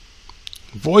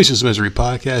Voices of Misery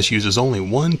podcast uses only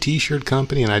one t-shirt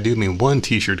company, and I do mean one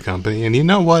t-shirt company. And you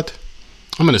know what?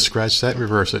 I'm going to scratch that and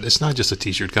reverse it. It's not just a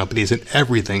t-shirt company. It's an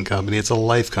everything company. It's a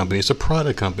life company. It's a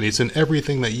product company. It's an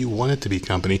everything that you want it to be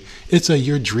company. It's a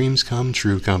your dreams come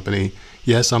true company.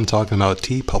 Yes, I'm talking about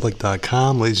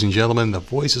tpublic.com. Ladies and gentlemen, the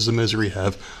Voices of Misery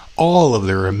have all of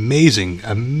their amazing,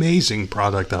 amazing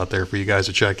product out there for you guys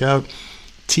to check out.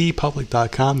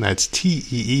 tpublic.com. That's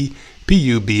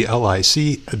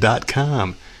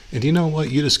TEEPUBLIC.com. And you know what?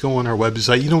 You just go on our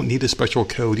website. You don't need a special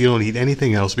code. You don't need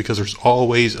anything else because there's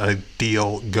always a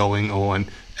deal going on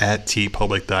at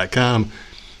tpublic.com.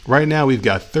 Right now, we've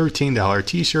got $13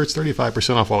 t-shirts,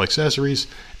 35% off all accessories.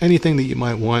 Anything that you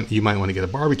might want. You might want to get a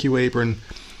barbecue apron.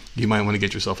 You might want to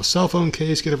get yourself a cell phone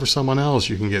case. Get it for someone else.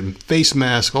 You can get face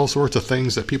masks, all sorts of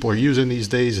things that people are using these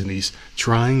days in these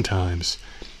trying times.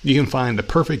 You can find the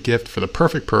perfect gift for the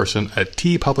perfect person at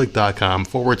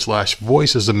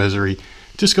tpublic.com/voices of misery.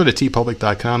 Just go to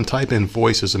tpublic.com, type in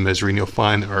Voices of Misery, and you'll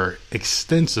find our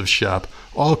extensive shop,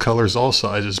 all colors, all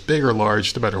sizes, big or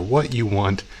large, no matter what you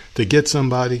want to get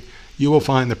somebody. You will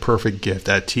find the perfect gift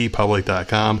at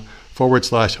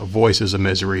tpublic.com/voices of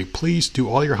misery. Please do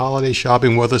all your holiday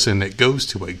shopping with us, and it goes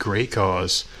to a great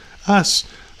cause, us.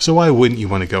 So why wouldn't you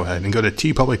want to go ahead and go to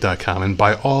tpublic.com and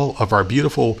buy all of our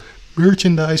beautiful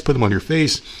merchandise, put them on your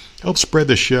face, help spread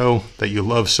the show that you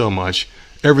love so much.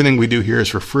 Everything we do here is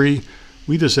for free.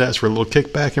 We just ask for a little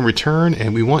kickback in return,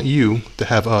 and we want you to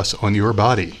have us on your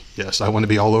body. Yes, I want to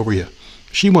be all over you.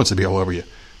 She wants to be all over you.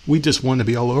 We just want to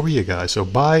be all over you guys. So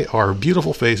buy our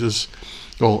beautiful faces,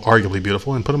 well, arguably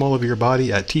beautiful, and put them all over your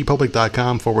body at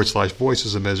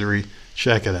tpublic.com/voices of misery.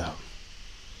 Check it out.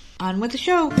 On with the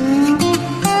show.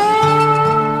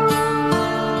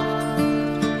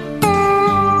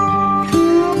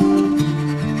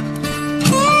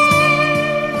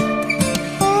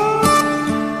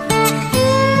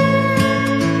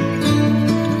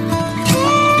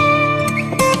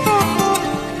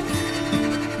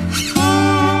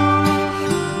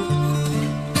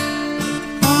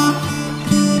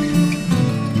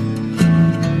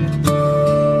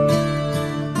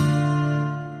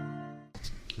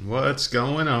 What's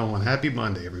going on? Happy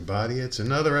Monday, everybody. It's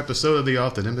another episode of the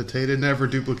often imitated, never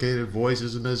duplicated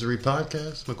Voices of Misery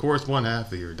podcast. Of course, one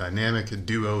half of your dynamic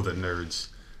duo, the nerds.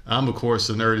 I'm, of course,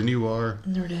 the nerd, and you are?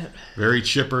 Nerdette. Very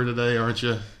chipper today, aren't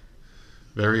you?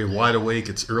 Very wide awake.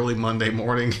 It's early Monday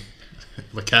morning.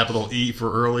 The capital E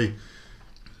for early.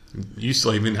 You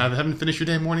still even haven't finished your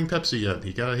damn morning Pepsi yet.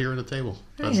 You got it here on the table.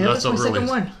 That's my second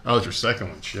one. Oh, it's your second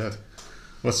one. Shit.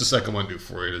 What's the second one do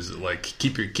for you? Does it like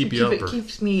keep you up? It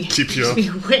keeps me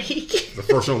awake. The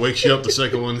first one wakes you up. The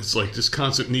second one, it's like this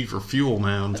constant need for fuel,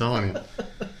 man. I'm telling you.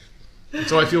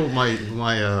 So I feel with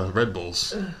my Red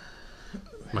Bulls,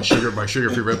 my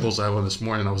sugar-free Red Bulls. I had one this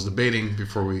morning. I was debating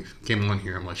before we came on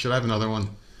here. I'm like, should I have another one?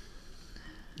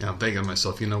 And I'm thinking to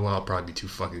myself, you know what? I'll probably be too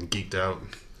fucking geeked out.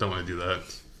 Don't want to do that.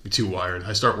 Be too wired.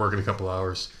 I start working in a couple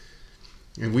hours.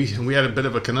 And we had a bit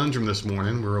of a conundrum this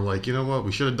morning. We were like, you know what?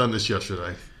 We should have done this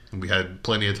yesterday. And we had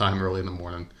plenty of time early in the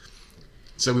morning.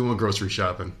 So we went grocery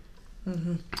shopping.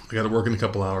 Mm-hmm. I got to work in a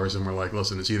couple hours. And we're like,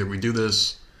 listen, it's either we do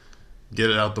this, get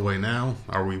it out the way now,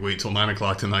 or we wait till 9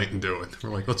 o'clock tonight and do it. We're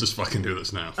like, let's just fucking do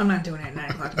this now. I'm not doing it at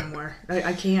 9 o'clock anymore.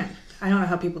 I can't. I don't know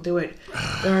how people do it.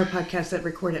 There are podcasts that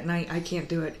record at night. I can't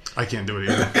do it. I can't do it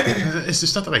either. It's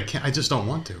just stuff that I can't. I just don't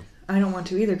want to. I don't want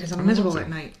to either because I'm miserable at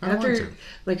night. After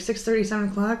like 6:30, 7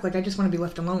 o'clock, like I just want to be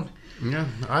left alone. Yeah,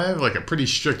 I have like a pretty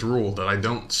strict rule that I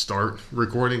don't start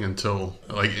recording until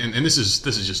like, and this is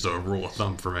just a rule of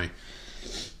thumb for me.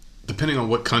 Depending on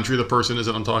what country the person is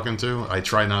that I'm talking to, I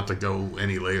try not to go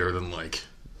any later than like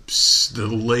the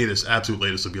latest, absolute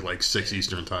latest would be like 6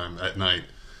 Eastern time at night.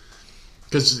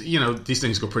 Because, you know, these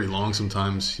things go pretty long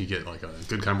sometimes. You get, like, a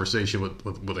good conversation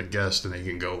with a guest, and they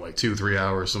can go, like, 2-3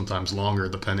 hours, sometimes longer,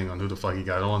 depending on who the fuck you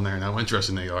got on there and how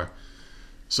interesting they are.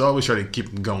 So I always try to keep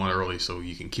them going early so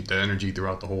you can keep that energy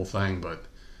throughout the whole thing. But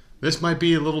this might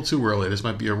be a little too early. This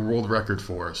might be a world record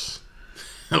for us.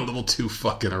 A little too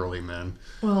fucking early, man.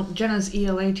 Well, Jenna's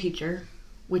ELA teacher,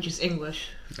 which is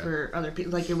English for other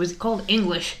people. Like, it was called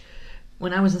English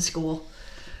when I was in school.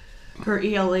 Her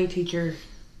ELA teacher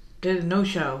did a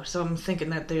no-show, so I'm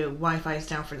thinking that the Wi-Fi is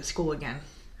down for the school again.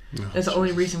 Oh, that's the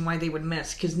only reason why they would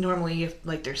miss, because normally if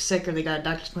like they're sick or they got a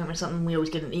doctor's appointment or something, we always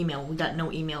get an email. We got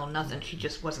no email, nothing. She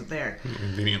just wasn't there.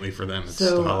 Conveniently for them, it's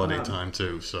the holiday time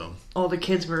too, so. All the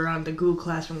kids were on the Google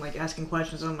Classroom like asking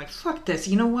questions, and I'm like, fuck this,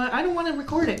 you know what? I don't want to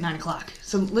record at 9 o'clock.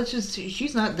 So let's just,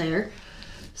 she's not there,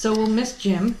 so we'll miss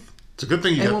Jim. It's a good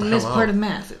thing you And got we'll the miss hell part out. of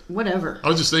math. Whatever. I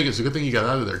was just thinking, it's a good thing you got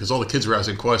out of there because all the kids were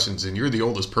asking questions, and you're the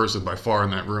oldest person by far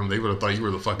in that room. They would have thought you were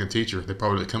the fucking teacher. They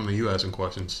probably would have come to you asking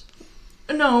questions.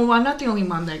 No, I'm not the only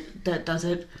mom that does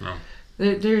it. No.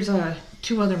 There's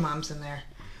 2 other moms in there.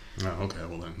 Oh, okay.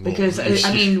 Well then, Because, I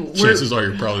mean, chances are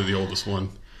you're probably the oldest one.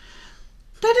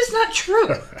 That is not true.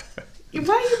 Why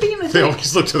are you being a They dick?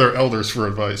 always look to their elders for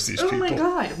advice. These Oh people. my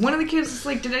god! One of the kids is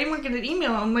like, "Did anyone get an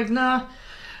email?" I'm like, "Nah."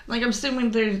 Like, I'm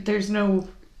assuming there's no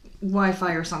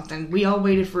Wi-Fi or something. We all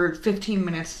waited for 15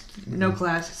 minutes, no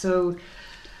class. So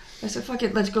I said, "Fuck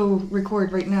it, let's go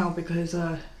record right now," because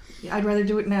I'd rather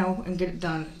do it now and get it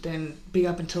done than be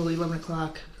up until 11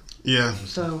 o'clock. Yeah.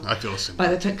 So I feel the same. by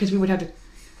the time, because we would have to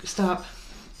stop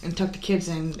and tuck the kids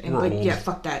in, and We're like, old. yeah,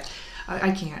 fuck that.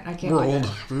 I can't. We're do old.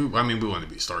 that. I mean, we want to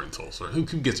be starting Tulsa. Who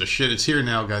gives a shit? It's here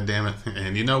now, goddammit.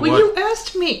 And you know Well, what? you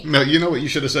asked me. No, you know what you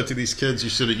should have said to these kids? You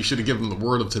should have given them the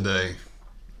word of today,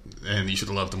 and you should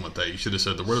have left them with that. You should have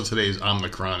said the word of today is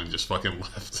Omicron and just fucking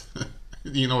left.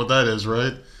 You know what that is,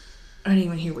 right? I didn't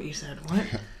even hear what you said.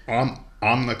 What?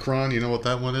 Omicron. You know what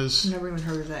that one is? Never even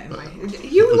heard of that in my.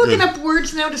 You looking up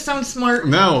words now to sound smart?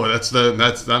 No, that's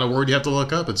not a word you have to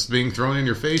look up. It's being thrown in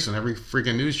your face on every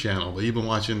freaking news channel. But you've been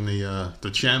watching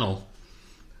the channel.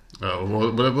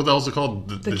 What the hell's it called?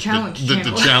 The challenge The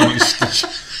channel. challenge.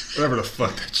 Whatever the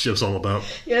fuck that show's all about.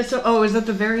 Yeah. So, is that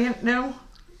the variant now?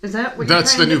 Is that what?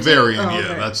 That's the you're new trying to get to? variant. Oh, Yeah,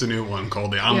 okay. that's the new one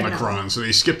called the no. Omicron. So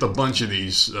they skipped a bunch of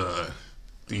these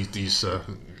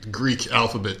Greek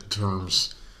alphabet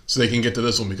terms so they can get to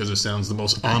this one because it sounds the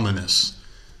most ominous.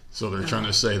 So they're trying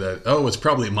to say that it's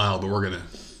probably mild, but we're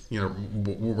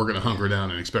gonna hunker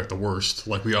down and expect the worst,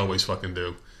 like we always fucking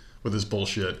do with this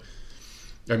bullshit.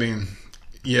 I mean,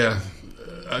 yeah.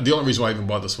 The only reason why I even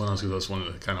bought this one is because I just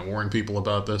wanted to kind of warn people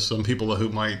about this. Some people who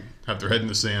might have their head in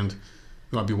the sand,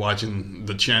 who might be watching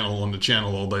the channel on the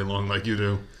channel all day long like you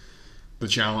do. The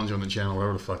challenge on the channel,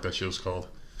 whatever the fuck that show's called.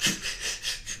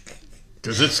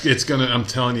 Because it's gonna, I'm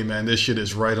telling you, man, this shit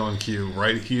is right on cue.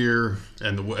 Right here,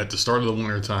 and at the start of the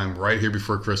winter time, right here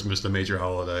before Christmas, the major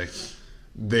holiday.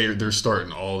 They're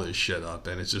starting all this shit up,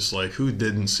 and it's just like, who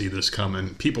didn't see this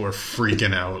coming? People are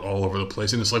freaking out all over the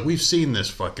place, and it's like, we've seen this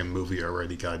fucking movie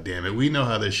already, goddammit. We know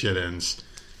how this shit ends.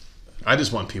 I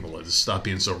just want people to just stop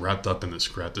being so wrapped up in this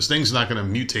crap. This thing's not going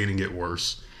to mutate and get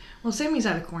worse. Well, Sammy's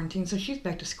out of quarantine, so she's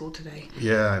back to school today.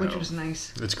 Yeah, I which know. was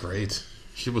nice. It's great.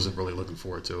 She wasn't really looking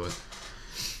forward to it.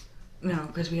 No,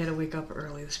 because we had to wake up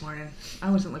early this morning.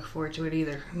 I wasn't looking forward to it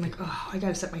either. I'm like, oh, I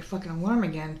gotta set my fucking alarm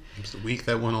again. It was the week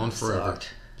that went on forever. Sucked.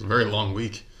 It was a very long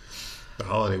week. The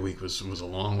holiday week was a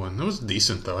long one. It was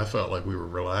decent, though. I felt like we were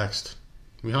relaxed.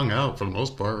 We hung out for the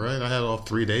most part, right? I had all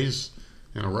 3 days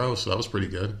in a row, so that was pretty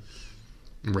good.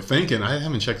 And we're thinking, I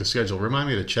haven't checked the schedule. Remind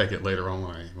me to check it later on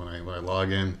when I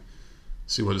log in.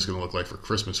 See what it's going to look like for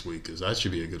Christmas week, because that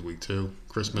should be a good week, too.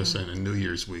 Christmas and New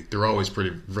Year's week. They're always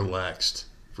pretty relaxed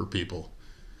for people.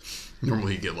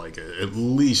 Normally you get like at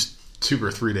least 2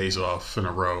 or 3 days off in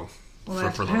a row. Well,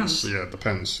 that for depends. those. Yeah, it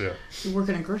depends, yeah. If you work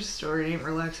in a grocery store, it ain't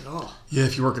relaxed at all. Yeah,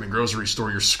 if you work in a grocery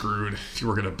store, you're screwed. If you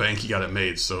work at a bank, you got it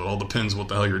made. So it all depends what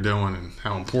the hell you're doing and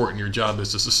how important your job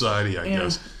is to society, I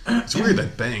guess. It's weird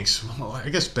that banks, well, I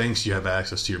guess banks, you have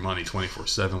access to your money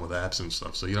 24/7 with apps and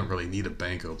stuff, so you don't really need a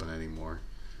bank open anymore.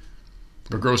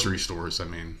 But grocery stores, I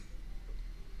mean,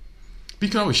 you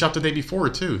can always shop the day before,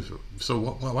 too. So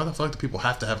why the fuck do people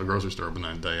have to have a grocery store open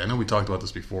that day? I know we talked about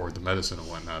this before with the medicine and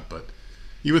whatnot, but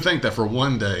you would think that for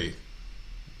one day,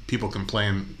 people can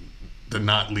plan to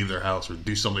not leave their house or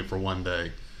do something for one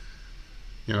day.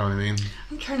 You know what I mean?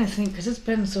 I'm trying to think, because it's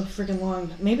been so freaking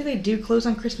long. Maybe they do close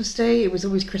on Christmas Day. It was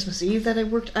always Christmas Eve that I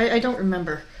worked. I don't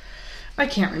remember. I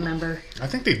can't remember. I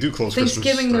think they do close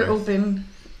Thanksgiving, Christmas they're open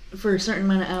for a certain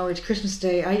amount of hours. Christmas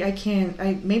Day, I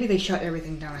can't. Maybe they shut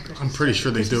everything down on Christmas I'm pretty Day.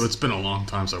 sure they do. Christmas- It's been a long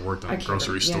time since I worked in a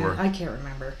grocery store. Yeah, I can't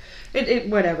remember. It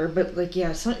whatever, but like,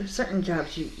 yeah, certain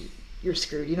jobs you're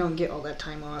screwed. You don't get all that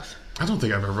time off. I don't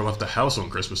think I've ever left the house on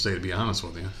Christmas Day, to be honest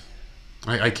with you.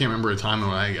 I can't remember a time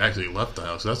when I actually left the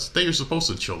house. That's the day you're supposed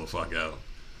to chill the fuck out.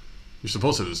 You're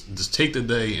supposed to just take the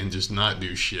day and just not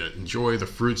do shit. Enjoy the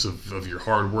fruits of your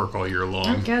hard work all year long.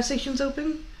 Aren't gas stations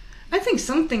open? I think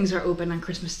some things are open on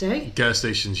Christmas Day. Gas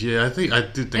stations, yeah. I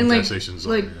did think And gas stations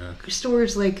like are, yeah.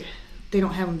 stores, like they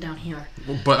don't have them down here.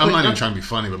 Well, but I'm not even uh, trying to be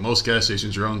funny, but most gas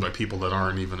stations are owned by people that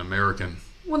aren't even American.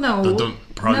 Well, no, That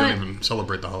probably not, don't even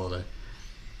celebrate the holiday.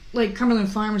 like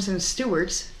Cumberland Farms and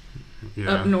Stewart's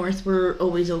Yeah. up north were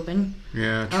always open.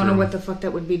 Yeah, true. I don't know what the fuck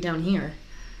that would be down here.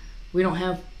 We don't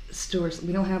have stores.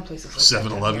 We don't have places like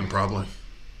 7-Eleven that. probably.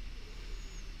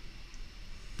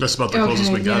 That's about the Okay,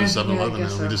 closest we got yeah, is 7-Eleven yeah, I now.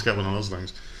 guess We so. just got one of those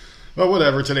things. Well,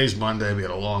 whatever. Today's Monday. We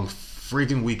had a long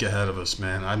freaking week ahead of us,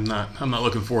 man. I'm not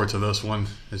looking forward to this one.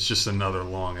 It's just another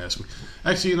long ass week.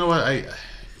 Actually, you know what? I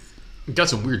got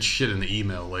some weird shit in the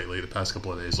email lately the past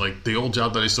couple of days. Like the old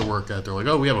job that I used to work at, they're like,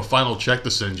 "Oh, we have a final check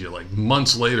to send you." Like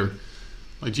months later,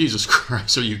 like Jesus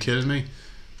Christ, are you kidding me?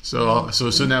 So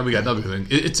now we got another thing.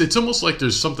 It's almost like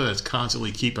there's something that's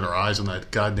constantly keeping our eyes on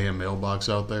that goddamn mailbox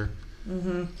out there.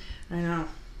 Mm-hmm. I know.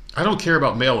 I don't care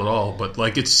about mail at all, but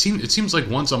like it seems like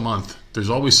once a month there's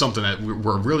always something that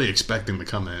we're really expecting to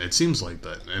come in. It seems like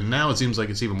that, and now it seems like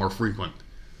it's even more frequent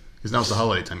because now it's the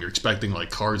holiday time. You're expecting like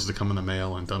cards to come in the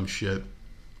mail and dumb shit,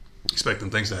 expecting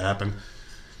things to happen.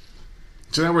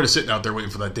 So now we're just sitting out there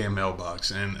waiting for that damn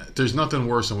mailbox, and there's nothing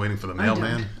worse than waiting for the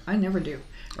mailman. I never do.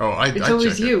 Oh, it's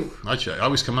always check you. I check. I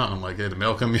always come out and I'm like, "Hey, the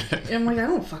mail come yet?" And I'm like, I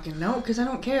don't fucking know because I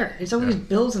don't care. It's always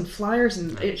bills and flyers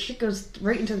and shit goes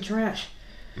right into the trash.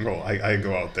 Well, I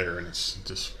go out there and it's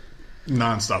just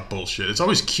nonstop bullshit. It's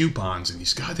always coupons and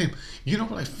these goddamn... You know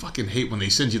what I fucking hate when they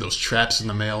send you those traps in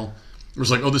the mail?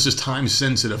 It's like, oh, this is time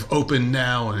sensitive, open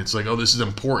now, and it's like, oh, this is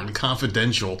important,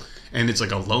 confidential, and it's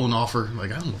like a loan offer.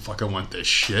 Like, I don't fucking want this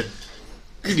shit.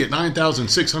 You get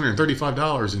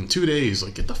 $9,635 in 2 days.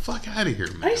 Like, get the fuck out of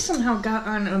here, man. I somehow got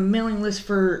on a mailing list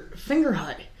for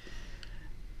Fingerhut.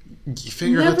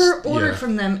 Never ordered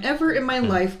from them ever in my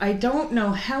life. I don't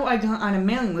know how I got on a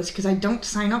mailing list because I don't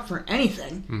sign up for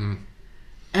anything. Mm-hmm.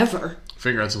 Ever.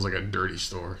 Fingerhut sounds like a dirty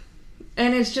store.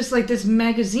 And it's just like this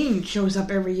magazine shows up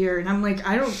every year, and I'm like,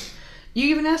 I don't... You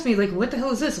even asked me, like, what the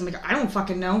hell is this? I'm like, I don't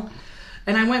fucking know.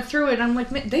 And I went through it, and I'm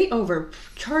like, man, they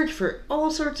overcharge for all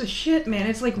sorts of shit, man.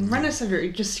 It's like Rent-A-Center.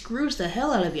 It just screws the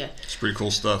hell out of you. It's pretty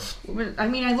cool stuff. I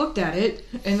mean, I looked at it,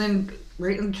 and then...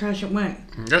 right in the trash it went.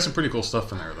 Got some pretty cool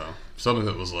stuff in there, though. Some of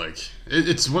it was like...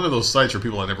 It's one of those sites where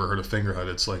people had never heard of Fingerhut.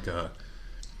 It's like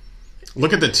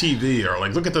look at the TV, or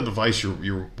like look at the device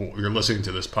you're listening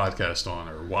to this podcast on,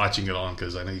 or watching it on,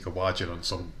 because I know you can watch it on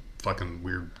some fucking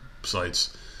weird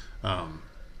sites.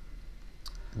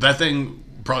 That thing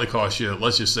probably costs you,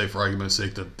 let's just say for argument's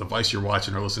sake, the device you're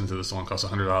watching or listening to this on costs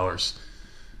 $100.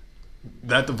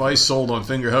 That device sold on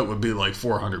Fingerhut would be like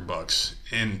 $400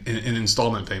 in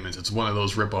installment payments. It's one of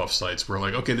those rip-off sites where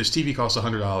like, okay, this TV costs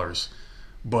 $100,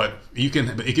 but it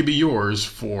can be yours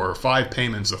for 5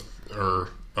 payments of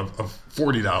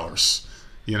 $40.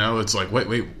 You know, it's like,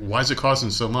 wait, why is it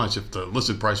costing so much if the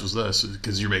listed price was this?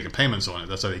 Because you're making payments on it.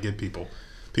 That's how they get people.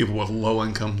 People with low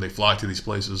income, they flock to these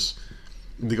places.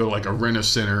 They go to like a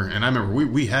Rent-A-Center, and I remember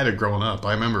we had it growing up.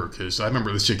 I remember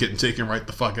this shit getting taken right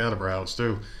the fuck out of our house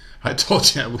too. I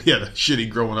told you we had a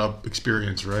shitty growing up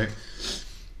experience, right?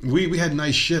 We had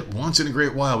nice shit once in a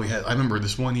great while. I remember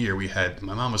this one year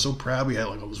my mom was so proud. We had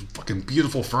like all this fucking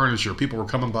beautiful furniture. People were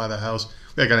coming by the house.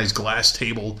 We had a nice glass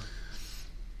table,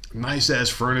 nice ass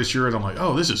furniture, and I'm like,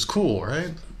 oh, this is cool, right?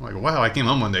 I'm like, wow, I came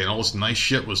home one day and all this nice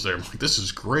shit was there. I'm like, this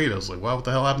is great. I was like, wow, what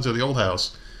the hell happened to the old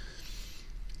house?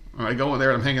 And I go in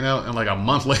there and I'm hanging out, and like a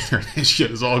month later, this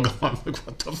shit is all gone. I'm like,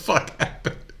 what the fuck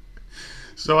happened?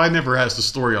 So I never asked the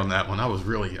story on that one. I was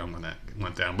really young when that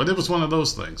went down. But it was one of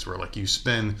those things where like you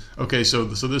spend, okay, so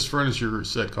this furniture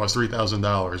set costs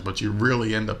 $3,000, but you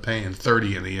really end up paying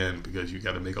 $30 in the end because you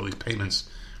got to make all these payments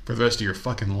for the rest of your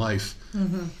fucking life.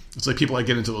 Mm-hmm. It's like people that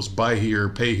get into those buy here,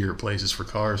 pay here places for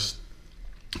cars.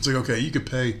 It's like, okay, you could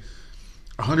pay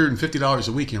 $150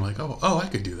 a week, and you're like, oh, I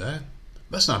could do that.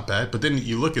 That's not bad. But then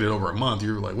you look at it over a month,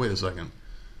 you're like, wait a second,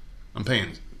 I'm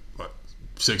paying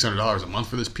 $600 a month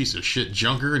for this piece of shit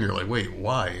junker, and you're like, wait,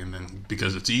 why? And then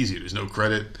because it's easy, there's no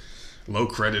credit, low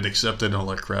credit accepted, and all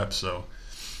that crap. So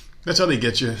that's how they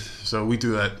get you. So we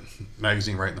threw that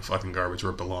magazine right in the fucking garbage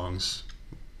where it belongs.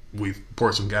 We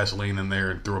poured some gasoline in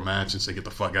there and threw a match and said, get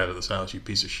the fuck out of this house, you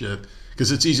piece of shit.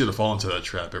 Because it's easy to fall into that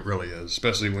trap. It really is,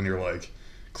 especially when you're like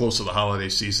close to the holiday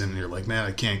season and you're like, man,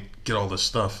 I can't get all this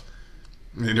stuff.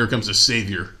 And then here comes the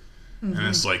savior. Mm-hmm. And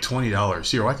it's like $20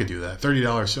 here, I could do that.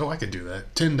 $30, oh, I could do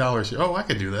that. $10 here, oh, I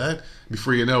could do that.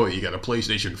 Before you know it, you got a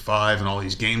PlayStation 5 and all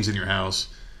these games in your house.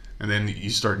 And then you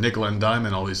start nickel and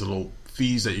diming all these little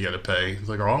fees that you got to pay. It's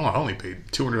like, oh, I only paid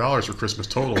 $200 for Christmas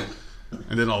total.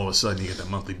 And then all of a sudden you get that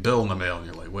monthly bill in the mail and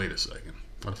you're like, wait a second.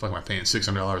 Why the fuck am I paying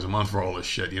 $600 a month for all this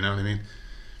shit? You know what I mean?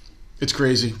 It's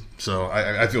crazy. So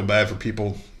I feel bad for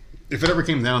people. If it ever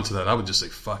came down to that, I would just say,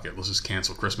 fuck it. Let's just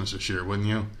cancel Christmas this year, wouldn't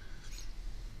you?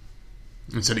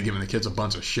 Instead of giving the kids a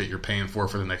bunch of shit you're paying for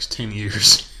the next 10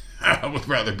 years. I would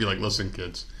rather be like, listen,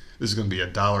 kids, this is going to be a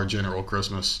Dollar General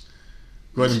Christmas.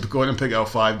 Go ahead and pick out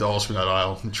 $5 from that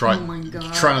aisle. And try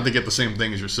not to get the same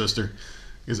thing as your sister.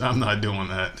 Because I'm not doing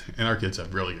that. And our kids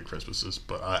have really good Christmases.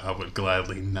 But I would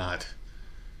gladly not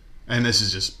And this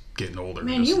is just getting older.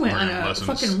 Man, you went on a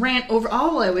fucking rant over.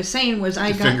 All I was saying was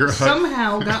I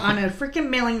somehow got on a freaking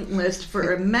mailing list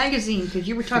for a magazine because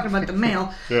you were talking about the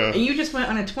mail. Yeah. And you just went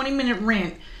on a 20-minute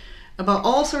rant about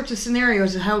all sorts of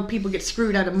scenarios of how people get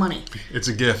screwed out of money. It's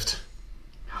a gift.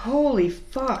 Holy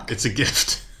fuck. It's a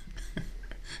gift.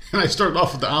 And I started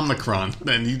off with the Omicron,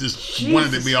 and you just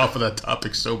wanted me off of that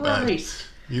topic so bad. Christ.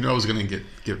 You know I was going to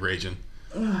get raging.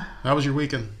 How was your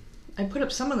weekend? I put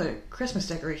up some of the Christmas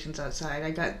decorations outside.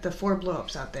 I got the 4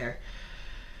 blow-ups out there.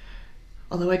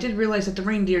 Although I did realize that the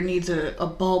reindeer needs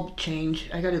a bulb change.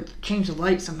 I got to change the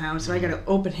light somehow, so I got to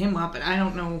open him up, and I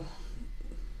don't know.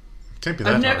 Can't be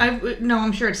that hard. No,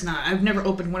 I'm sure it's not. I've never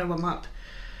opened one of them up.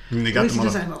 I mean, At least it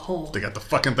doesn't have a hole. They got the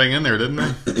fucking thing in there, didn't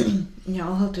they? Yeah,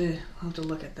 I'll have to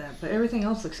look at that. But everything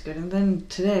else looks good. And then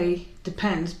today,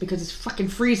 depends, because it's fucking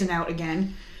freezing out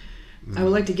again. I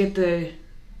would like to get the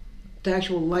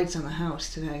actual lights on the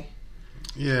house today.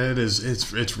 Yeah, it is.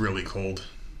 It's really cold.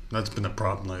 That's been a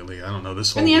problem lately. I don't know.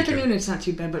 This whole in the weekend, afternoon, it's not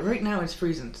too bad, but right now it's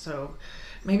freezing. So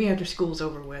maybe after school's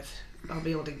over with, I'll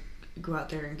be able to go out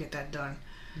there and get that done.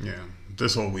 Yeah,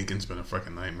 this whole weekend's been a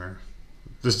fucking nightmare.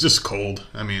 It's just cold.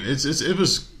 I mean, it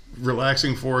was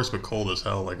relaxing for us, but cold as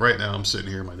hell. Like right now, I'm sitting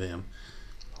here in my damn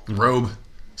robe,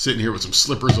 sitting here with some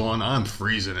slippers on. I'm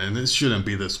freezing, and it shouldn't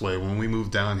be this way. When we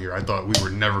moved down here, I thought we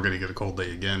were never going to get a cold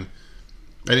day again.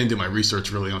 I didn't do my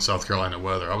research really on South Carolina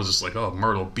weather. I was just like, oh,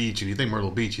 Myrtle Beach. And you think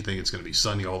Myrtle Beach, you think it's going to be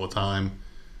sunny all the time.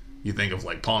 You think of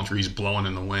like palm trees blowing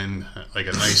in the wind, like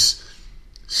a nice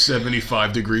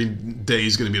 75-degree day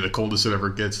is going to be the coldest it ever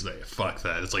gets. Fuck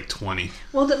that. It's like 20.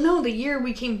 Well, the year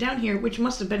we came down here, which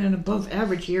must have been an above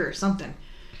average year or something.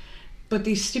 But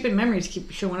these stupid memories keep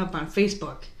showing up on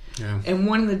Facebook. Yeah. And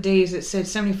one of the days it said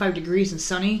 75 degrees and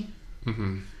sunny.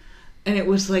 Mm-hmm. And it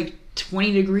was like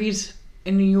 20 degrees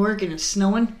in New York and it's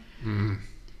snowing. Mm-hmm.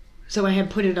 So I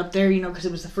had put it up there, because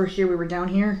it was the first year we were down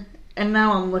here. And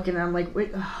now I'm looking and I'm like,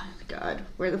 wait, oh God,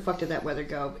 where the fuck did that weather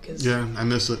go? Because yeah, I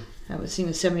miss it. I haven't seen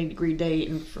a 70-degree day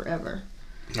in forever.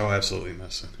 Oh, absolutely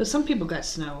miss it. But some people got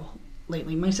snow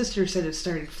lately. My sister said it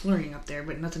started flurrying up there,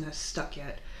 but nothing has stuck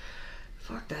yet.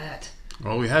 Fuck that.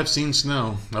 Well, we have seen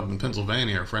snow up in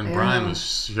Pennsylvania. Our friend Brian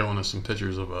was showing us some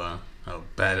pictures of how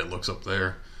bad it looks up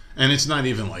there. And it's not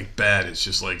even like bad. It's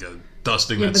just like a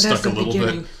dusting that stuck a little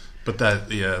bit. But that's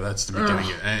the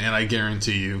beginning. And I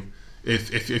guarantee you,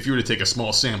 if you were to take a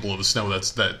small sample of the snow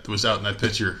that was out in that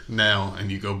picture now,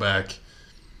 and you go back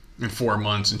in 4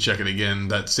 months and check it again,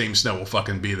 that same snow will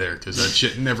fucking be there, because that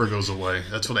shit never goes away.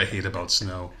 That's what I hate about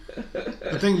snow.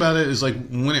 The thing about it is, like,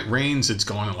 when it rains, it's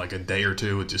gone in like a day or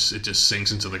two. It just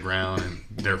sinks into the ground, and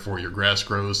therefore your grass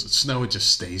grows. Snow, it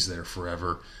just stays there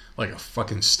forever, like a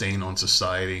fucking stain on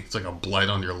society. It's like a blight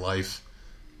on your life.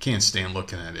 Can't stand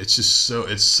looking at it.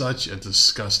 It's such a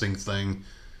disgusting thing.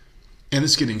 And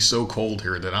it's getting so cold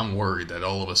here that I'm worried that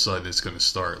all of a sudden it's going to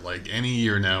start. Like, any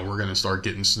year now, we're going to start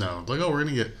getting snow. Like, we're going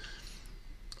to get...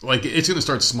 Like, it's going to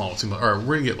start small. It's going to be like, all right,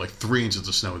 we're going to get like 3 inches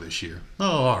of snow this year.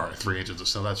 Oh, all right, 3 inches of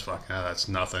snow. That's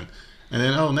nothing. And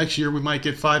then, next year we might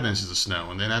get 5 inches of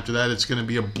snow. And then after that, it's going to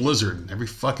be a blizzard. Every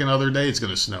fucking other day it's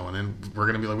going to snow. And then we're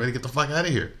going to be like, way to get the fuck out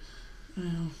of here.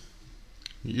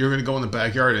 You're going to go in the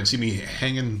backyard and see me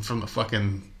hanging from the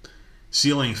fucking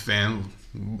ceiling fan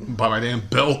by my damn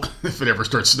belt if it ever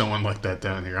starts snowing like that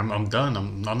down here. I'm done.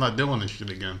 I'm not doing this shit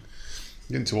again. I'm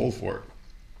getting too old for it.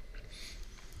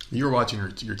 You were watching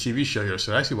your TV show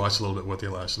yesterday. I actually watched a little bit with you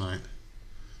last night.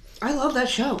 I love that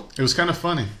show. It was kind of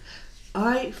funny.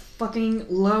 I fucking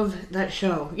love that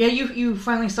show. Yeah, you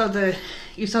finally saw that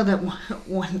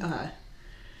one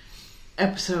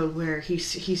episode where he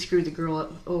screwed the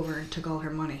girl over and took all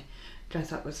her money, which I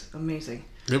thought was amazing.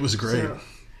 It was great.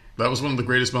 That was one of the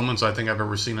greatest moments I think I've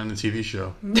ever seen on a TV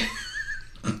show.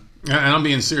 And I'm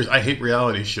being serious. I hate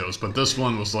reality shows, but this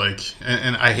one was like...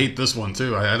 And I hate this one,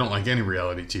 too. I don't like any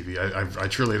reality TV. I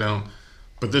truly don't.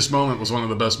 But this moment was one of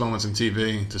the best moments in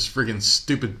TV. This freaking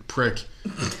stupid prick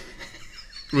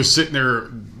was sitting there...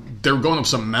 They were going up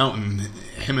some mountain,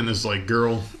 him and this, like,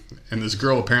 girl. And this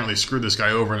girl apparently screwed this guy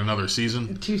over in another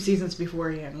season. 2 seasons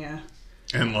beforehand, yeah.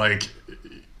 And, like...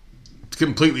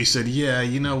 completely said, yeah,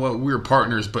 you know what, we were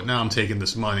partners, but now I'm taking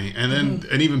this money. And then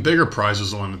an even bigger prize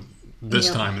was on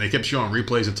this time, and they kept showing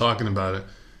replays and talking about it.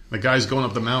 The guy's going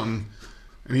up the mountain,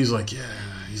 and he's like,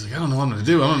 I don't know what I'm going to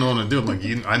do. I'm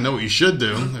like, I know what you should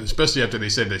do, especially after they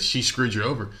said that she screwed you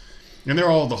over. And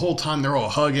the whole time they're all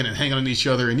hugging and hanging on each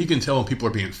other, and you can tell when people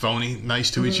are being phony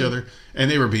nice to each other, and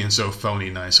they were being so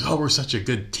phony nice. Oh, we're such a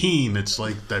good team. It's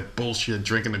like that bullshit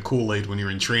drinking the Kool-Aid when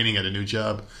you're in training at a new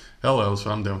job. Hello, that's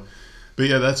what I'm doing. But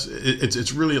yeah,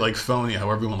 it's really like phony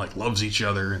how everyone like loves each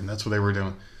other, and that's what they were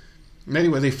doing.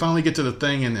 Anyway, they finally get to the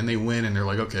thing and they win, and they're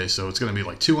like, okay, so it's going to be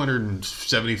like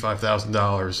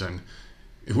 $275,000, and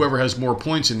whoever has more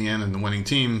points in the end and the winning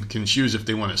team can choose if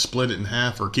they want to split it in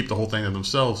half or keep the whole thing to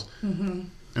themselves. Mm-hmm.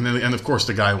 And of course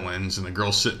the guy wins, and the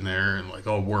girl's sitting there and like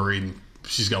all worried.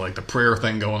 She's got like the prayer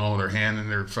thing going on with her hand, and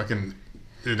they're fucking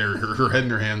her head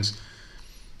in her hands.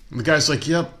 And the guy's like,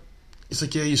 yep. He's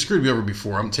like, yeah, you screwed me over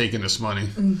before. I'm taking this money.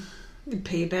 The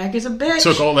payback is a bitch.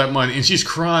 Took all that money, and she's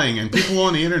crying, and people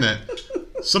on the internet,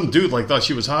 some dude like thought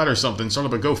she was hot or something,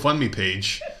 started up a GoFundMe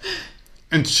page,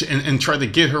 and tried to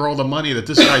get her all the money that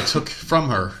this guy took from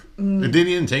her. He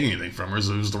didn't take anything from her. It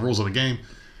was the rules of the game.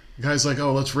 The guy's like,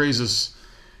 oh, let's raise this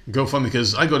GoFundMe,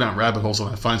 because I go down rabbit holes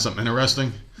and I find something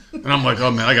interesting, and I'm like,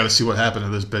 oh man, I got to see what happened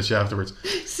to this bitch afterwards.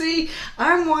 See,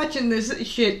 I'm watching this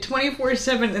shit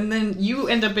 24/7, and then you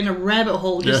end up in a rabbit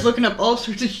hole just looking up all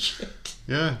sorts of shit.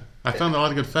 Yeah. I found a lot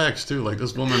of good facts, too. Like,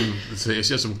 this woman, she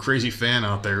has some crazy fan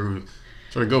out there who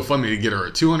started GoFundMe to get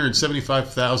her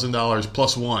 $275,000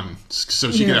 plus one, so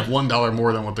she can have $1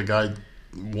 more than what the guy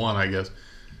won, I guess.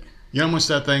 You know how much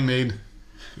that thing made?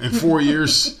 In 4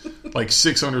 years, like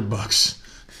 $600,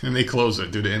 and they closed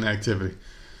it due to inactivity.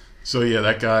 So, yeah,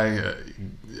 that guy,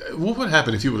 what would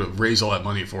happen if he would have raised all that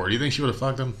money for her? Do you think she would have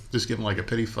fucked him? Just give him, like, a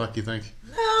pity fuck, you think?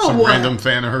 No! Some random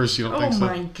fan of hers, you don't think so?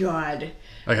 Oh, my God.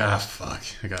 Like, fuck.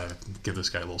 I gotta give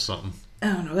this guy a little something. I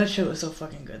don't know. That show was so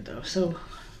fucking good, though. So,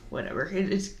 whatever.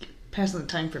 It's passing the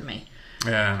time for me.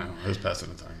 Yeah, I know. It's passing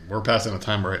the time. We're passing the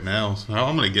time right now. So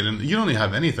I'm going to get in. You don't even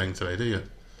have anything today, do you?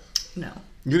 No.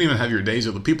 You don't even have your days.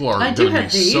 The people are going to be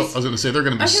days. so... I was going to say, they're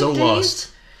going to be so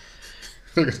lost.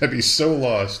 They're going to be so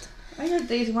lost. I got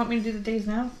days. You want me to do the days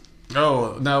now?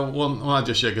 Oh, no. Well, not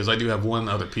just yet, because I do have one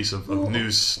other piece of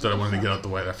news that I wanted to get out the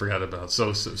way that I forgot about.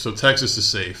 So Texas is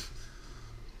safe.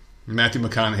 Matthew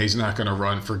McConaughey's not going to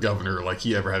run for governor like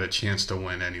he ever had a chance to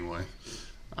win anyway.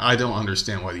 I don't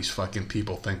understand why these fucking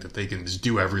people think that they can just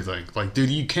do everything. Like, dude,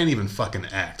 you can't even fucking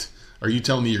act. Are you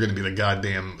telling me you're going to be the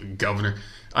goddamn governor?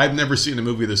 I've never seen a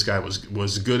movie this guy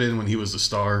was good in when he was the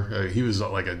star. He was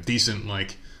like a decent,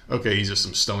 like, okay, he's just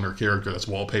some stoner character that's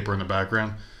wallpaper in the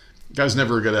background. Guy's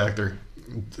never a good actor.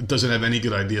 Doesn't have any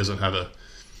good ideas on how to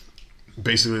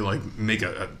basically, like, make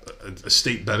a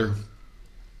state better.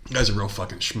 Guy's a real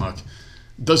fucking schmuck.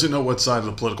 Doesn't know what side of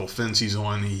the political fence he's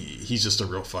on. He's just a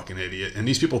real fucking idiot. And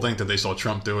these people think that they saw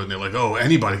Trump do it, and they're like, "Oh,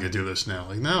 anybody could do this now."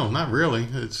 Like, no, not really.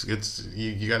 It's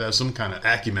you got to have some kind of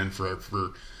acumen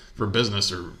for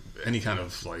business or any kind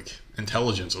of like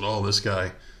intelligence at all. This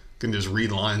guy can just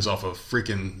read lines off a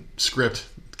freaking script.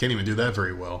 Can't even do that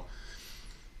very well.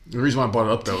 The reason why I brought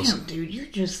it up, though, is... Damn, dude, you're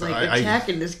just, like,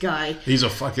 attacking this guy. He's a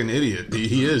fucking idiot.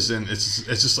 He is, and it's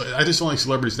just like... I just don't like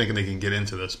celebrities thinking they can get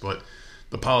into this, but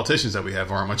the politicians that we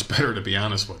have aren't much better, to be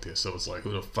honest with you. So it's like,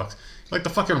 who the fuck... Like,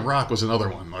 the fucking Rock was another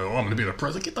one. Like, oh, I'm gonna be the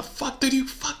president. Get the fuck... Did you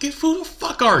fucking... Who the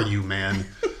fuck are you, man?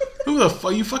 Who the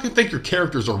fuck... You fucking think your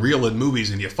characters are real in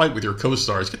movies and you fight with your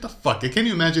co-stars. Get the fuck... Can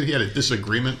you imagine he had a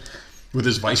disagreement with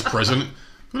his vice president?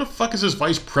 Who the fuck is his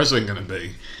vice president gonna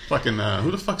be? Fucking...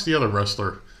 who the fuck's the other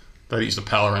wrestler that he used to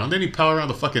pal around? Didn't he pal around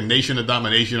the fucking Nation of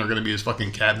Domination are going to be his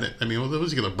fucking cabinet? I mean,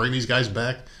 was he going to bring these guys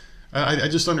back? I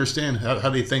just understand how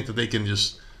they think that they can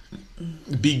just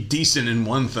be decent in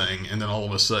one thing and then all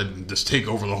of a sudden just take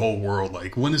over the whole world.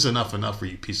 Like, when is enough for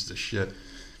you pieces of shit?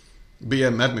 But yeah,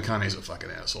 Matt McConaughey's a fucking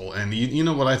asshole. And you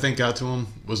know what I think got to him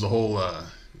was the whole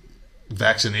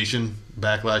vaccination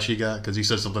backlash he got, because he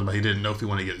said something about he didn't know if he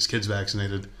wanted to get his kids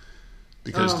vaccinated.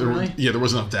 Because there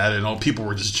wasn't enough data, and all people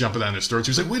were just jumping down his throats.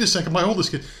 He was like, "Wait a second, my oldest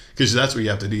kid," because that's what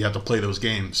you have to do. You have to play those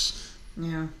games.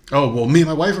 Yeah. Oh well, me and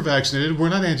my wife are vaccinated. We're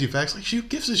not anti-vax. Like, who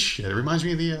gives a shit? It reminds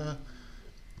me of the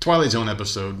Twilight Zone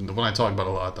episode, the one I talk about a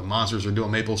lot. The monsters are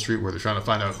doing Maple Street, where they're trying to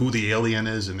find out who the alien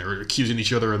is, and they're accusing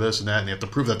each other of this and that, and they have to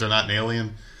prove that they're not an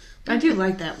alien. I do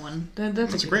like that one.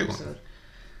 That's a great episode. One.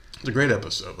 It's a great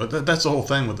episode. But that's the whole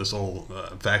thing with this whole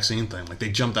vaccine thing. Like, they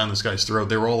jumped down this guy's throat.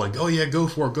 They were all like, "Oh yeah, go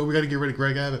for it. Go. We got to get rid of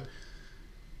Greg Abbott."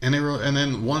 And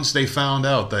then once they found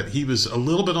out that he was a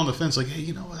little bit on the fence, like, "Hey,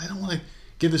 you know what? I don't want to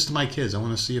give this to my kids. I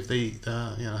want to see if they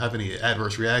have any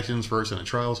adverse reactions first in the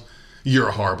trials." You're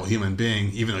a horrible human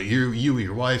being, even though you,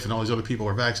 your wife, and all these other people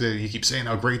are vaccinated. You keep saying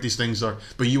how great these things are,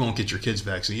 but you won't get your kids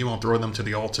vaccinated. You won't throw them to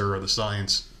the altar of the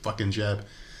science fucking jab.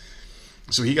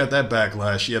 So he got that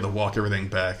backlash. He had to walk everything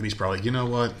back, and he's probably like, "You know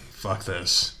what? Fuck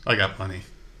this. I got money.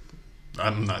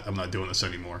 I'm not doing this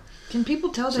anymore." Can people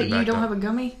tell that you don't have a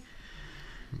gummy?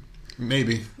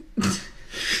 Maybe.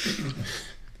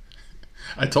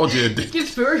 I told you. He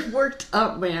gets very worked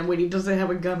up, man, when he doesn't have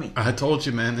a gummy. I told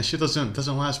you, man. This shit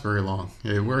doesn't last very long.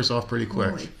 It wears off pretty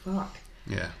quick. Holy fuck.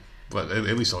 Yeah. But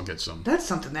at least I'll get some. That's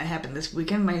something that happened this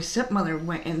weekend. My stepmother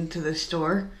went into the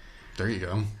store. There you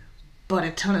go. Bought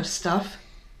a ton of stuff.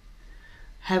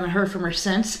 Haven't heard from her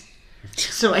since.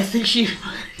 So I think she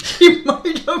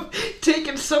might have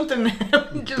taken something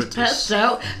and just passed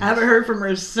out. I haven't heard from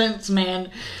her since, man.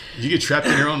 You get trapped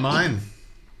in your own mind.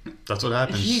 That's what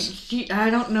happens. I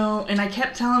don't know. And I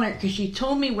kept telling her, because she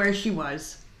told me where she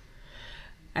was.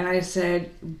 And I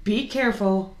said, be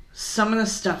careful. Some of the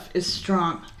stuff is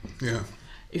strong. Yeah.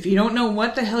 If you don't know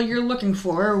what the hell you're looking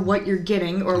for or what you're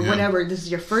getting or whatever, this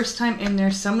is your first time in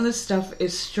there, some of the stuff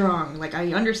is strong. Like,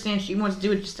 I understand she wants to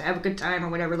do it just to have a good time or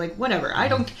whatever. Like, whatever. I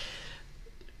don't...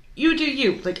 You do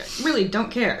you. Like, really,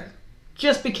 don't care.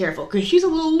 Just be careful, because she's a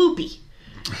little loopy.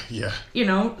 Yeah. You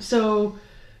know, so...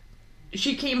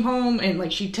 She came home and,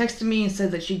 like, she texted me and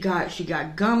said that she got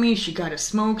gummies, she got a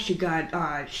smoke, she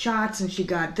got shots, and she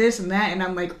got this and that, and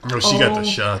I'm like, oh, she got the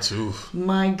shots, oof.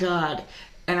 My God.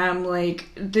 And I'm like,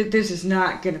 this is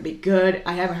not going to be good.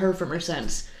 I haven't heard from her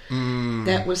since.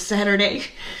 That was Saturday.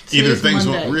 Either things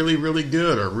went really, really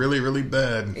good or really, really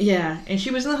bad. Yeah, and she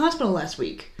was in the hospital last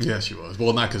week. Yeah, she was.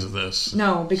 Well, not because of this.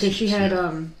 No, because she had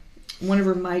one of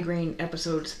her migraine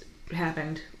episodes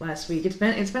happened last week. It's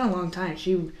been a long time.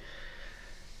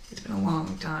 It's been a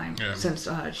long time since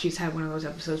she's had one of those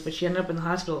episodes, but she ended up in the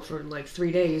hospital for like 3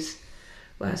 days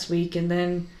last week, and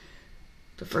then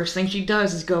the first thing she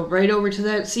does is go right over to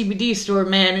that CBD store,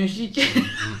 man, and she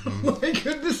oh my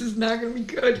God, this is not going to be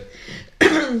good.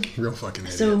 Real fucking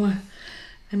idiot. So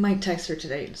I might text her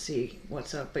today to see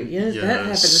what's up, but that happened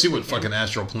this see what weekend. fucking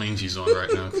astral plane she's on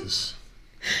right now, because...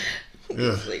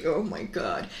 It's like, oh my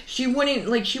God. She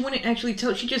wouldn't actually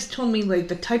tell. She just told me, like,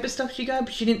 the type of stuff she got,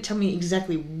 but she didn't tell me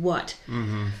exactly what.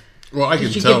 Mm-hmm. Well, I can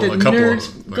did you tell get the a couple Nerds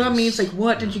of gummies? Like,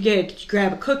 what did you get? Did you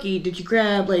grab a cookie? Did you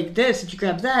grab, like, this? Did you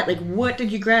grab that? Like, what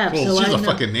did you grab? Well, she's a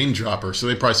fucking name dropper, so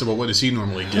they probably said, well, what does he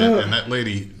normally get? And that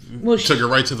lady took her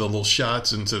right to the little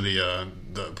shots and to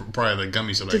probably the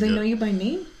gummies that I get. Do they know you by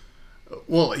name?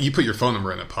 Well, you put your phone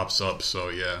number in, it pops up, so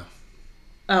yeah.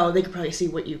 Oh, they could probably see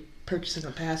what you purchased in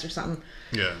the past or something.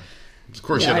 Yeah. Of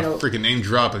course, you had to freaking name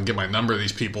drop and get my number to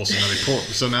these people, so now they pull.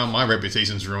 So now my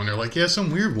reputation's ruined. They're like, yeah, some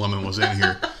weird woman was in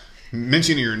here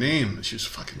mentioning your name. She was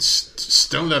fucking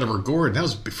stoned out of her gourd. That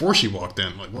was before she walked in.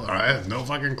 I'm like, well, I have no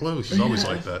fucking clue. She's always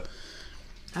like that.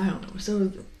 I don't know.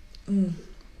 So,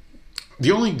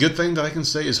 the only good thing that I can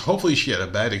say is hopefully she had a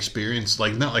bad experience,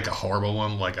 like not like a horrible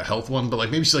one, like a health one, but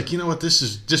like maybe she's like, you know what, this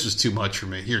was too much for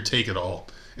me. Here, take it all.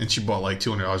 And she bought like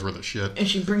 $200 worth of shit. And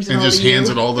she brings it and all just to hands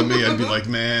you. it all to me. I'd be like,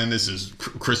 man, this is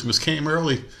Christmas came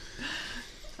early.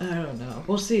 I don't know.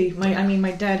 We'll see.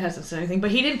 My dad hasn't said anything, but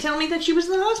he didn't tell me that she was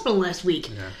in the hospital last week.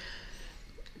 Yeah.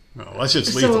 No, that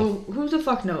shit's lethal. So who the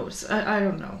fuck knows? I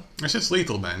don't know. That shit's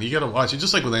lethal, man. You gotta watch it.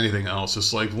 Just like with anything else,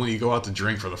 it's like when you go out to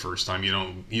drink for the first time, you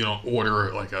don't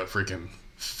order like a freaking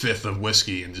fifth of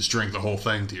whiskey and just drink the whole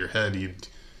thing to your head. You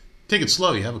take it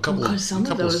slow. You have a couple of some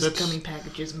of those sips. gummy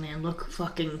packages, man, look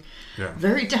fucking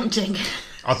very tempting.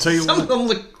 I'll tell you some what. of them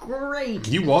look great.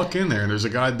 You walk in there and there's a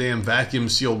goddamn vacuum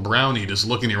sealed brownie just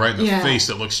looking you right in the face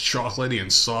that looks chocolatey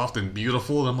and soft and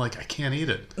beautiful, and I'm like, I can't eat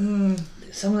it.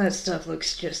 Some of that stuff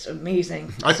looks just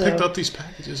amazing. I picked up these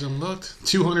packages and looked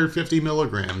 250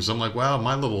 milligrams. I'm like, wow,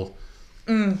 my little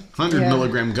 100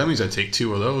 milligram gummies. I take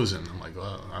 2 of those, and I'm like,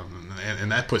 wow,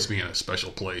 and that puts me in a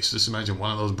special place. Just imagine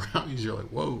one of those brownies. You're like,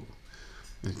 whoa.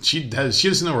 She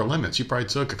doesn't know her limits. She probably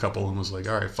took a couple and was like,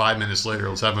 all right, 5 minutes later,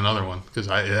 let's have another one, because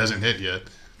it hasn't hit yet.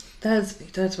 That's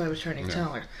what I was trying to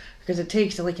tell her, because it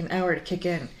takes like an hour to kick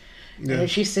in. Yeah. And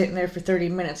if she's sitting there for 30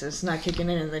 minutes and it's not kicking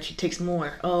in, and then she takes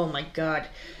more. Oh my God.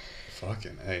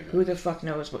 Fucking hey, man. Who the fuck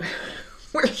knows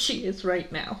where she is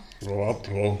right now?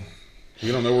 Well,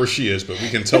 we don't know where she is, but we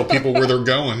can tell people where they're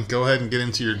going. Go ahead and get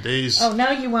into your days. Oh,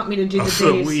 now you want me to do the of days.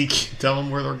 the week. Tell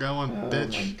them where they're going,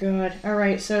 bitch. Oh my God. All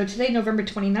right, so today, November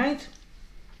 29th,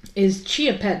 is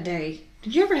Chia Pet Day.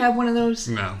 Did you ever have one of those?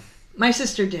 No. My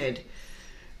sister did.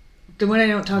 The one I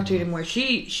don't talk to anymore.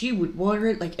 She would water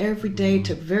it like every day,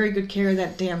 took very good care of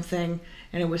that damn thing,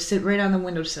 and it would sit right on the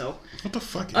windowsill. What the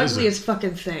fuck is it? Ugliest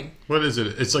fucking thing. What is it?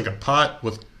 It's like a pot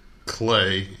with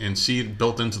clay and seed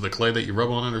built into the clay that you rub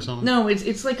on it or something? No,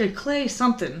 it's like a clay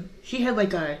something. She had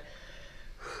like I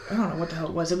don't know what the hell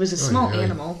it was. It was a small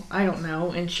animal. I don't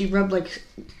know. And she rubbed like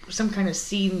some kind of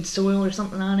seed and soil or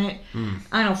something on it.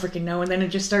 I don't freaking know. And then it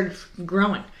just started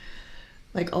growing.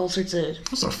 Like all sorts of...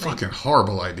 That's a fucking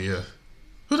horrible idea.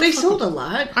 They sold a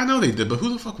lot. I know they did, but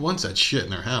who the fuck wants that shit in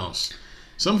their house?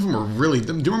 Some of them are really...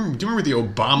 Do you remember the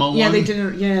Obama one? Yeah,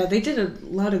 they did a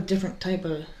lot of different type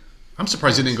of... I'm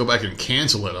surprised they didn't go back and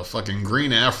cancel it. A fucking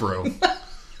green afro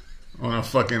on a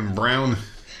fucking brown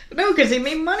No, because they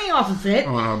made money off of it.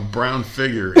 On a brown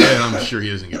figure. Yeah, I'm sure he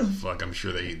doesn't give a fuck. I'm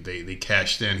sure they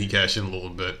cashed in. He cashed in a little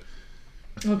bit.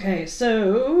 Okay,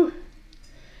 so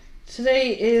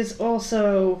today is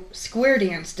also Square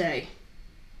Dance Day.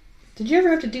 Did you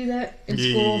ever have to do that in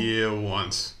school? Yeah,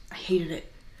 once. I hated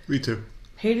it. Me too.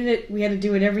 Hated it. We had to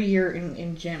do it every year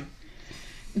in gym.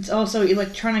 It's also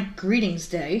Electronic Greetings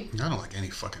Day. I don't like any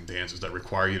fucking dances that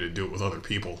require you to do it with other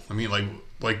people. I mean,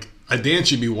 like a dance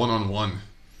should be one-on-one.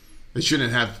 They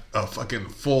shouldn't have a fucking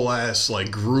full-ass,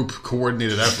 like, group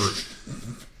coordinated effort.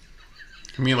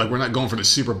 I mean, like, we're not going for the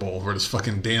Super Bowl where it's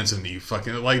fucking dancing. You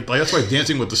fucking, like that's why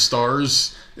Dancing with the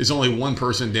Stars is only one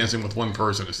person dancing with one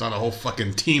person. It's not a whole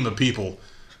fucking team of people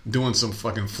doing some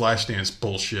fucking flash dance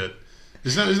bullshit.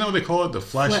 Isn't that what they call it? The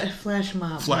flash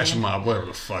mob. Flash mob, whatever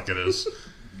the fuck it is.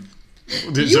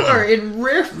 You are in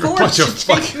rare form.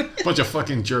 A bunch of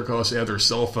fucking jerk-offs have their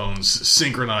cell phones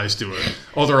synchronized to it.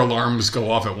 All their alarms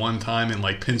go off at one time in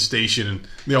like Penn Station, and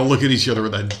they all look at each other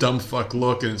with that dumb fuck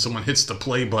look, and someone hits the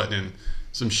play button, and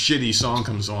some shitty song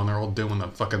comes on. They're all doing the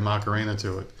fucking Macarena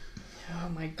to it. Oh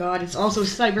my god, it's also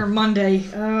Cyber Monday.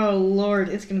 Oh lord,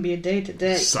 it's going to be a day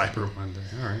today. Cyber Monday,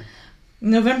 alright.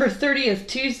 November 30th,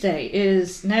 Tuesday,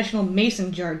 is National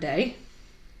Mason Jar Day.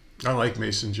 I like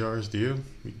mason jars. Do you?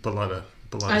 You put a lot of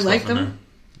I stuff like in them.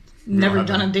 there. Never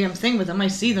done a damn thing with them. I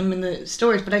see them in the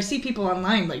stores, but I see people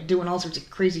online like doing all sorts of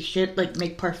crazy shit, like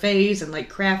make parfaits and like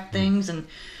craft things, and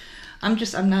I'm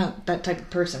not that type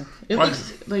of person. It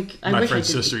looks like I my wish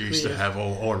friend's I could sister be used to creative. have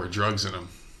all of her drugs in them.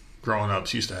 Growing up,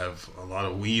 she used to have a lot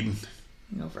of weed.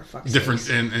 No, for fuck's Different,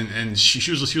 sakes. and she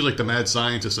was like the mad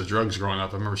scientist of drugs growing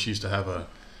up. I remember she used to have a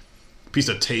piece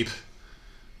of tape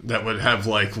that would have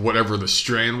like whatever the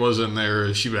strain was in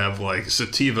there. She would have like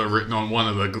sativa written on one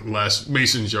of the glass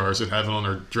mason jars and have it on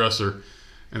her dresser,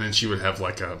 and then she would have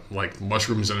like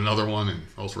mushrooms in another one and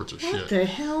all sorts of shit. What the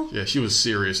hell? Yeah, she was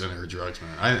serious in her drugs,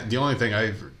 man. The only thing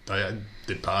I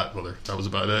did pot with her. That was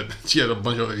about it. She had a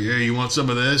bunch of, yeah, you want some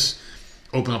of this?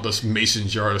 Open up this mason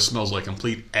jar that smells like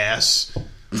complete ass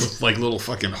with like little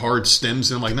fucking hard stems.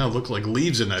 And I'm like, no, it looks like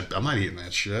leaves in that. I'm not eating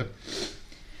that shit.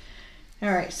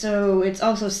 Alright, so it's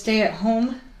also Stay at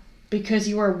Home Because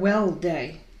You Are Well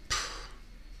Day.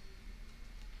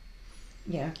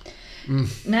 Yeah.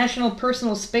 National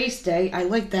Personal Space Day. I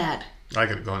like that. I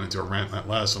could have gone into a rant that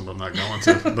last one, but I'm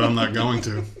not going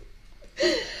to.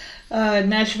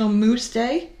 National Moose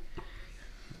Day.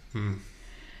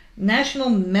 National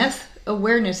Meth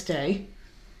Awareness Day.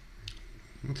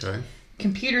 Okay.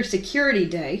 Computer Security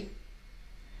Day.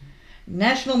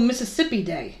 National Mississippi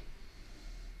Day.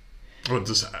 What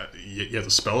does you have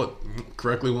to spell it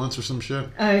correctly once or some shit?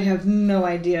 I have no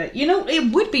idea. You know,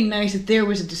 it would be nice if there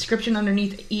was a description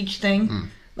underneath each thing,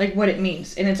 like what it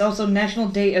means. And it's also National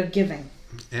Day of Giving.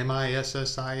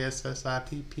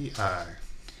 MISSISSIPPI.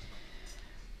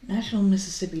 National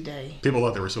Mississippi Day. People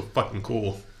thought they were so fucking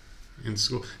cool in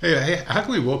school. Hey, how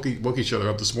can we woke each other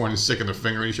up this morning, sticking a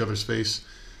finger in each other's face?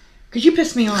 Because you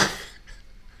pissed me off.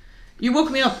 You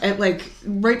woke me up at like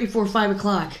right before 5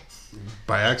 o'clock.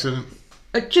 By accident?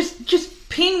 Just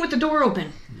peeing with the door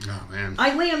open. Oh, man.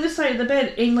 I lay on this side of the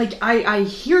bed and like I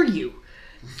hear you.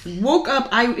 Woke up.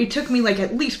 It took me like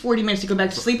at least 40 minutes to go back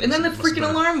to sleep, and then the freaking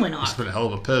alarm went It's off. been a hell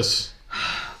of a piss.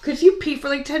 Because you pee for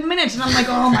like 10 minutes, and I'm like,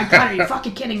 oh my god, are you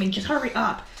fucking kidding me? Just hurry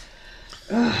up.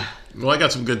 Ugh. Well, I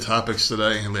got some good topics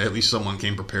today, and at least someone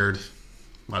came prepared.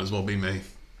 Might as well be me.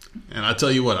 And I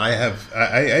tell you what,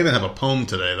 I even have a poem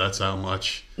today. That's how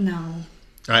much. No.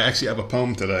 I actually have a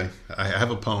poem today. I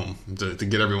have a poem to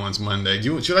get everyone's Monday.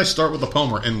 Should I start with the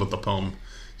poem or end with the poem?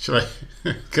 Should I?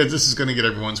 Because this is going to get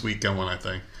everyone's week going, I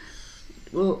think.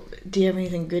 Well, do you have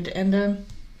anything good to end on?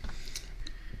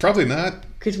 Probably not.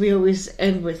 Because we always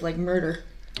end with like murder.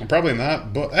 Probably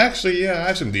not. But actually, yeah, I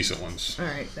have some decent ones. All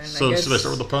right, then. So I guess should I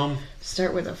start with the poem?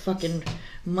 Start with a fucking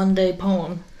Monday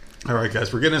poem. All right,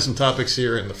 guys, we're getting into some topics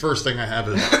here, and the first thing I have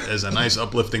is a nice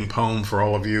uplifting poem for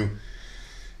all of you.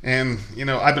 And, you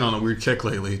know, I've been on a weird kick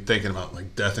lately thinking about,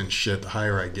 like, death and shit. The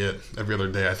higher I get, every other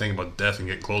day I think about death and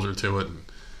get closer to it.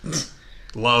 And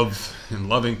love and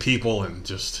loving people and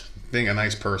just being a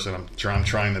nice person I'm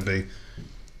trying to be.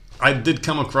 I did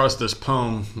come across this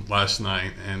poem last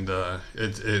night, and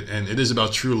it is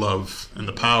about true love and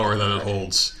the power that it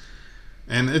holds.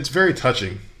 And it's very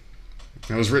touching.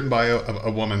 It was written by a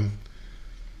woman.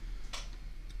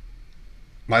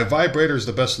 My vibrator is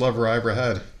the best lover I ever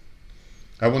had.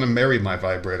 I want to marry my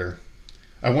vibrator.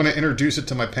 I want to introduce it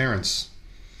to my parents.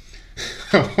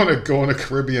 I want to go on a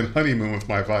Caribbean honeymoon with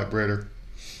my vibrator.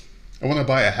 I want to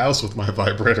buy a house with my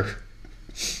vibrator.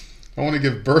 I want to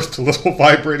give birth to little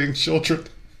vibrating children.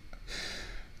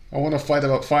 I want to fight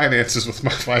about finances with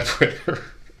my vibrator.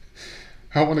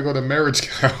 I want to go to marriage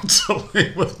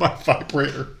counseling with my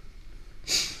vibrator.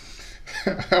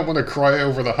 I want to cry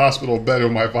over the hospital bed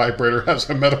when my vibrator has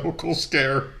a medical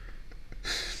scare.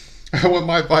 I want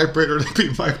my vibrator to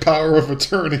be my power of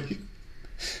attorney.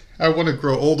 I want to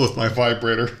grow old with my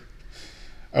vibrator.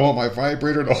 I want my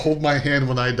vibrator to hold my hand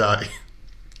when I die.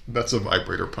 That's a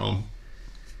vibrator poem.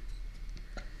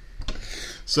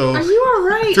 So, are you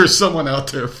alright? There's someone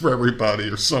out there for everybody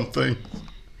or something.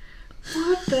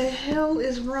 What the hell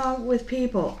is wrong with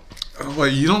people? Oh,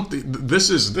 wait, you don't. This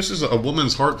is a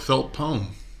woman's heartfelt poem.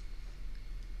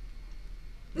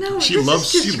 No,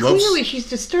 Clearly she's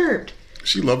disturbed.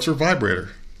 She loves her vibrator.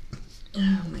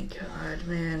 Oh my god,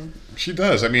 man. She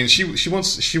does. I mean, she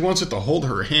wants it to hold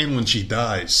her hand when she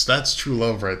dies. That's true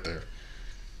love right there.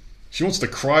 She wants to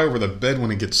cry over the bed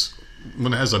when it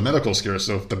has a medical scare.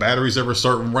 So if the batteries ever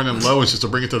start running low and she has to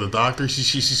bring it to the doctor,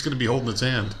 she's going to be holding its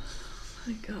hand. Oh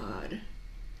my god.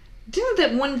 Didn't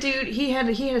that one dude, he had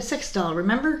a sex doll,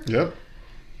 remember? Yep.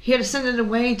 He had to send it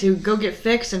away to go get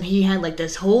fixed, and he had like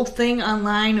this whole thing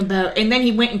online about, and then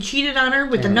he went and cheated on her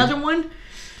with another one,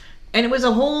 and it was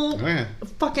a whole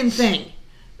fucking thing.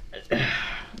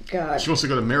 God. She wants to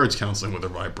go to marriage counseling with her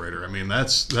vibrator. I mean,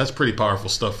 that's pretty powerful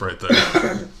stuff right there.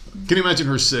 Can you imagine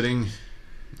her sitting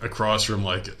across from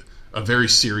like a very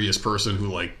serious person who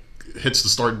like hits the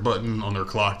start button on their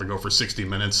clock to go for 60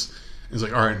 minutes? He's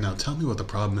like, all right, now tell me what the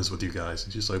problem is with you guys.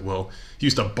 And she's like, well, he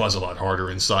used to buzz a lot harder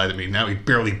inside of me. Now he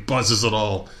barely buzzes at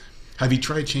all. Have you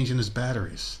tried changing his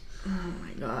batteries? Oh,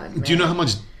 my God, man. Do you know how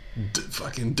much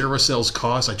fucking Duracells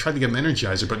cost? I tried to get him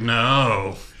Energizer, but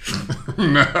no.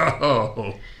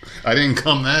 No. I didn't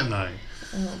come that night.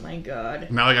 Oh, my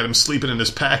God. Now I got him sleeping in this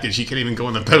package. He can't even go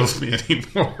in the bed with me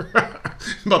anymore. I'm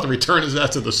about to return his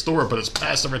ass to the store, but it's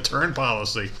past the return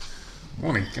policy. I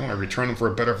want to return him for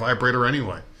a better vibrator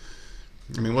anyway.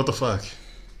 I mean, what the fuck?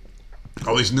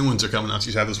 All these new ones are coming out.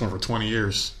 She's had this one for 20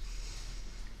 years.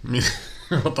 I mean,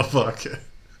 what the fuck?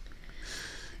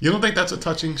 You don't think that's a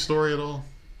touching story at all?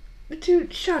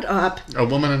 Dude, shut up. A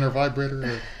woman and her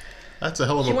vibrator? That's a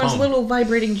hell of a poem. She wants little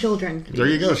vibrating children. There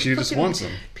you go. She just wants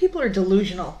them. People are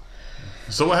delusional.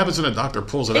 So what happens when a doctor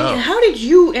pulls it out? How did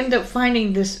you end up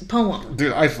finding this poem?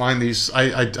 Dude, I find these...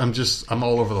 I'm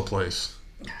all over the place.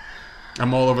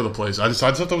 I'm all over the place. I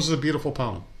thought that was a beautiful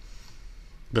poem.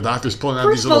 The doctor's pulling out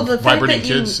these little vibrating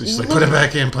kids. And she's like, put it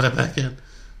back in, put it back in.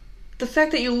 The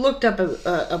fact that you looked up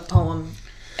a poem,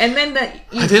 and then that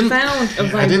you found a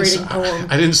vibrating poem.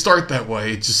 I didn't start that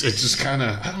way. It just kind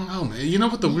of, I don't know, man. You know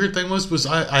what the weird thing was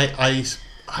I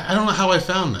don't know how I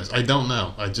found this. I don't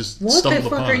know. I just stumbled upon it. What the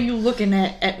fuck are you looking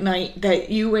at night that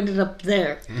you ended up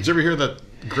there? Did you ever hear that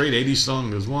great 80s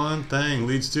song? There's one thing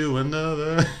leads to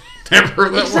another. Never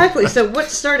heard that exactly. one? So what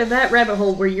started that rabbit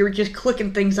hole where you were just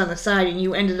clicking things on the side and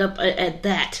you ended up at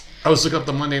that? I was looking up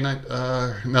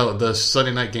the the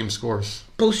Sunday night game scores.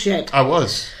 Bullshit. I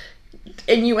was.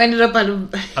 And you ended up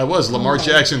I was. Lamar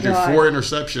Jackson threw 4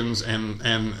 interceptions,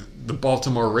 and the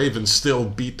Baltimore Ravens still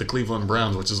beat the Cleveland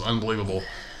Browns, which is unbelievable.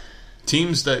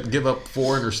 Teams that give up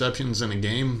 4 interceptions in a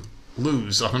game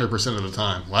lose 100% of the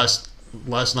time.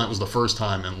 Last night was the first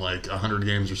time in like 100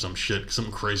 games or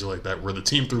something crazy like that, where the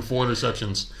team threw 4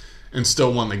 interceptions and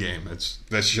still won the game.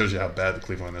 That shows you how bad the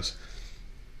Cleveland is.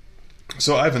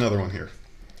 So I have another one here.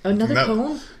 Another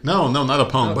poem? No, not a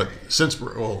poem. But since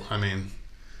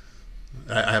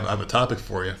I have a topic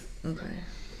for you. Okay.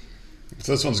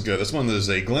 So this one's good. This one is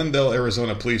a Glendale,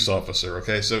 Arizona police officer.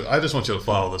 Okay, so I just want you to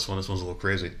follow this one. This one's a little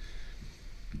crazy.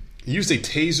 He used a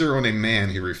taser on a man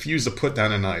who refused to put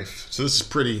down a knife. So this is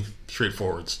pretty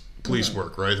straightforward. It's police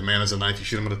work, right? The man has a knife, you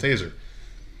shoot him with a taser.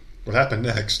 What happened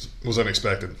next was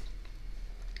unexpected.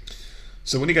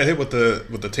 So when he got hit with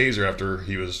the taser after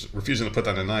he was refusing to put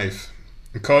down a knife,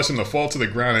 it caused him to fall to the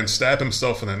ground and stab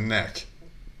himself in the neck.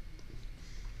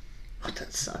 Oh,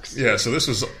 that sucks. Yeah, so this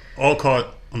was all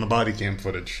caught on the body cam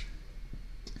footage.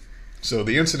 So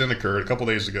the incident occurred a couple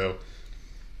days ago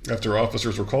after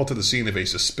officers were called to the scene of a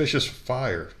suspicious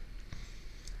fire.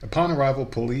 Upon arrival,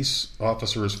 police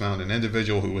officers found an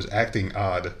individual who was acting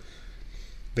odd.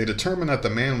 They determined that the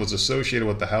man was associated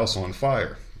with the house on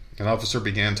fire. An officer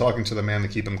began talking to the man to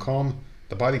keep him calm.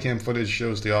 The body cam footage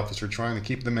shows the officer trying to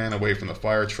keep the man away from the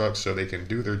fire truck so they can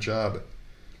do their job.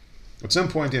 At some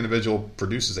point, the individual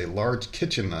produces a large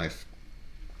kitchen knife.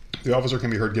 The officer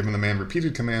can be heard giving the man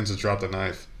repeated commands to drop the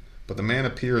knife, but the man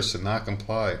appears to not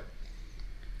comply.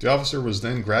 The officer was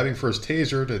then grabbing for his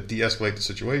taser to de-escalate the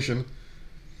situation,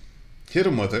 hit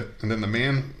him with it, and then the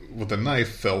man with the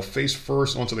knife fell face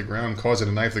first onto the ground, causing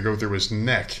the knife to go through his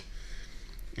neck.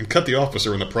 and cut the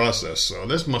officer in the process. So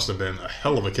this must have been a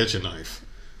hell of a kitchen knife.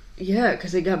 Yeah,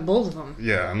 because they got both of them.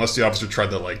 Yeah, unless the officer tried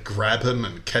to like grab him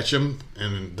and catch him,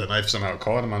 and the knife somehow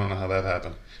caught him. I don't know how that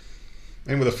happened.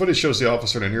 Anyway, the footage shows the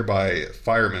officer and a nearby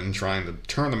fireman trying to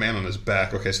turn the man on his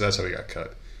back. Okay, so that's how he got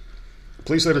cut.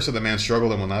 Police later said the man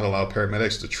struggled and will not allow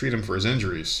paramedics to treat him for his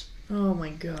injuries. Oh my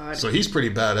god. So he's pretty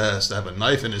badass to have a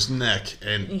knife in his neck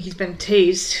and he's been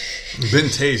tased.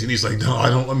 And he's like, no, I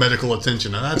don't want medical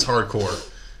attention. Now that's hardcore.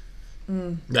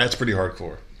 That's pretty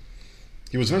hardcore.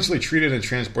 He was eventually treated and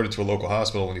transported to a local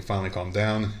hospital when he finally calmed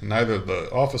down. Neither the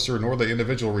officer nor the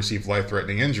individual received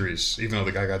life-threatening injuries, even though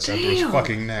the guy got stabbed through his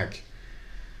fucking neck.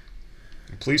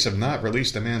 The police have not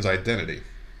released the man's identity.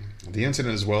 The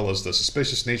incident, as well as the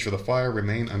suspicious nature of the fire,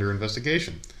 remain under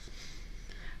investigation.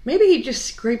 Maybe he just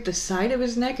scraped the side of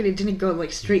his neck and it didn't go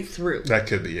like straight through. That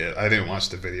could be it. I didn't watch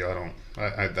the video.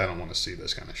 I don't want to see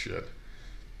this kind of shit.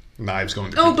 Knives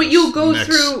going to but you'll go necks.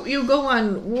 you'll go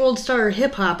on World Star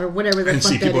Hip Hop or whatever the and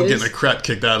fuck see that people is. getting the crap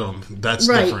kicked out of them. That's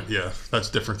right. Different. Yeah, that's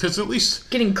different. Because at least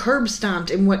getting curb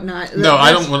stomped and whatnot. No,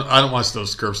 I don't watch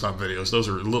those curb stomp videos. Those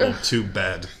are a little too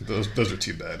bad. Those are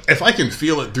too bad. If I can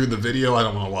feel it through the video, I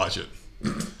don't want to watch it.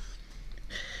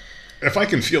 If I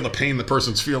can feel the pain the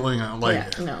person's feeling,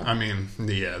 no. I mean,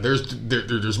 yeah.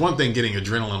 There's one thing getting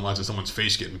adrenaline watching someone's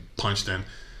face getting punched in,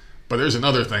 but there's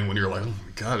another thing when you're like, oh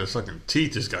my god, his fucking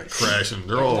teeth just got crashed, and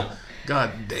they're all,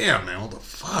 god damn, man, what the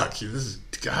fuck?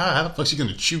 God, how the fuck's he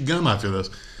gonna chew gum after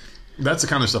this? That's the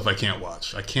kind of stuff I can't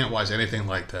watch. I can't watch anything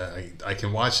like that. I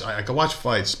can watch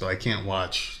fights, but I can't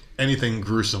watch anything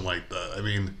gruesome like that. I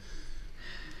mean,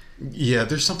 yeah,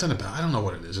 there's something about, I don't know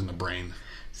what it is in the brain.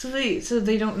 So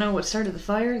they don't know what started the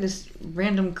fire? This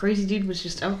random crazy dude was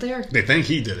just out there? They think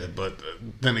he did it, but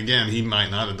then again, he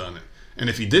might not have done it. And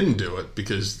if he didn't do it,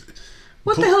 because...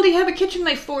 What the hell do you have a kitchen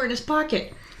knife for in his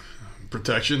pocket?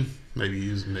 Protection. Maybe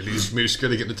he's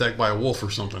scared of getting attacked by a wolf or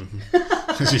something.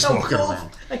 As he's walking around.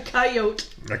 A coyote.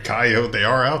 A coyote. They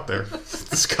are out there.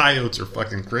 These coyotes are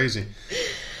fucking crazy.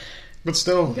 But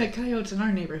still... We got coyotes in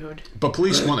our neighborhood. But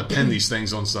police want to pin these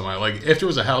things on somebody. Like, if there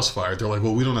was a house fire, they're like,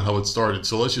 well, we don't know how it started,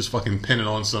 so let's just fucking pin it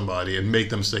on somebody and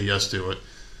make them say yes to it.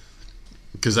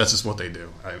 Because that's just what they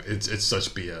do. It's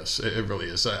such BS. It really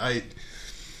is. I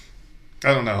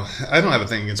don't know. I don't have a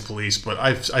thing against police, but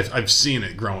I've seen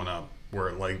it growing up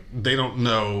where, like, they don't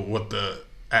know what the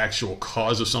actual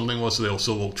cause of something was, so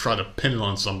they'll try to pin it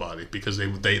on somebody because they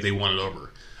want it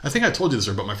over. I think I told you this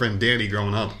about my friend Danny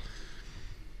growing up.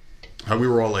 How we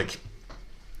were all like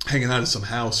hanging out at some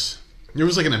house. It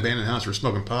was like an abandoned house. We were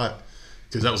smoking pot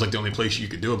because that was like the only place you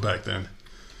could do it back then.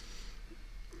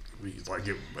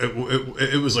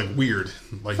 It was like weird.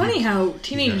 Like, funny how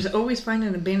teenagers always find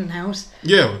an abandoned house.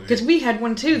 Yeah, because we had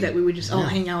one too that we would just all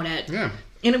hang out at. Yeah,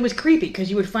 and it was creepy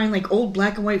because you would find like old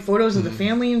black and white photos of the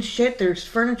family and shit. There's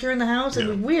furniture in the house. It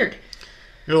was weird.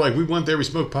 You know, like we went there, we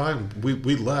smoked pot, and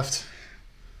we left.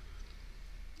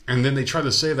 And then they tried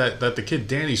to say that the kid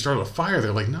Danny started a fire.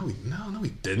 They're like, no, he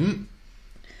didn't.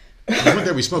 We went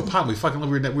there, we smoked pot, and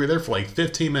we were there for like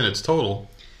 15 minutes total,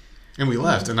 and we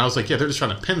left. And I was like, yeah, they're just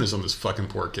trying to pin this on this fucking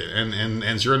poor kid.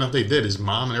 And sure enough, they did. His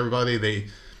mom and everybody,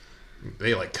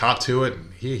 they like copped to it.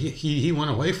 And he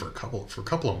went away for a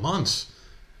couple of months.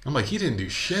 I'm like, he didn't do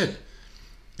shit.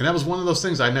 And that was one of those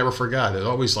things I never forgot. It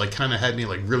always like kind of had me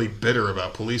like really bitter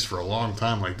about police for a long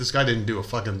time. Like, this guy didn't do a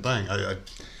fucking thing.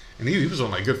 And he was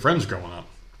one of my good friends growing up.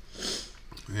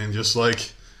 And just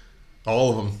like all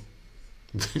of them,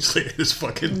 this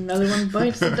fucking... Another one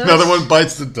bites the dust. Another one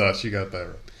bites the dust. You got that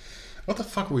right. What the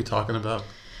fuck are we talking about?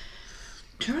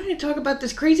 Trying to talk about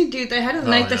this crazy dude that had a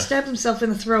knife that stabbed himself in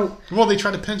the throat. Well, they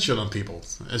tried to pin shit on people.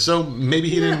 So maybe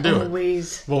he didn't do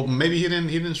it. Well, maybe he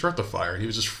didn't start the fire. He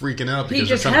was just freaking out because he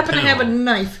just happened to have a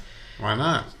knife. Why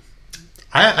not?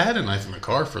 I had a knife in the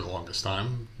car for the longest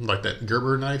time. Like that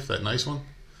Gerber knife, that nice one.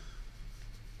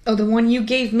 Oh, the one you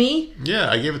gave me? Yeah,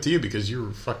 I gave it to you because you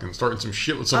were fucking starting some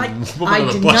shit with some woman I at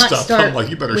a did bus not stop. start I'm like,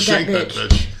 you better shank that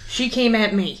bitch. She came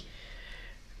at me.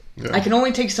 Yeah. I can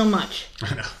only take so much.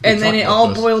 I know. And then it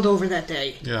all boiled over that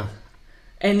day. Yeah.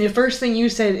 And the first thing you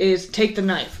said is, take the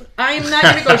knife. I am not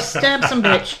going to go stab some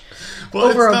bitch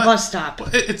over a bus stop.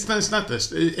 It's not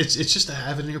this. It's just to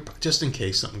have it in your pocket, just in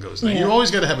case something goes down. Yeah. You always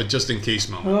got to have a just in case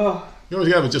moment. Oh. You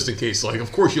always got to have a just in case. Like,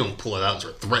 of course you don't pull it out and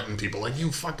start threatening people. Like,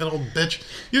 you fucking old bitch.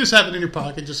 You just have it in your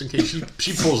pocket just in case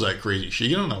she pulls that crazy shit.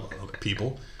 You don't know about other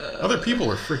people. Other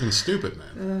people are freaking stupid,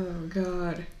 man. Oh,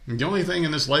 God. The only thing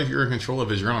in this life you're in control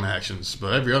of is your own actions.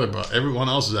 But everyone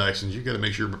else's actions, you got to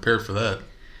make sure you're prepared for that.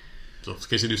 So in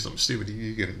case they do something stupid,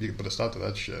 you can put a stop to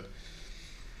that shit.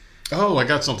 Oh, I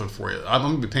got something for you. I'm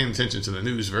going to be paying attention to the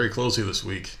news very closely this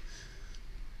week.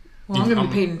 Well, I'm going to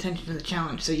be paying attention to the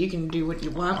challenge, so you can do what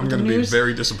you want I'm with the going to be news.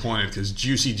 very disappointed because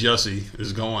Juicy Jussie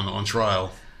is going on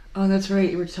trial. Oh, that's right.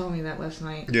 You were telling me that last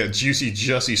night. Yeah, Juicy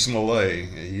Jussie Smollett.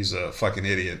 He's a fucking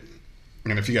idiot.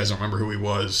 And if you guys don't remember who he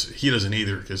was, he doesn't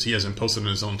either because he hasn't posted on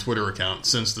his own Twitter account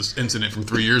since this incident from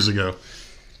 3 years ago.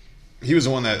 He was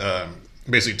the one that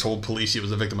basically told police he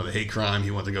was a victim of a hate crime. He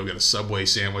went to go get a Subway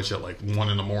sandwich at like 1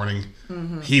 in the morning.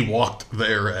 Mm-hmm. He walked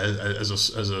there as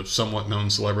a somewhat known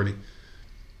celebrity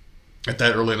at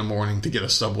that early in the morning to get a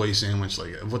Subway sandwich.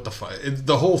 Like, what the fuck?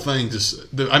 The whole thing just...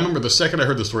 I remember the second I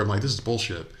heard the story, I'm like, this is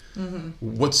bullshit. Mm-hmm.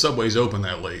 What Subway's open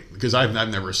that late? Because I've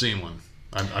never seen one.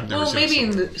 I've never seen maybe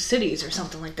in the cities or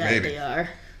something like that they are.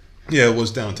 Yeah, it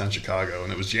was downtown Chicago,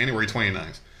 and it was January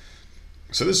 29th.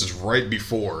 So this is right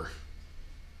before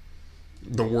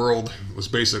the world was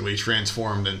basically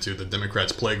transformed into the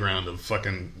Democrats' playground of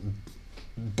fucking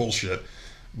bullshit.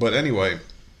 But anyway,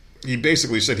 he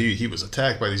basically said he was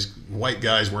attacked by these white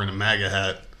guys wearing a MAGA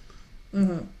hat,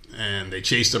 mm-hmm. and they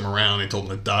chased him around. They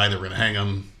told him to die. They were going to hang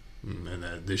him,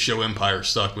 and the show Empire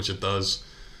sucked, which it does.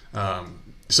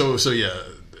 So yeah,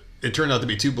 it turned out to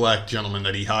be 2 black gentlemen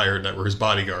that he hired that were his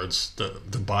bodyguards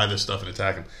to buy this stuff and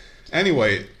attack him.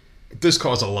 Anyway, this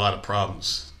caused a lot of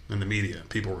problems in the media.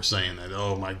 People were saying that,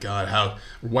 oh my God, how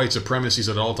white supremacy is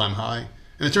at an all-time high.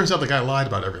 And it turns out the guy lied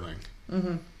about everything.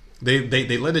 Mm-hmm.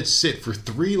 They let it sit for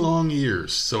 3 long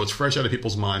years, so it's fresh out of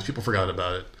people's minds. People forgot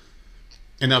about it.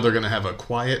 And now they're going to have a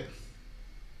quiet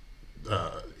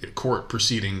court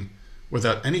proceeding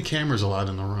without any cameras allowed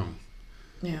in the room.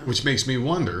 Yeah. Which makes me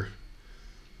wonder,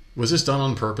 was this done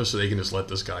on purpose so they can just let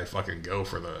this guy fucking go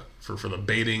for the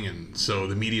baiting, and so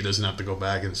the media doesn't have to go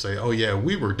back and say, oh yeah,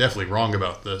 we were definitely wrong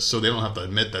about this, so they don't have to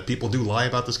admit that people do lie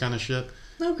about this kind of shit?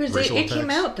 No, because it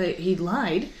came out that he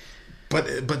lied.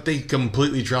 But they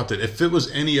completely dropped it. If it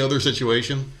was any other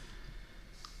situation,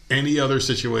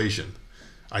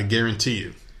 I guarantee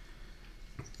you,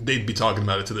 they'd be talking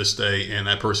about it to this day, and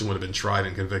that person would have been tried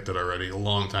and convicted already a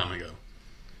long time ago.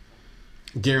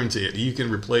 Guarantee it. You can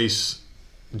replace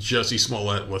Jussie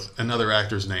Smollett with another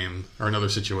actor's name or another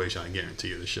situation. I guarantee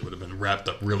you this shit would have been wrapped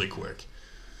up really quick.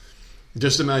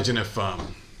 Just imagine if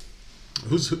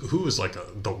who is like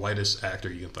the whitest actor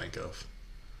you can think of?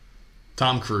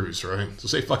 Tom Cruise, right? So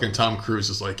say fucking Tom Cruise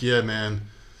is like, yeah, man,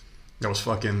 I was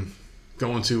fucking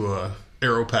going to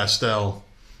Aeropostale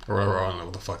or whatever, I don't know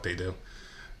what the fuck they do,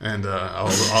 and I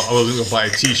was going to buy a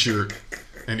T-shirt,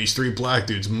 and these 3 black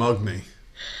dudes mugged me.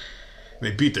 They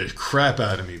beat the crap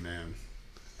out of me, man.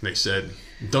 And they said,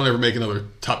 don't ever make another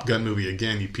Top Gun movie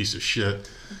again, you piece of shit.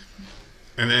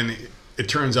 And then it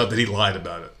turns out that he lied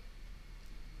about it.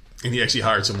 And he actually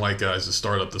hired some white guys to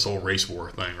start up this whole race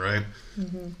war thing, right?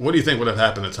 Mm-hmm. What do you think would have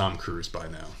happened to Tom Cruise by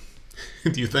now?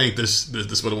 Do you think this would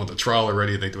have went to trial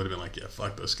already? Do you think they would have been like, yeah,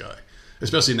 fuck this guy?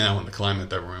 Especially now in the climate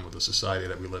that we're in with the society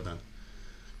that we live in.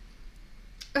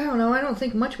 I don't know. I don't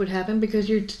think much would happen because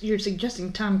you're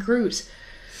suggesting Tom Cruise.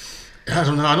 I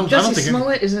don't know. I don't think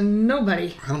Smollett is a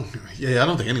nobody. I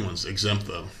don't think anyone's exempt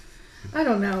though. I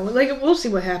don't know. Like, we'll see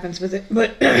what happens with it,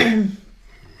 but I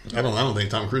don't think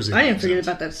Tom Cruise. I didn't forget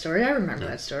about that story. I remember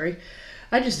that story.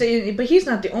 I just say, but he's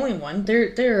not the only one.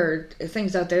 There are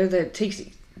things out there that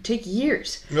take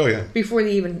years. Oh yeah. Before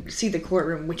they even see the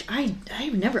courtroom, which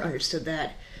I've never understood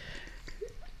that.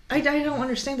 I don't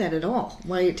understand that at all.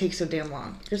 Why it takes so damn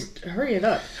long? Just hurry it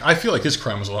up. I feel like his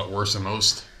crime was a lot worse than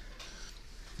most.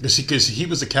 Because he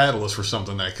was a catalyst for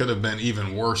something that could have been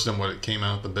even worse than what it came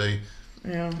out to be.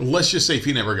 Yeah. Let's just say if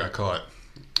he never got caught,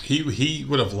 he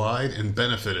would have lied and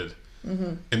benefited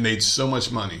and made so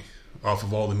much money off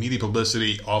of all the media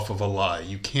publicity, off of a lie.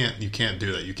 You can't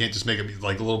do that. You can't just make it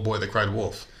like the little boy that cried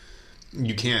wolf.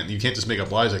 You can't just make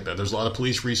up lies like that. There's a lot of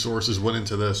police resources went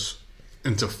into this,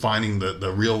 into finding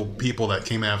the real people that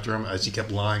came after him as he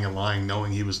kept lying and lying,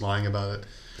 knowing he was lying about it.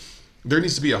 There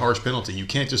needs to be a harsh penalty. You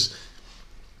can't just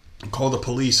call the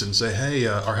police and say, hey,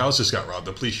 our house just got robbed.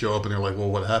 The police show up and they're like,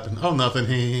 well, what happened? Oh,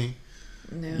 nothing.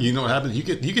 No. You know what happened? You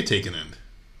get taken in.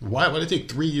 Why did it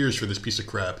take 3 years for this piece of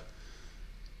crap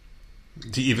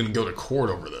to even go to court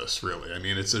over this, really? I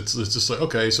mean, it's just like,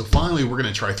 okay, so finally we're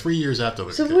going to try 3 years after the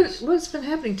case. So what's been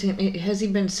happening to him? Has he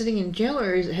been sitting in jail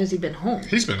or has he been home?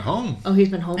 He's been home. Oh, he's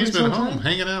been home. He's been home,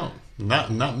 hanging out,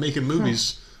 not making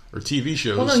movies or TV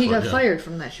shows. Well, no, he got fired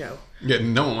from that show. Yeah,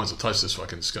 no one wants to touch this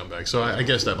fucking scumbag. So I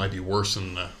guess that might be worse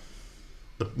than the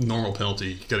normal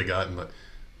penalty he could have gotten. But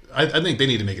I think they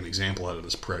need to make an example out of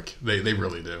this prick. They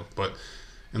really do. But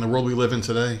in the world we live in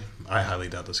today, I highly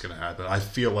doubt that's going to happen. I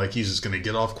feel like he's just going to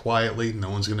get off quietly. No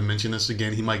one's going to mention this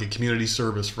again. He might get community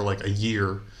service for like a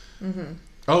year. Mm-hmm.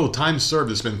 Oh, time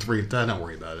served. It's been 3. Don't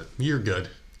worry about it. You're good.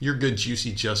 You're good,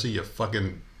 Juicy Jussie, you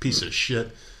fucking piece of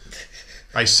shit.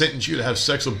 I sentenced you to have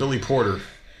sex with Billy Porter.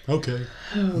 Okay.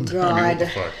 Oh, God. I mean, what the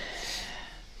fuck?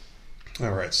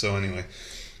 All right, so anyway.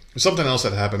 Something else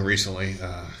that happened recently,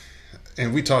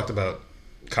 and we talked about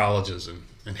colleges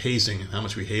and hazing and how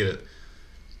much we hate it.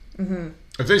 Mm-hmm.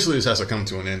 Eventually this has to come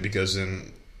to an end because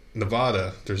in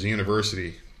Nevada, there's a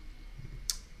university,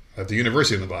 the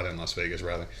University of Nevada in Las Vegas,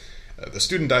 rather. The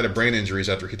student died of brain injuries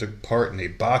after he took part in a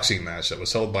boxing match that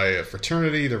was held by a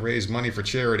fraternity to raise money for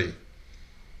charity.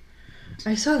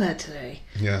 I saw that today.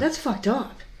 Yeah. That's fucked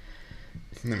up.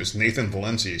 His name is Nathan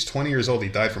Valencia. He's 20 years old. He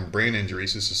died from brain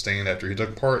injuries he sustained after he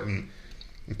took part in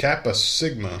Kappa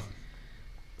Sigma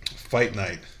Fight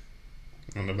Night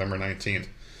on November 19th.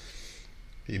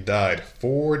 He died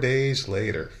 4 days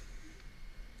later.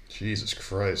 Jesus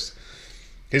Christ.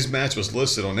 His match was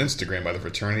listed on Instagram by the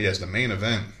fraternity as the main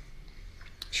event.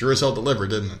 Sure as hell delivered,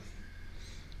 didn't it?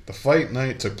 The fight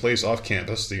night took place off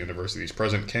campus, the university's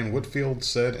president Ken Whitfield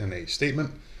said in a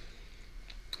statement.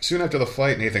 Soon after the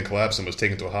fight, Nathan collapsed and was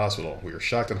taken to a hospital. We are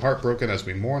shocked and heartbroken as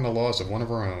we mourn the loss of one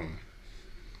of our own.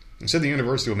 He said the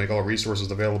university will make all resources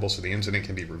available so the incident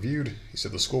can be reviewed. He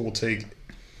said the school will take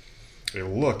a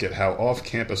look at how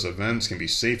off-campus events can be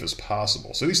safe as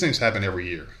possible. So these things happen every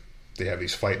year. They have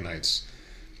these fight nights.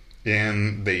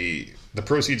 And the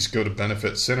proceeds go to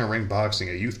benefit Center Ring Boxing,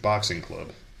 a youth boxing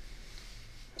club.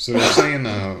 So they're saying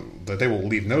that they will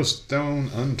leave no stone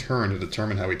unturned to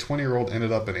determine how a 20-year-old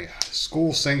ended up in a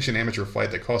school-sanctioned amateur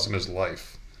fight that cost him his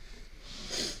life.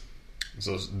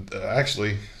 So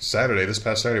actually, this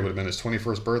past Saturday would have been his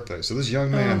 21st birthday. So this young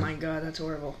man... Oh my God, that's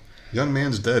horrible. Young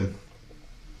man's dead.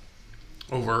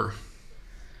 Over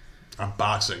a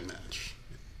boxing match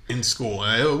in school.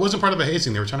 And it wasn't part of a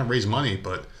hazing. They were trying to raise money,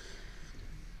 but...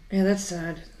 Yeah, that's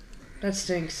sad. That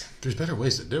stinks. There's better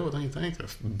ways to do it, don't you think?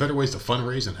 Better ways to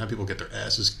fundraise and have people get their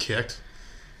asses kicked.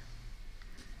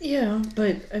 Yeah,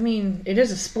 but, I mean, it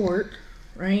is a sport,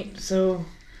 right? So,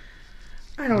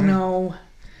 I don't know.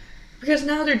 Because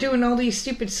now they're doing all these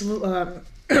stupid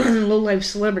low-life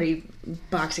celebrity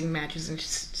boxing matches and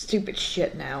stupid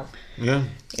shit now. Yeah.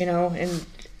 You know, and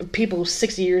people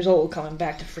 60 years old coming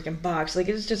back to freaking box. Like,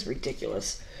 it's just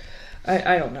ridiculous.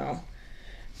 I don't know.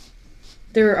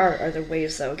 There are other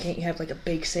ways, though. Can't you have, like, a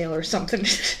bake sale or something?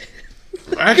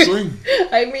 Actually.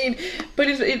 I mean, but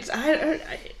it's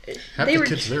half the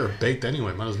kids there are baked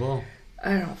anyway. Might as well.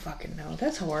 I don't fucking know.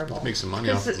 That's horrible. Make some money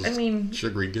off those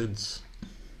sugary goods.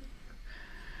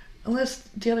 Unless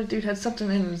the other dude had something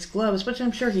in his gloves, which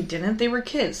I'm sure he didn't. They were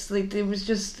kids. Like, it was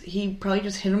just... He probably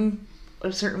just hit him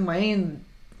a certain way, and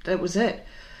that was it.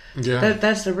 Yeah.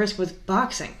 That's the risk with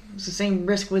boxing. It's the same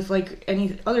risk with, like,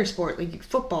 any other sport. Like,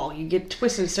 football. You get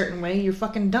twisted a certain way, you're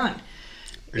fucking done.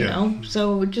 You know?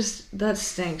 So, that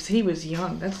stinks. He was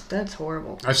young. That's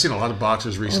horrible. I've seen a lot of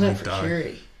boxers recently die.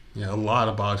 Security. Yeah, a lot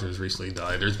of boxers recently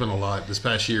died. There's been a lot this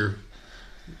past year.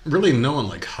 Really no one,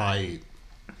 like, high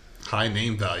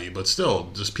name value, but still,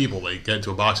 just people. They get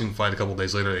into a boxing fight, a couple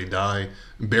days later they die.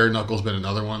 Bare knuckle's been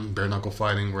another one. Bare knuckle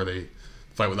fighting, where they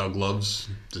fight without gloves,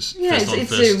 just fist on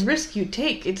fist. It's a risk you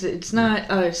take. It's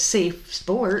not a safe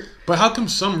sport. But how come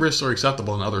some risks are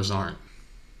acceptable and others aren't?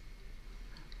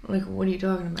 Like, what are you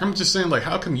talking about? I'm just saying, like,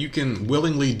 how come you can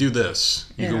willingly do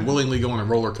this? You can willingly go on a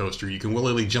roller coaster. You can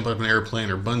willingly jump out of an airplane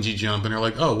or bungee jump, and they're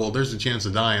like, oh, well, there's a chance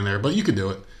of dying there, but you could do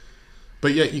it.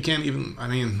 But yet you can't even, I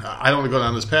mean, I don't want to go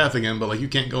down this path again, but, like, you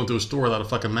can't go into a store without a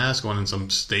fucking mask on in some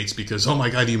states because, oh my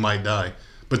God, you might die.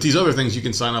 But these other things you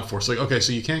can sign up for. It's like, okay,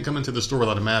 so you can't come into the store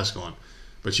without a mask on,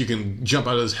 but you can jump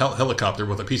out of this helicopter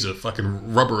with a piece of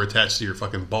fucking rubber attached to your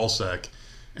fucking ball sack.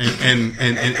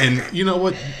 And you know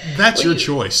what? That's your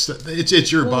choice.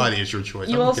 It's your body. It's your choice.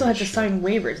 You also have to sign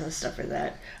waivers and stuff for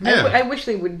that. Yeah. I wish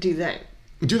they would do that.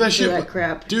 Do that shit. That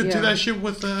crap. Do that shit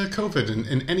with COVID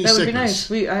and any that would sickness.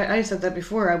 Be nice. I said that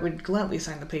before. I would gladly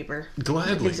sign the paper.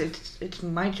 Gladly. It's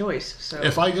my choice. So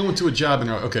if I go into a job and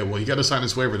they're like, okay, well, you got to sign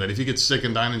this waiver that if you get sick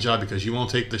and die in a job because you won't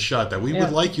take the shot that we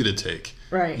would like you to take,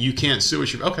 right? You can't sue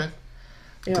us. Okay.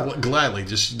 Yeah. Gladly,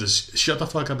 just shut the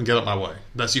fuck up and get out my way.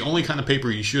 That's the only kind of paper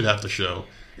you should have to show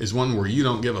is one where you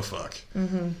don't give a fuck.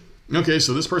 Mm-hmm. Okay,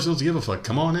 so this person doesn't give a fuck.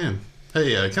 Come on in.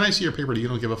 Hey, can I see your paper that you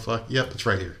don't give a fuck? Yep, it's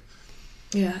right here.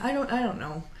 Yeah, I don't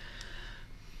know.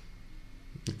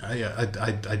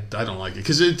 I don't like it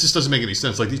because it just doesn't make any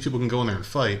sense. Like, these people can go in there and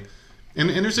fight, and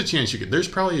there's a chance there's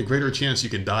probably a greater chance you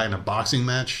could die in a boxing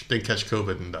match than catch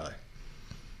COVID and die.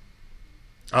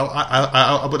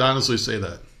 I would honestly say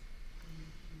that.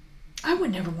 I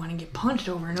would never want to get punched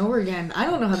over and over again. I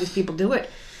don't know how these people do it.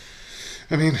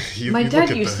 I mean, my dad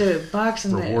used to box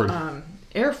in the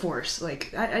Air Force.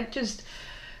 Like, I just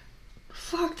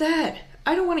fuck that.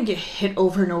 I don't want to get hit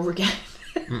over and over again.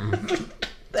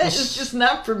 That is just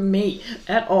not for me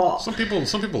at all. Some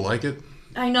people like it.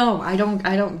 I know. I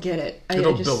don't get it.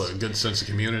 It'll build a good sense of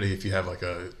community if you have like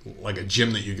a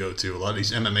gym that you go to. A lot of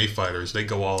these MMA fighters, they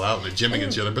go all out in the gym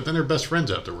against each other, but then they're best friends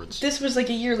afterwards. This was like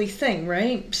a yearly thing,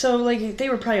 right? So like they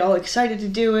were probably all excited to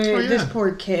do it. Oh, yeah. This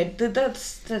poor kid.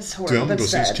 That's horrible. Dude, I'm gonna go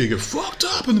that's see this sad. kid get fucked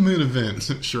up in the main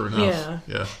event. Sure enough.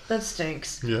 Yeah. That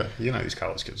stinks. Yeah. You know how these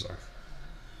college kids are.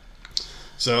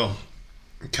 So,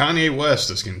 Kanye West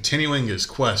is continuing his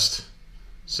quest.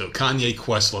 So Kanye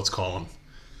Quest, let's call him.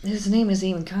 His name isn't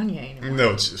even Kanye anymore. No,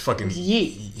 it's fucking It's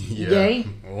Ye. Yeah. Ye?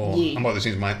 Oh, Ye. I'm about to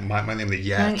change my name to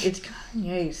Yak. It's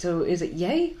Kanye. So is it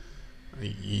Ye?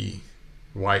 E.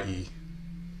 Y-E.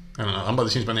 I don't know. I'm about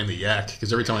to change my name to Yak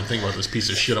because every time I think about this piece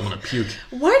of shit, I'm gonna puke.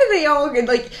 Why do they all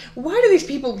why do these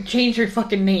people change their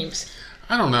fucking names?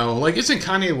 I don't know. Like, isn't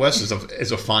Kanye West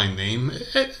is a fine name?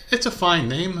 It's a fine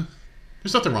name.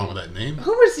 There's nothing wrong with that name.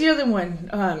 Who was the other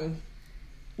one?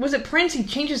 Was it Prince? He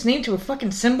changed his name to a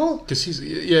fucking symbol? Because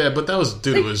but that was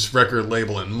due to his record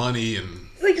label and money, and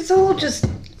Like, it's all just...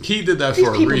 he did that These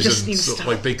for a people just reason. need to So, stop.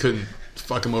 like, they couldn't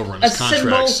fuck him over on his A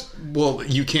contracts. Well,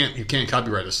 you can't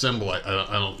copyright a symbol. I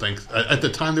don't think at the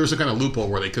time there was a kind of loophole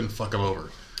where they couldn't fuck him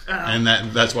over, and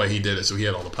that's why he did it. So he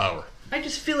had all the power. I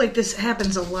just feel like this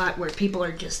happens a lot where people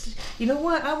are just... You know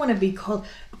what? I want to be called...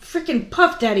 Freaking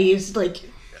Puff Daddy is, like,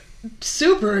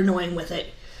 super annoying with it.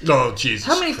 Oh, Jesus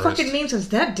How many Christ. fucking names has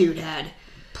that dude had?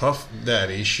 Puff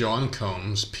Daddy, Sean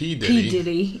Combs, P. Diddy. P.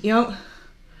 Diddy. Yep.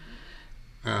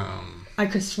 Um, I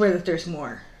could swear that there's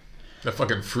more. that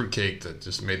fucking fruitcake that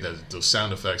just made those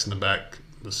sound effects in the back,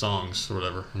 the songs or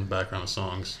whatever, in the background of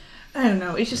songs. I don't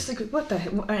know. It's just like, what the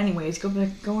hell? Anyways, go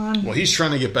on. Well, he's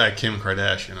trying to get back Kim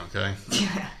Kardashian, okay?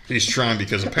 Yeah. He's trying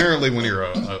because apparently when you're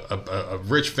a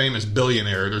rich, famous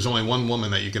billionaire, there's only one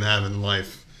woman that you can have in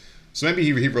life. So maybe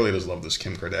he really does love this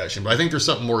Kim Kardashian, but I think there's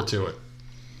something more to it.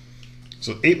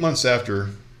 So 8 months after...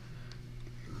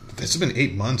 It's been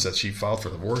 8 months that she filed for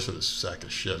divorce for this sack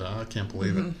of shit. Huh? I can't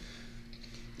believe it.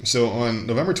 So on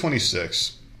November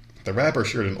 26th, the rapper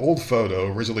shared an old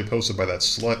photo originally posted by that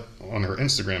slut on her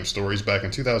Instagram stories back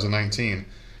in 2019,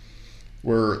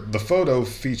 where the photo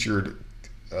featured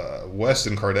West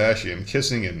and Kardashian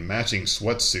kissing in matching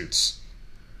sweatsuits.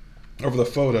 Over the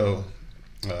photo,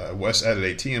 West added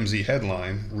a TMZ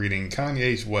headline reading,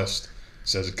 Kanye West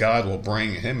says God will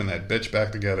bring him and that bitch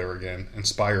back together again,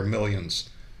 inspire millions.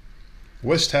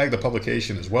 West tagged the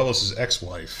publication as well as his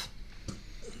ex-wife.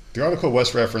 The article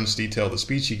West referenced detailed the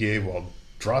speech he gave while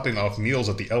dropping off meals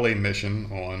at the LA Mission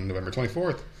on November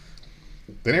 24th.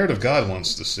 The narrative God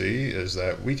wants to see is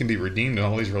that we can be redeemed in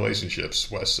all these relationships,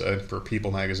 West said for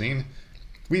People magazine.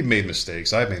 We've made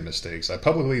mistakes. I've made mistakes. I've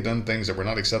publicly done things that were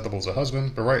not acceptable as a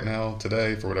husband, but right now,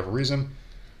 today, for whatever reason,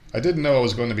 I didn't know I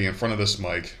was going to be in front of this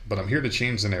mic, but I'm here to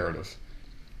change the narrative.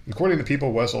 According to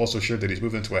People, West also shared that he's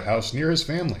moved into a house near his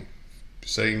family,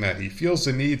 saying that he feels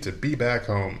the need to be back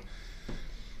home.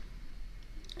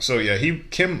 So yeah,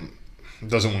 Kim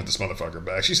doesn't want this motherfucker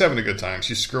back. She's having a good time.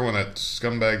 She's screwing that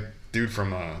scumbag dude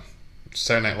from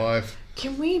Saturday Night Live.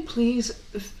 Can we please...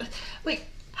 Like,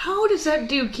 how does that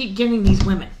dude keep getting these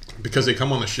women? Because they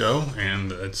come on the show,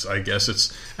 and I guess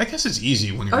it's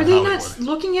easy when you're Are in they Hollywood. not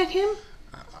looking at him?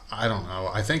 I don't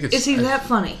know. I think it's... Is he that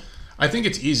funny? I think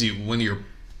it's easy when you're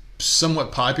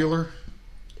somewhat popular.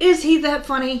 Is he that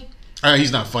funny?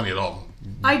 He's not funny at all.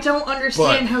 I don't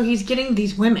understand how he's getting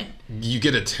these women. You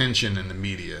get attention in the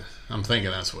media. I'm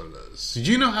thinking that's what it is. Did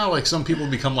you know how like some people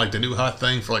become like the new hot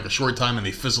thing for like a short time and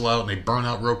they fizzle out and they burn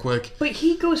out real quick? But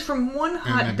he goes from one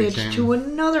hot bitch to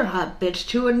another hot bitch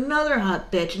to another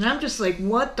hot bitch. And I'm just like,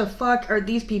 what the fuck are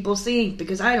these people seeing?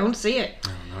 Because I don't see it. I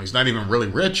don't know. He's not even really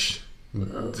rich.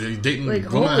 They're dating Like,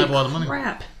 women that holy have a lot of money.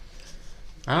 crap.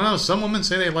 I don't know. Some women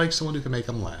say they like someone who can make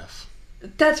them laugh.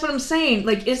 That's what I'm saying.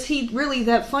 Like, is he really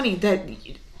that funny? That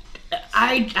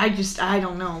I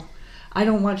don't know. I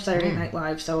don't watch Saturday Night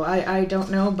Live, so I don't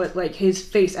know. But like, his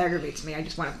face aggravates me. I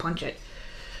just want to punch it.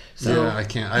 So, yeah, I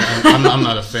can't. I'm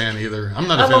not a fan either. I'm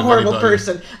not a fan I'm a horrible of anybody.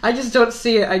 person. I just don't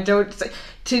see it. I don't. I'm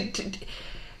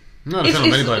not a fan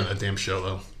of anybody on that damn show,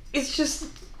 though. It's just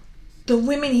the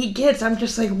women he gets. I'm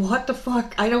just like, what the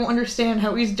fuck? I don't understand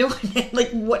how he's doing it.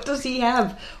 Like, what does he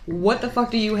have? What the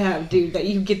fuck do you have, dude, that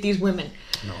you get these women?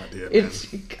 No idea. Man.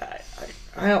 It's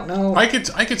I don't know. I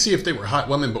could see if they were hot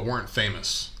women but weren't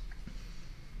famous.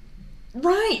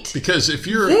 Right. Because if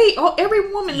you're...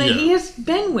 every woman that he has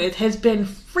been with has been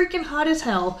freaking hot as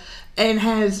hell and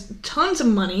has tons of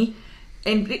money,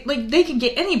 and they could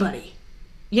get anybody.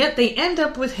 Yet they end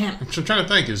up with him. I'm trying to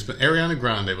think. Ariana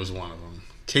Grande was one of them.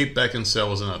 Kate Beckinsale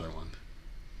was another one.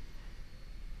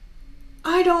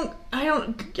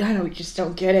 just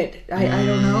don't get it. I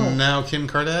don't know. Now Kim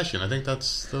Kardashian. I think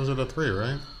those are the three,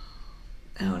 right?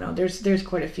 I don't know. There's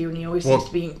quite a few, and he always seems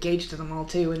to be engaged to them all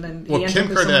too. And then Kim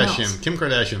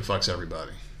Kardashian fucks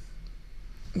everybody.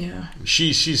 Yeah.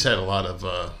 She's had a lot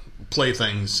of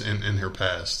playthings in her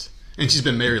past, and she's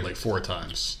been married like 4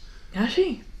 times. Has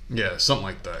she? Yeah, something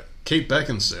like that. Kate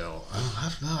Beckinsale.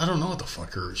 I don't know what the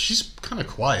fuck her. She's kind of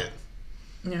quiet.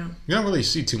 Yeah. You don't really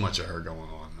see too much of her going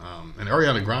on. And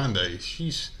Ariana Grande,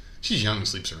 she's young and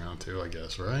sleeps around too, I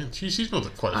guess, right? She's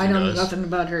with quite a few I know guys. nothing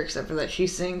about her except for that she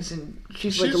sings and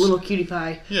she's like a little cutie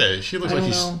pie. Yeah, she looks like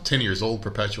he's 10 years old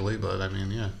perpetually, but I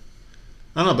mean, yeah.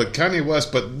 I don't know, but Kanye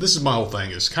West, but this is my whole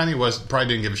thing, is Kanye West probably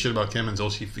didn't give a shit about Kim until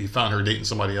he found her dating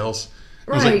somebody else.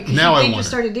 Right, like, now I want just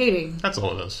started dating. That's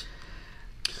all it is.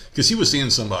 Because he was seeing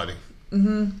somebody.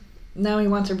 Mm-hmm. Now he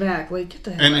wants her back. Like, get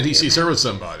the hell and out then he of sees here, her man. with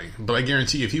somebody. But I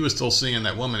guarantee if he was still seeing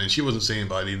that woman and she wasn't seeing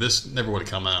anybody, this never would have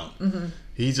come out. Mm-hmm.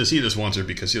 He just wants her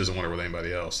because he doesn't want her with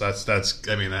anybody else. That's just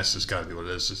got to be what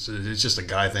it is. It's just a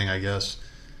guy thing, I guess.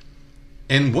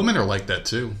 And women are like that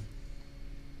too.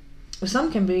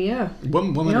 Some can be, yeah.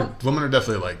 Women are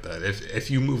definitely like that. If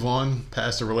you move on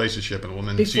past a relationship and a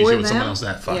woman sees you with someone else,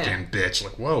 that fucking bitch.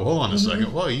 Like, whoa, hold on a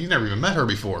second. Whoa, you never even met her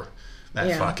before.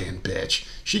 That fucking bitch.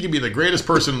 She could be the greatest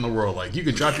person in the world. Like, you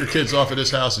could drop your kids off at his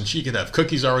house and she could have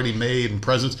cookies already made and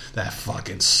presents. That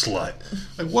fucking slut.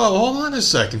 Like, whoa, hold on a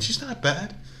second. She's not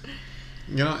bad.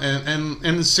 You know, and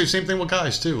it's the same thing with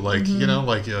guys, too. Like, you know,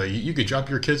 like, you could drop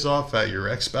your kids off at your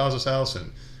ex-spouse's house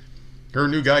and her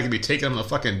new guy could be taking them to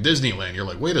fucking Disneyland. You're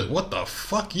like, what the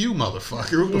fuck, you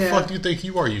motherfucker? Who the fuck do you think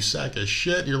you are, you sack of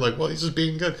shit? You're like, well, he's just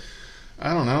being good.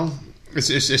 I don't know. It's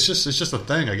just a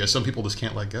thing. I guess some people just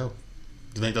can't let go.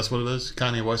 Do you think that's what it is?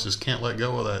 Kanye West just can't let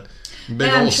go of that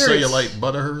big old cellulite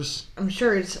butt of hers? I'm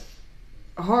sure it's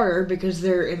harder because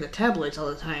they're in the tabloids all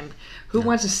the time. Who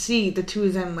wants to see the two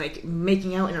of them like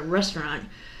making out in a restaurant?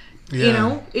 Yeah. You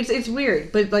know, it's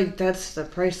weird, but like that's the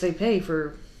price they pay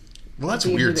for. Well, that's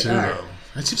weird too, though.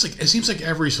 It seems like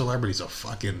every celebrity's a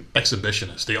fucking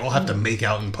exhibitionist. They all have to make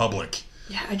out in public.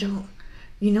 Yeah, I don't.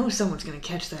 You know, someone's gonna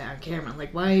catch that on camera.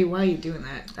 Like, why are you doing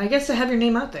that? I guess to have your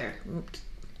name out there.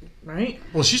 Right?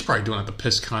 Well, she's probably doing it to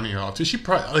piss Kanye off too. She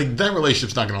probably that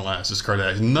relationship's not going to last. This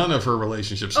Kardashian, none of her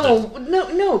relationships. Oh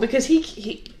no, because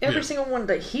he every single one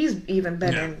that he's even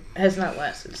been in has not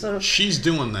lasted. So she's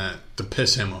doing that to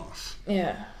piss him off.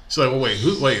 Yeah. So like,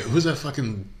 who's that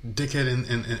fucking dickhead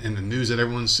in the news that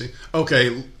everyone's seeing?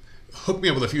 Okay, hook me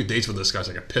up with a few dates with this guy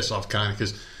so I can piss off Kanye,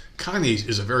 because Kanye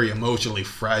is a very emotionally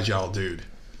fragile dude.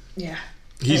 Yeah.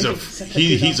 He's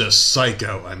a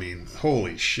psycho. I mean,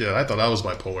 holy shit. I thought I was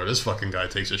bipolar. This fucking guy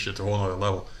takes this shit to a whole other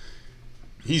level.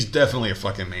 He's definitely a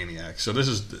fucking maniac. So this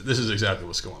is exactly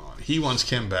what's going on. He wants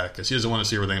Kim back because he doesn't want to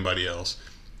see her with anybody else.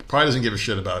 Probably doesn't give a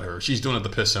shit about her. She's doing it to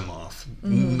piss him off.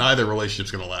 Mm-hmm. Neither relationship's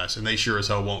going to last, and they sure as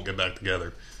hell won't get back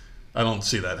together. I don't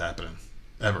see that happening.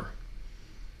 Ever.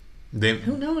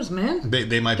 Who knows, man?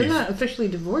 They might be. They're not officially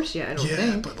divorced yet, I don't think.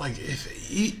 Yeah, but like,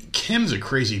 Kim's a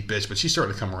crazy bitch, but she's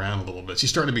starting to come around a little bit. She's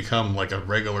starting to become like a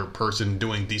regular person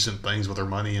doing decent things with her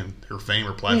money and her fame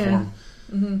or platform.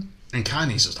 Yeah. Mm-hmm. And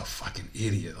Kanye's just a fucking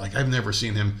idiot. Like, I've never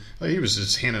seen him. Like, he was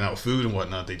just handing out food and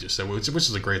whatnot, they just said, which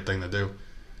is a great thing to do.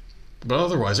 But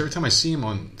otherwise, every time I see him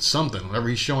on something, whenever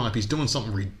he's showing up, he's doing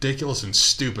something ridiculous and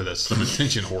stupid. That's some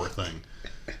attention whore thing.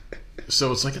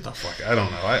 So it's like, get the fuck. I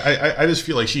don't know. I just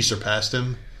feel like she surpassed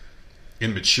him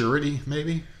in maturity,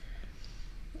 maybe.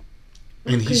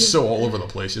 And he's so all over the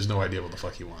place. He has no idea what the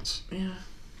fuck he wants. Yeah.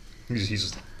 He's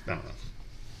just, I don't know.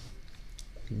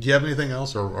 Do you have anything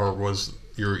else, or was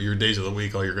your days of the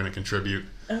week all you're going to contribute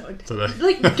today?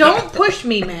 Like, don't push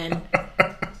me, man.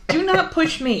 Do not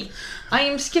push me. I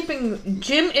am skipping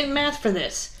gym and math for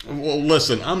this. Well,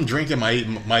 listen, I'm drinking my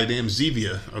damn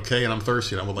Zevia, okay, and I'm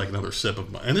thirsty, and I would like another sip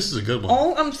of and this is a good one.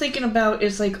 All I'm thinking about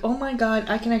is like, oh my god,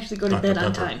 I can actually go to bed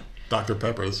on time. Dr.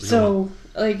 Pepper. This is a good one.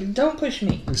 Like, don't push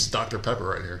me. This is Dr. Pepper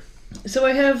right here. So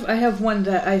I have one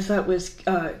that I thought was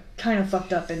kind of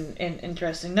fucked up and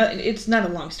interesting. It's not a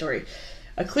long story.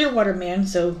 A Clearwater man,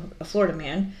 so a Florida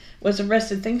man, was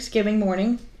arrested Thanksgiving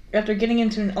morning after getting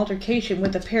into an altercation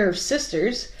with a pair of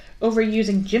sisters over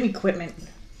using gym equipment,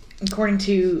 according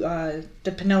to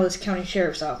the Pinellas County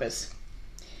Sheriff's Office.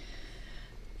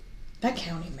 That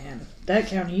county, man. That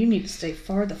county you need to stay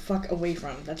far the fuck away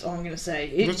from. That's all I'm going to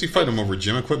say. Does he fight him over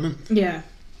gym equipment? Yeah.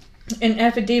 An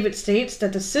affidavit states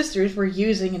that the sisters were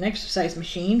using an exercise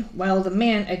machine while the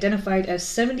man, identified as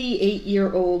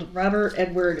 78-year-old Robert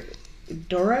Edward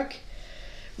Dorak,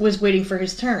 was waiting for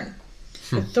his turn.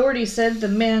 Authorities said the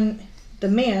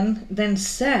man then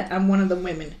sat on one of the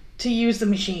women to use the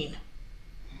machine.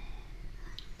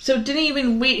 So didn't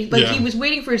even wait. Like, he was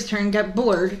waiting for his turn, got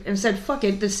bored, and said, fuck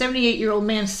it. The 78-year-old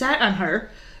man sat on her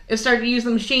and started to use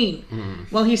the machine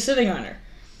while he's sitting on her.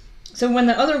 So when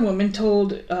the other woman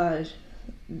told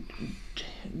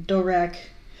Dorak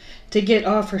to get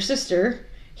off her sister,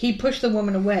 he pushed the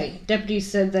woman away. Deputies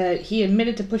said that he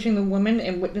admitted to pushing the woman,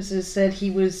 and witnesses said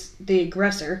he was the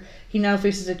aggressor. He now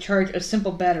faces a charge of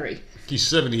simple battery. He's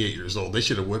 78 years old. They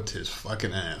should have whipped his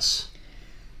fucking ass.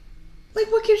 Like,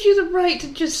 what gives you the right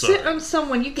to just sit on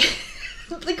someone? You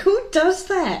like, who does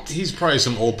that? He's probably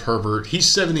some old pervert. He's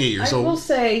 78 years old. I will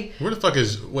say... Where the fuck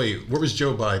is... Wait, where was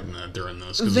Joe Biden during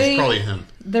this? Because it's probably him.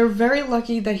 They're very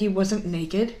lucky that he wasn't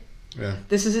naked. Yeah.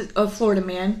 This is a Florida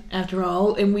man, after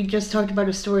all, and we just talked about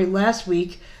a story last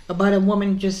week about a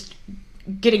woman just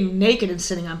getting naked and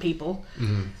sitting on people.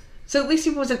 Mm-hmm. So at least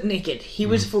he wasn't naked. He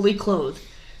was fully clothed.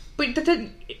 But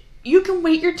you can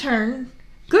wait your turn.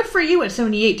 Good for you at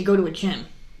 78 to go to a gym.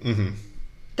 Mm-hmm.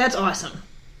 That's awesome.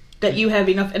 That you have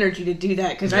enough energy to do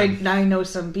that. Because I know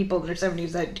some people in their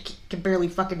 70s that can barely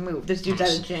fucking move. This dude's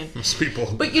at a gym. Most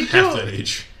people but you half that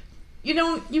age.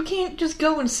 You can't just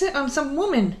go and sit on some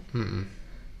woman. Mm-mm.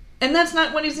 And that's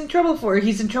not what he's in trouble for.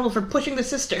 He's in trouble for pushing the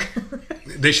sister.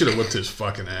 They should have whipped his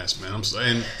fucking ass, man.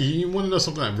 And you want to know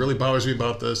something that really bothers me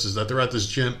about this? Is that they're at this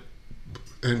gym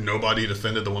and nobody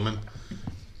defended the woman.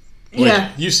 Like,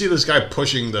 yeah. You see this guy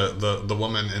pushing the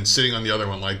woman and sitting on the other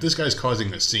one. Like, this guy's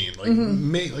causing a scene. Like,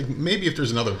 maybe if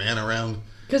there's another man around.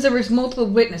 Because there was multiple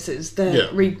witnesses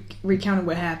that recounted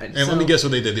what happened. And let me guess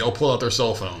what they did. They all pulled out their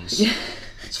cell phones. Yeah.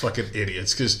 It's fucking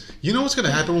idiots. Because you know what's going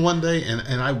to happen one day?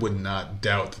 And I would not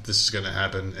doubt that this is going to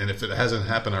happen. And if it hasn't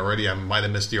happened already, I might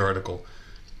have missed the article.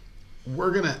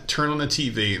 We're going to turn on the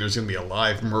TV and there's going to be a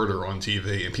live murder on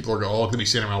TV. And people are all going to be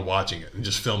sitting around watching it and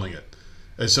just filming it.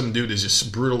 As some dude is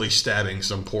just brutally stabbing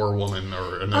some poor woman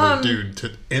or another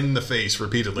dude in the face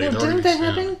repeatedly. No, didn't that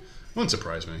happen? Wouldn't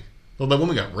surprise me. Well, that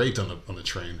woman got raped on the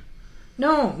train.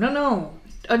 No.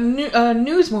 A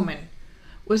newswoman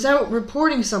was out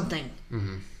reporting something.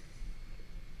 Mm-hmm.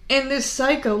 And this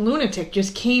psycho lunatic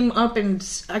just came up and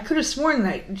I could have sworn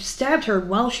that stabbed her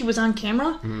while she was on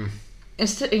camera. Mm.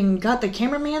 And got the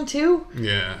cameraman too.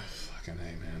 Yeah. Fucking A,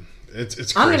 man. It's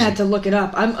crazy. I'm going to have to look it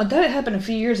up. That happened a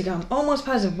few years ago. I'm almost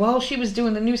positive while she was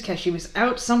doing the newscast, she was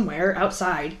out somewhere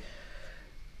outside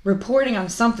reporting on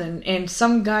something, and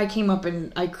some guy came up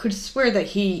and I could swear that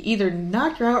he either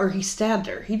knocked her out or he stabbed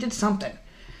her. He did something.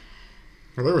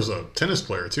 Well, there was a tennis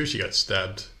player too. She got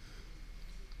stabbed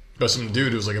by some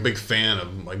dude who was like a big fan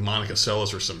of like Monica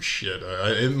Seles or some shit.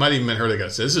 It might even been her that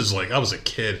got stabbed. This is like I was a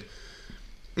kid.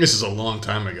 This is a long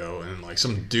time ago, and like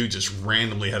some dude just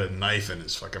randomly had a knife in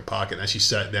his fucking pocket. And as she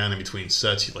sat down in between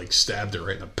sets, he like stabbed her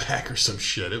right in the back or some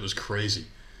shit. It was crazy.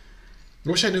 I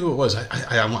wish I knew who it was.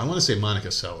 I want to say Monica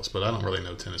Seles, but I don't really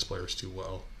know tennis players too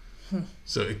well.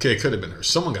 So it could have been her.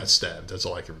 Someone got stabbed. That's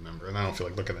all I can remember, and I don't feel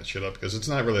like looking that shit up because it's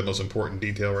not really the most important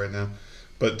detail right now.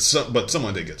 But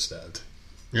someone did get stabbed.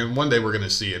 And one day we're going to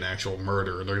see an actual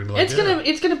murder, and they're going to be like,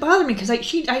 it's gonna bother me because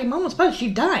I'm almost positive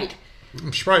she died.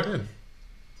 She probably did.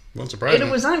 Won't surprise me.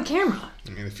 It was on camera. I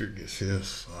mean, if you're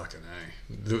fucking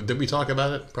A. Did we talk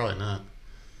about it? Probably not.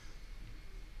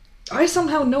 I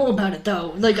somehow know about it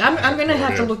though. Like I'm gonna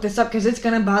have to look this up because it's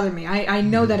gonna bother me. I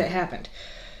know that it happened.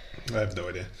 I have no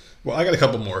idea. Well, I got a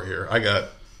couple more here. I got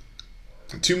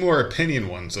 2 more opinion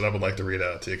ones that I would like to read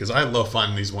out to you because I love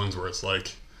finding these ones where it's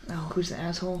like, oh, who's the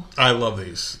asshole? I love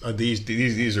these.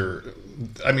 These are.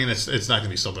 I mean, it's not going to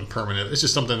be something permanent. It's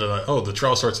just something that the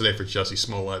trial starts today for Jussie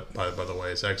Smollett. By the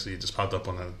way, it's actually just popped up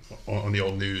on the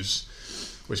old news,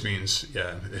 which means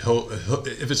he'll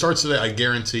if it starts today, I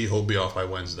guarantee he'll be off by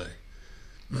Wednesday.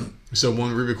 So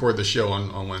when we record the show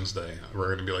on Wednesday, we're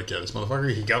going to be like, yeah, this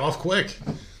motherfucker, he got off quick.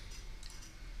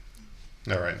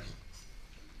 All right.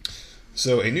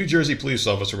 So a New Jersey police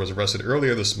officer was arrested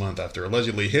earlier this month after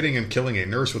allegedly hitting and killing a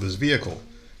nurse with his vehicle.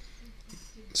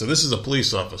 So this is a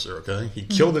police officer, okay? He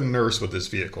killed a nurse with his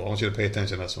vehicle. I want you to pay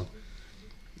attention to this one.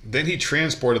 Then he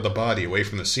transported the body away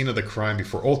from the scene of the crime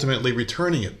before ultimately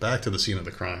returning it back to the scene of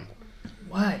the crime.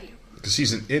 Why? Because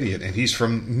he's an idiot, and he's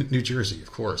from New Jersey,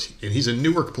 of course. And he's a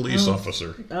Newark police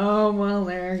officer. Oh, well,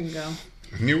 there you go.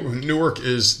 Newark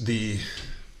is the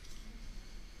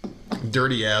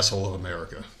dirty asshole of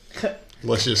America.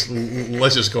 Let's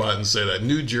just go out and say that.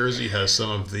 New Jersey has some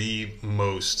of the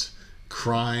most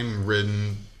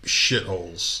crime-ridden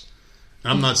shitholes.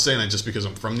 And I'm not saying that just because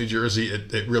I'm from New Jersey.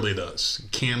 It really does.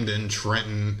 Camden,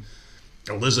 Trenton,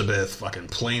 Elizabeth, fucking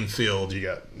Plainfield. You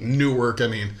got Newark. I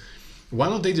mean, why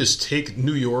don't they just take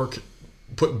New York,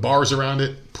 put bars around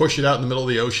it, push it out in the middle of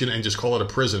the ocean, and just call it a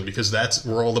prison, because that's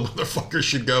where all the motherfuckers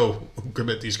should go who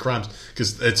commit these crimes,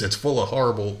 because it's full of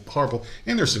horrible,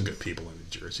 and there's some good people in New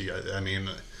Jersey. I mean,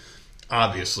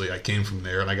 obviously I came from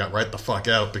there and I got right the fuck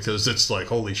out, because it's like,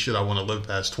 holy shit, I want to live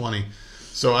past 20.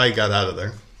 So I got out of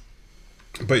there.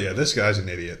 But yeah, this guy's an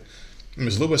idiot. It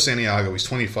was Luis Santiago. He's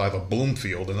 25, of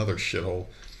Bloomfield, another shithole.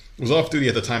 Was off duty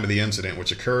at the time of the incident,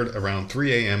 which occurred around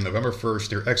 3 a.m. November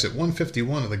 1st near exit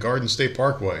 151 of the Garden State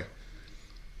Parkway.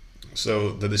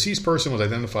 So the deceased person was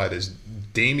identified as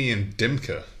Damian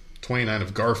Dimka, 29,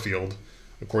 of Garfield,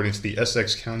 according to the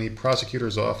Essex County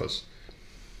Prosecutor's Office.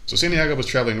 So Santiago was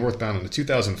traveling northbound in a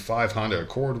 2005 Honda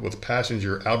Accord with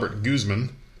passenger Albert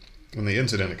Guzman when the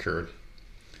incident occurred.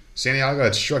 Santiago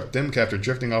had struck Dimka after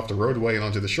drifting off the roadway and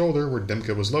onto the shoulder where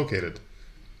Dimka was located.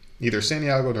 Neither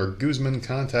Santiago nor Guzman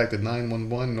contacted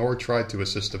 911 nor tried to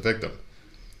assist the victim.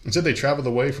 Instead, they traveled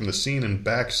away from the scene and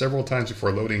back several times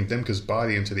before loading Dimka's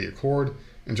body into the Accord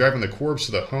and driving the corpse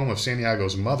to the home of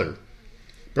Santiago's mother,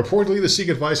 purportedly to seek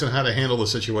advice on how to handle the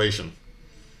situation.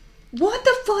 What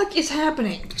the fuck is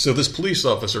happening? So this police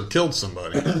officer killed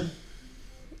somebody.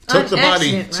 Took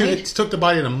the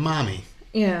body to mommy.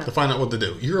 Yeah. To find out what to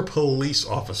do. You're a police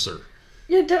officer.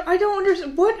 Yeah, I don't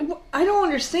understand. What? I don't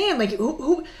understand. Like,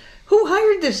 who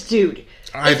hired this dude?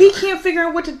 If he can't figure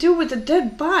out what to do with a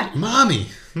dead body. Mommy,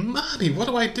 what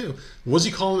do I do? Was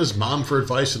he calling his mom for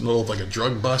advice in the middle of like a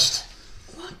drug bust?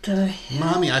 What the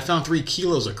hell? Mommy, I found 3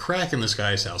 kilos of crack in this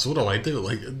guy's house. What do I do?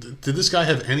 Like, did this guy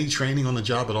have any training on the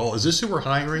job at all? Is this who we're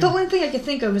hiring? The only thing I could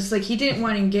think of is like he didn't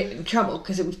want to get in trouble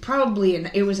because it was probably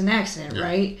an accident, yeah.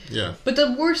 right? Yeah. But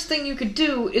the worst thing you could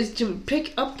do is to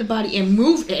pick up the body and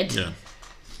move it. Yeah.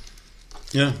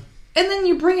 Yeah. And then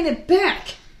you're bringing it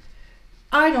back.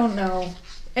 I don't know.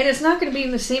 And it's not going to be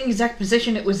in the same exact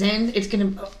position it was in. It's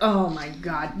going to... Oh, my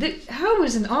God. How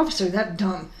is an officer that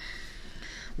dumb?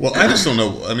 Well, I just don't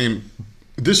know. I mean,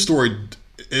 this story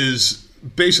is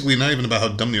basically not even about how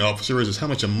dumb the officer is. It's how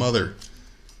much a mother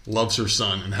loves her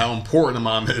son and how important a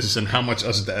mom is and how much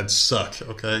us dads suck,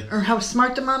 okay? Or how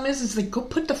smart the mom is. It's like, go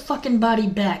put the fucking body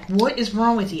back. What is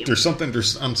wrong with you? I'm telling you,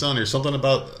 there's something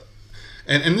about...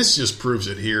 And this just proves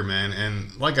it here, man.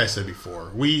 And like I said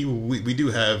before, we do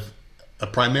have a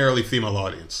primarily female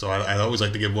audience. So I always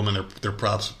like to give women their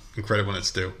props and credit when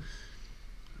it's due.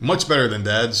 Much better than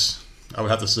dads, I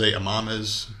would have to say a mom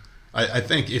is. I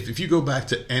think if you go back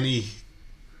to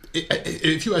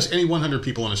if you ask any 100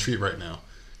 people on the street right now,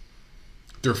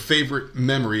 their favorite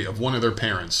memory of one of their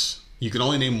parents, you can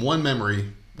only name one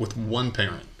memory with one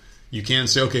parent. You can't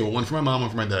say, okay, well, one for my mom,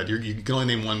 one for my dad. You can only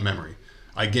name one memory.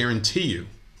 I guarantee you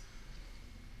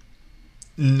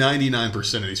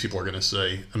 99% of these people are going to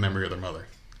say a memory of their mother.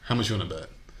 How much you want to bet?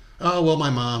 Oh, well, my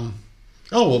mom.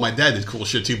 Oh, well, my dad did cool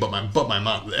shit too, but my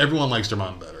mom. Everyone likes their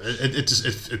mom better.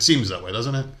 It seems that way,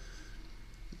 doesn't it?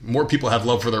 More people have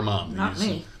love for their mom. Not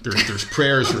me. There's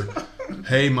prayers for,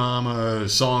 hey, mama,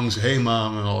 songs, hey,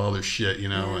 mom, and all other shit, you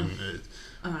know. Yeah. And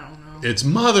I don't know. it's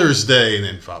Mother's Day and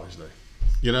then Father's Day.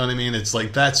 You know what I mean? It's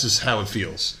like, that's just how it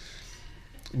feels.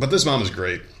 But this mom is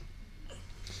great.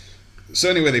 So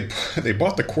anyway, they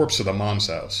bought the corpse to the mom's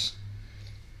house.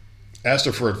 Asked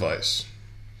her for advice.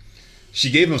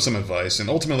 She gave them some advice, and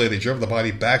ultimately they drove the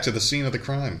body back to the scene of the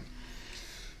crime.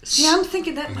 See, I'm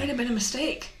thinking that might have been a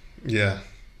mistake. Yeah.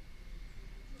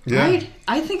 Right?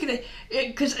 I think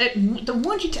because the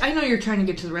once you... I know you're trying to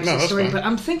get to the rest of the story, but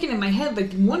I'm thinking in my head,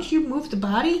 like, once you move the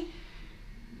body,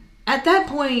 at that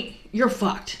point, you're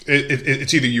fucked.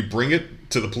 It's either you bring it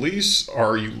to the police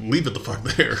or you leave it the fuck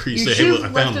there. You say, should hey, have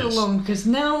look, I left found it this. alone because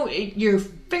now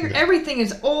everything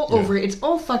is all over it. It's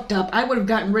all fucked up. I would have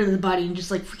gotten rid of the body and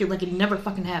just like freaking like it never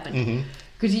fucking happened.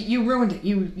 Because you ruined it.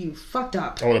 You fucked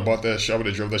up. I would have bought that shit. I would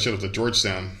have drove that shit up to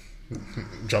Georgetown.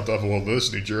 Dropped off, well, this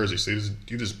is New Jersey. So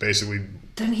you just basically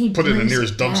put it in the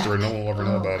nearest dumpster and no one will ever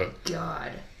know about it.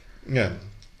 God. Yeah.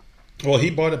 Well, he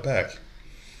bought it back.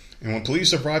 And when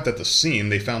police arrived at the scene,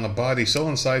 they found the body still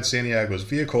inside Santiago's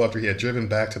vehicle after he had driven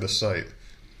back to the site.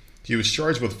 He was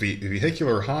charged with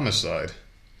vehicular homicide,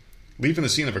 leaving the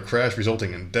scene of a crash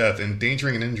resulting in death,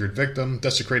 endangering an injured victim,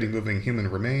 desecrating moving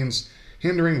human remains,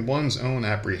 hindering one's own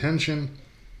apprehension,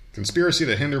 conspiracy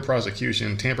to hinder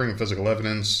prosecution, tampering with physical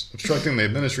evidence, obstructing the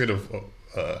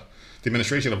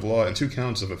administration of law, and 2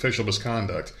 counts of official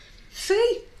misconduct.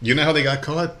 See? You know how they got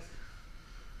caught?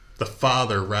 The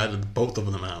father ratted both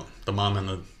of them out. The mom and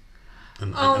the...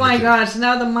 Oh my God, so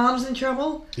now the mom's in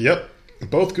trouble? Yep.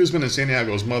 Both Guzman and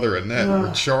Santiago's mother, Annette,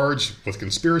 were charged with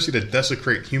conspiracy to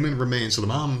desecrate human remains. So the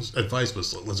mom's advice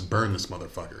was, let's burn this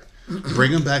motherfucker.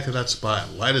 Bring him back to that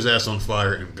spot, light his ass on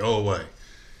fire, and go away.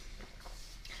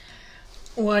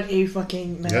 What a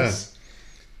fucking mess.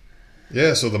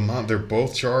 Yeah, so the mom, they're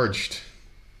both charged.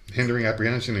 Hindering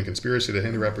apprehension and conspiracy to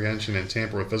hinder apprehension and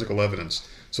tamper with physical evidence.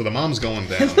 So the mom's going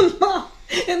down.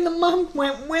 And the mom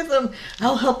went with him.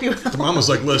 I'll help you out. The mom was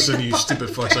like, listen, you stupid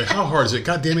fucks. Like, how hard is it?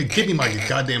 God damn it. Give me my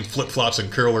goddamn flip-flops and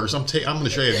curlers. I'm going to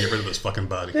show you how to get rid of this fucking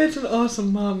body. That's an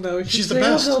awesome mom, though. She's the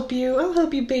best. I'll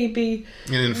help you, baby.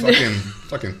 And then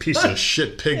fucking piece of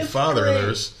shit pig father of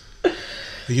theirs.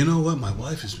 You know what? My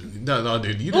wife is... No,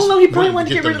 dude. You just he probably wanted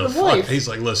to get rid of the wife. He's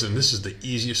like, listen, this is the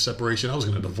easiest separation. I was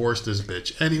going to divorce this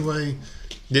bitch anyway.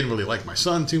 Didn't really like my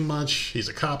son too much. He's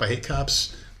a cop. I hate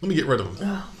cops. Let me get rid of him.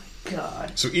 Oh, my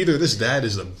God. So either this dad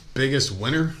is the biggest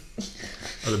winner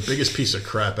or the biggest piece of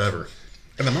crap ever.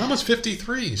 And the mom was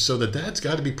 53, so the dad's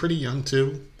got to be pretty young,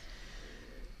 too.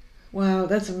 Wow,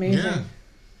 that's amazing. Yeah.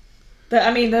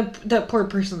 That poor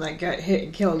person that got hit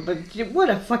and killed, but what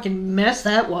a fucking mess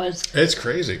that was. It's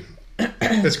crazy.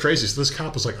 It's crazy. So this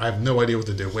cop was like, I have no idea what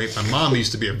to do. Wait, my mom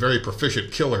used to be a very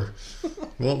proficient killer.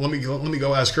 Well, let me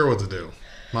go ask her what to do.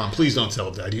 Mom, please don't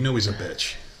tell Dad. You know he's a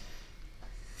bitch.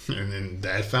 And then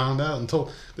Dad found out and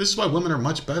told. This is why women are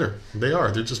much better. They are.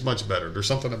 They're just much better. There's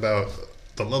something about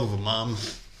the love of a mom.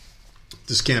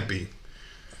 Just can't be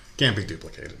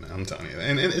duplicated, man. I'm telling you.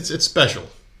 And it's special.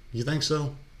 You think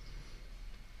so?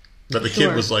 But the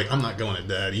kid was like, I'm not going to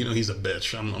Dad. You know he's a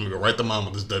bitch. I'm going to go right to Mom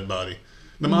with his dead body.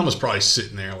 The mom was probably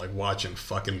sitting there like watching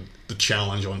fucking The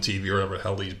Challenge on TV or whatever the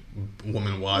hell these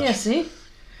women watch. Yeah, see?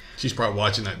 She's probably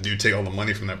watching that dude take all the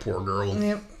money from that poor girl.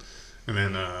 Yep. And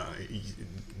then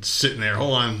sitting there,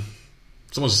 hold on.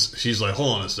 She's like,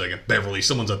 hold on a second. Beverly,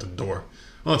 someone's at the door.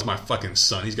 Oh, it's my fucking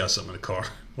son. He's got something in the car.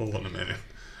 Hold on a minute.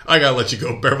 I gotta let you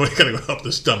go, Beverly. I gotta go help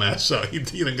this dumbass out.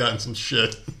 He done gotten some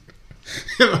shit.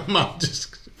 And my mom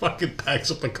just fucking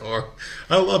packs up the car.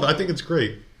 I love it. I think it's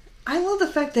great. I love the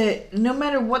fact that no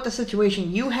matter what the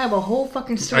situation, you have a whole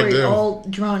fucking story all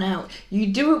drawn out. You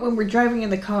do it when we're driving in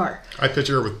the car. I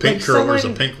picture her with pink curlers, a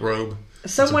pink robe,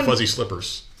 and some fuzzy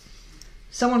slippers.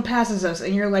 Someone passes us,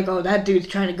 and you're like, oh, that dude's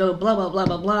trying to go blah, blah, blah,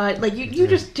 blah, blah. Like, you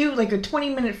just do like a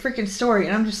 20-minute freaking story,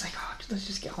 and I'm just like, oh, let's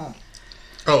just get home.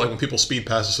 Oh, like when people speed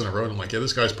past us on the road, I'm like, yeah,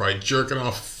 this guy's probably jerking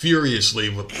off furiously,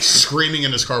 with screaming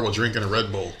in his car while drinking a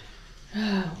Red Bull.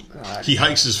 Oh, God. He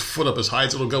hikes his foot up, his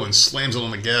hides it'll go, and slams it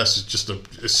on the gas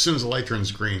as soon as the light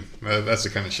turns green. That's the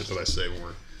kind of shit that I say when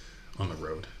we're on the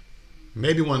road.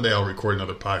 Maybe one day I'll record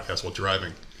another podcast while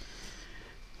driving.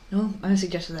 No, I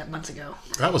suggested that months ago.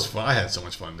 That was fun. I had so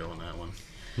much fun doing that one.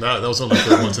 That was one of the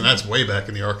third ones, and that's way back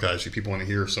in the archives. If people want to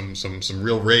hear some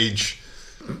real rage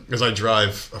as I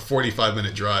drive a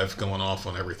 45-minute drive going off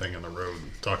on everything on the road,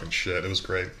 talking shit. It was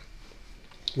great.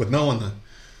 With no one to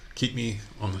keep me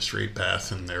on the straight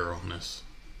path and narrowness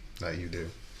that you do.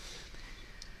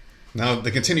 Now,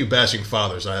 to continue bashing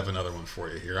fathers, I have another one for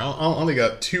you here. I only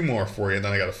got two more for you,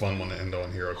 then I got a fun one to end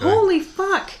on here, okay? Holy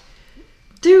fuck!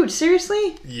 Dude,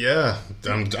 seriously? Yeah,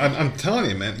 I'm telling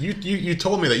you, man. You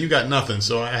told me that you got nothing,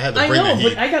 so I had to bring the heat.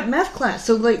 But I got math class,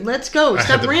 so like, let's go.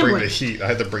 Stop rambling. I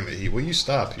had to bring the heat. Will you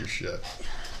stop your shit?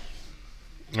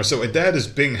 So a dad is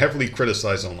being heavily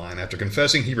criticized online after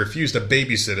confessing he refused to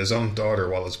babysit his own daughter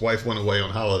while his wife went away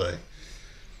on holiday.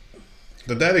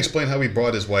 The dad explained how he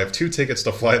bought his wife 2 tickets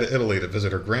to fly to Italy to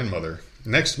visit her grandmother.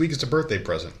 Next week is a birthday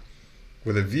present,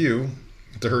 with a view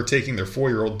to her taking their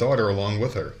 4-year-old daughter along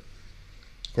with her.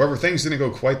 However, things didn't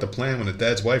go quite to plan when the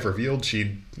dad's wife revealed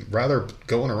she'd rather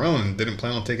go on her own and didn't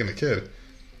plan on taking the kid.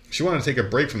 She wanted to take a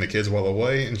break from the kids while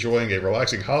away, enjoying a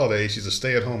relaxing holiday. She's a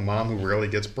stay-at-home mom who rarely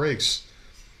gets breaks.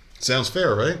 Sounds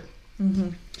fair, right? Mm-hmm.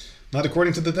 Not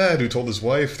according to the dad, who told his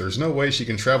wife there's no way she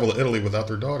can travel to Italy without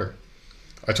their daughter.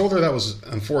 I told her that was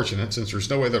unfortunate, since there's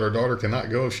no way that our daughter cannot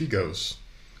go if she goes.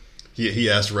 He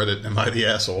asked Reddit, am I the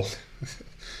asshole?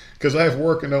 Because I have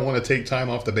work and don't want to take time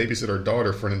off to babysit our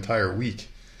daughter for an entire week.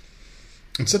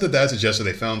 Instead, the dad suggested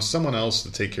they found someone else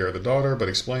to take care of the daughter, but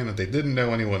explained that they didn't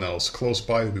know anyone else close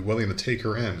by who'd be willing to take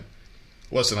her in.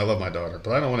 Listen, I love my daughter,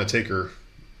 but I don't want to take her,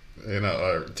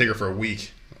 take her for a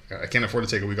week. I can't afford to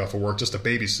take a week off of work just to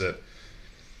babysit.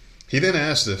 He then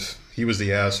asked if he was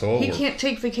the asshole. He can't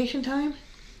take vacation time?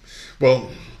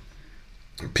 Well,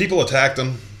 people attacked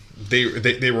him.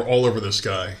 They were all over this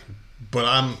guy, but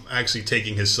I'm actually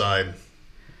taking his side.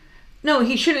 No,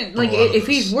 he shouldn't. Like, if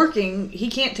he's working, he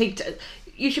can't take...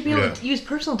 You should be able to use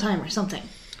personal time or something.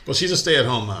 Well, she's a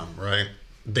stay-at-home mom, right?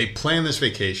 They planned this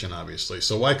vacation, obviously.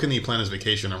 So why couldn't he plan his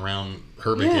vacation around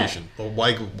her vacation? Well,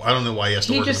 why? I don't know why he has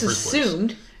to work in the first place. He just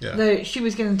assumed that she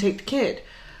was going to take the kid.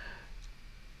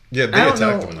 Yeah, they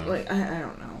attacked him, though. Like, I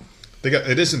don't know.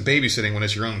 It isn't babysitting when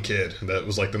it's your own kid. That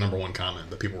was like the number one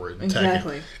comment that people were attacking.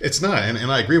 Exactly. It's not,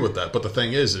 and I agree with that. But the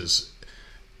thing is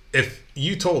if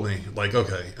you told me, like,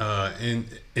 okay,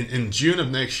 in June of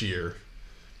next year,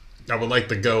 I would like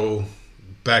to go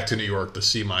back to New York to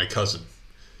see my cousin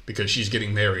because she's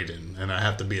getting married and I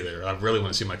have to be there. I really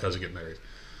want to see my cousin get married.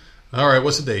 All right,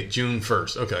 what's the date? June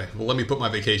 1st. Okay, well, let me put my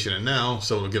vacation in now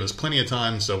so it'll give us plenty of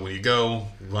time. So when you go,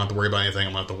 you won't have to worry about anything.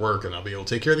 I'm going to have to work and I'll be able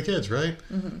to take care of the kids, right?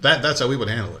 Mm-hmm. That's how we would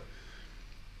handle it.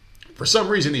 For some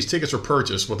reason, these tickets were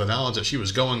purchased with the knowledge that she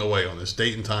was going away on this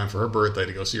date and time for her birthday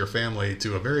to go see her family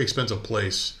to a very expensive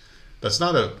place. That's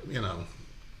not a,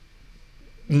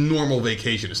 normal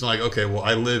vacation. It's not like, okay, well,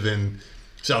 I live in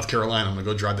South Carolina. I'm going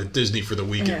to go drive to Disney for the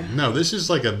weekend. Yeah. No, this is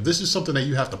something that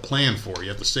you have to plan for. You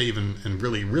have to save and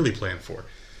really, really plan for.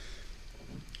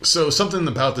 So something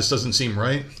about this doesn't seem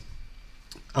right.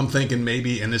 I'm thinking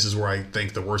maybe, and this is where I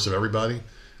think the worst of everybody,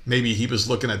 maybe he was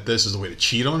looking at this as a way to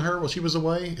cheat on her while she was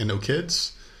away and no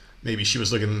kids. Maybe she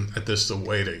was looking at this as a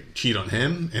way to cheat on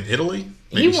him in Italy.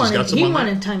 Maybe he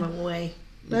wanted time away.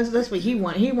 That's what he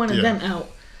wanted. He wanted them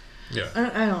out. Yeah,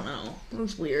 I don't know. It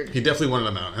was weird. He definitely wanted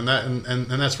them out,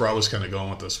 and that's where I was kind of going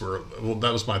with this.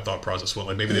 That was my thought process. Well,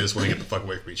 like maybe they just want to get the fuck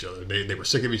away from each other. They were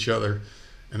sick of each other,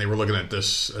 and they were looking at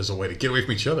this as a way to get away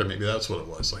from each other. Maybe that's what it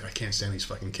was. Like, I can't stand these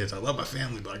fucking kids. I love my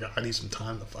family, but I need some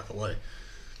time to fuck away.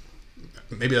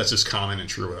 Maybe that's just common and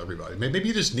true with everybody. Maybe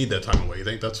you just need that time away. You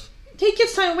think that's... He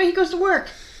gets time away. He goes to work.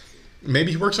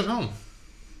 Maybe he works at home.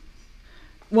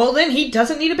 Well, then he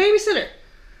doesn't need a babysitter.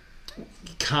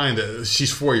 Kinda.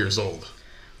 She's 4 years old.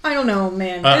 I don't know,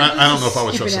 man. I don't know if I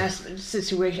would trust him.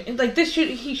 Situation like this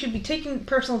he should be taking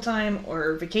personal time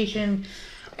or vacation,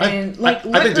 and I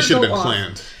think this should have been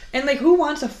planned. And like, who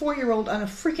wants a 4-year-old on a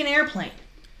freaking airplane?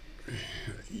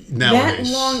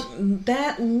 Nowadays,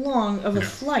 that long of a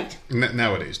flight.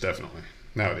 Nowadays, definitely.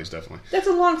 That's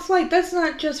a long flight. That's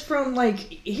not just from like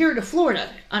here to Florida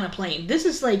on a plane. This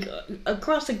is like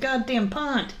across the goddamn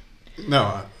pond.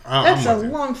 No, that's a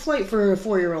long flight for a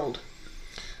 4-year-old.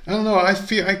 I don't know. I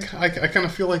kind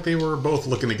of feel like they were both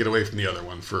looking to get away from the other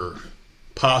one for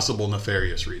possible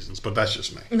nefarious reasons, but that's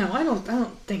just me. No, I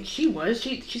don't think she was.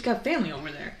 She's got family over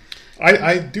there.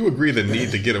 I do agree the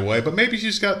need to get away, but maybe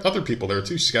she's got other people there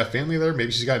too. She's got family there.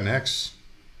 Maybe she's got an ex.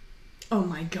 Oh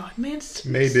my God, man!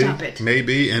 Maybe, stop it.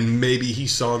 Maybe he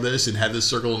saw this and had this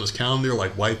circle on his calendar,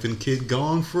 like wife and kid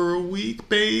gone for a week,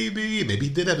 baby. Maybe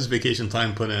he did have his vacation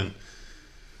time put in.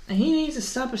 And he needs to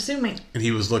stop assuming. And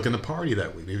he was looking to party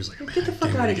that week. He was like, man, get the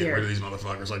fuck out of here. Get rid of these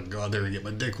motherfuckers. Like, go out there and get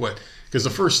my dick wet. Because the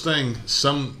first thing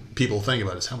some people think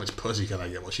about is how much pussy can I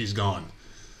get while she's gone.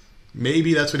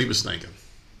 Maybe that's what he was thinking.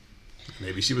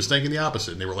 Maybe she was thinking the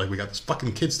opposite. And they were like, we got this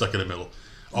fucking kid stuck in the middle.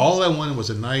 All I wanted was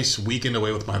a nice weekend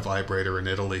away with my vibrator in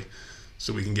Italy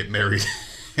so we can get married.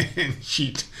 And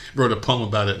she wrote a poem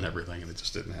about it and everything, and it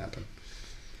just didn't happen.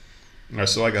 All right,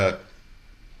 so I got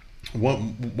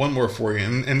one more for you,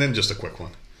 and then just a quick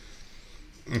one.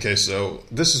 Okay, so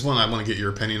this is one I want to get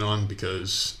your opinion on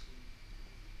because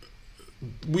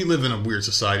we live in a weird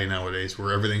society nowadays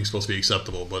where everything's supposed to be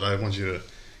acceptable, but I want you to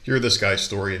hear this guy's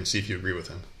story and see if you agree with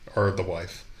him, or the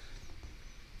wife.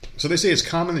 So they say it's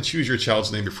common to choose your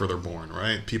child's name before they're born,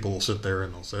 right? People will sit there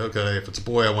and they'll say, okay, if it's a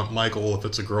boy, I want Michael. If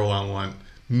it's a girl, I want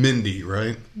Mindy,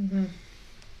 right? Mm-hmm.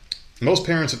 Most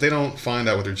parents, if they don't find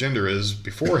out what their gender is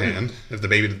beforehand, if the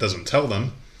baby doesn't tell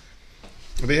them,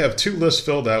 they have 2 lists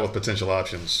filled out with potential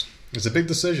options. It's a big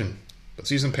decision, but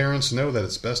seasoned parents know that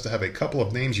it's best to have a couple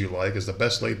of names you like, as the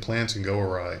best laid plans can go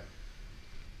awry.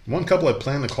 One couple had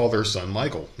planned to call their son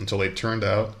Michael until it turned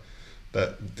out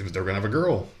that they were going to have a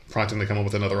girl, prompting them to come up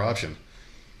with another option.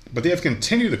 But they have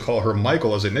continued to call her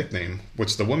Michael as a nickname,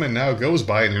 which the woman now goes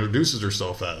by and introduces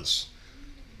herself as.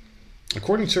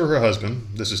 According to her husband,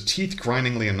 this is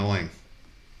teeth-grindingly annoying.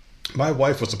 My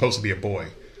wife was supposed to be a boy.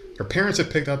 Her parents had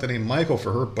picked out the name Michael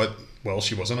for her, but, well,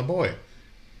 she wasn't a boy.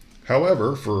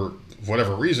 However, for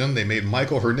whatever reason, they made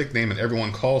Michael her nickname and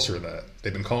everyone calls her that.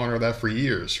 They've been calling her that for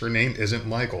years. Her name isn't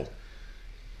Michael.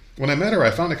 When I met her,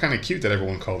 I found it kind of cute that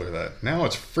everyone called her that. Now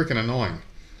it's freaking annoying.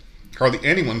 Hardly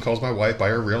anyone calls my wife by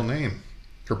her real name.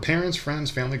 Her parents,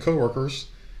 friends, family, co-workers.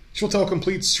 She'll tell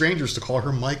complete strangers to call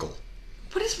her Michael.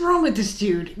 What is wrong with this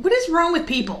dude? What is wrong with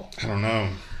people? I don't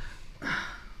know.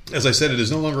 As I said, it is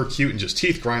no longer cute and just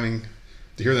teeth grinding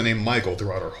to hear the name Michael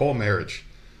throughout our whole marriage.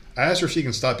 I asked her if she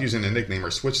can stop using the nickname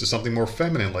or switch to something more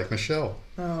feminine like Michelle.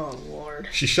 Oh, Lord.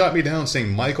 She shot me down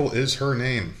saying Michael is her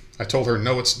name. I told her,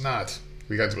 no, it's not.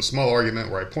 We got into a small argument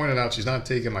where I pointed out she's not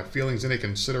taking my feelings into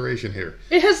consideration here.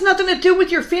 It has nothing to do with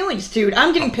your feelings, dude.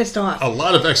 I'm getting pissed off. A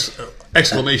lot of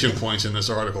exclamation points in this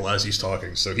article as he's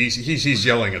talking, so he's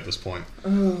yelling at this point.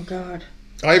 Oh, God.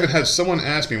 I even had someone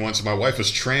ask me once if my wife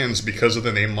was trans because of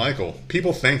the name Michael.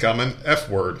 People think I'm an F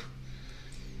word.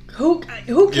 Who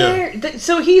cares? Yeah.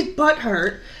 So he's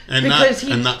butthurt and because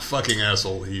not fucking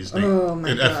asshole. He's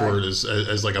an F word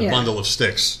as like a bundle of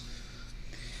sticks.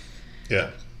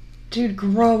 Yeah. Dude,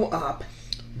 grow up.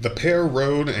 The pair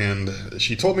rode, and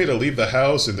she told me to leave the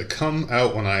house and to come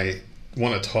out when I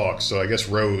want to talk. So I guess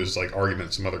row is like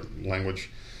argument, some other language.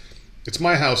 It's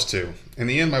my house too. In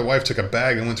the end, my wife took a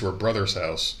bag and went to her brother's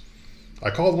house. I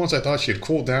called once I thought she had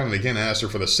cooled down and again asked her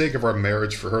for the sake of our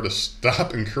marriage for her to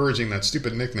stop encouraging that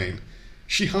stupid nickname.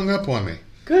 She hung up on me.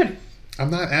 Good. I'm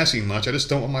not asking much. I just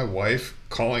don't want my wife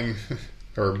calling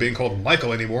or being called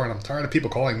Michael anymore, and I'm tired of people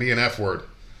calling me an F word.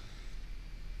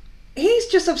 He's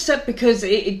just upset because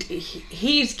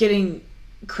he's getting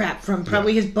crap from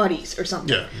probably his buddies or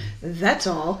something. Yeah. That's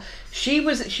all.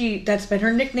 That's been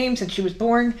her nickname since she was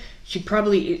born.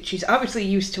 She's obviously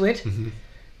used to it. Mm-hmm.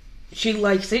 She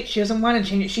likes it. She doesn't want to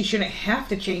change it. She shouldn't have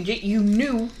to change it. You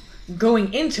knew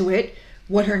going into it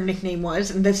what her nickname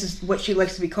was, and this is what she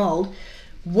likes to be called.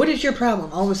 What is your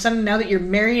problem? All of a sudden, now that you're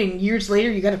married and years later,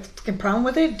 you got a fucking problem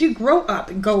with it? Dude, grow up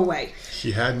and go away.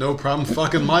 She had no problem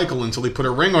fucking Michael until he put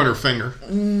a ring on her finger.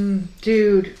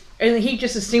 Dude. And he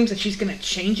just assumes that she's going to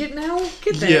change it now?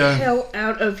 Get the hell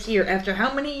out of here. After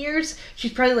how many years?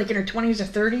 She's probably like in her 20s or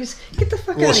 30s. Get the fuck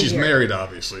out of here. Well, she's married,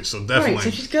 obviously, so definitely. Right,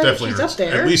 so she's up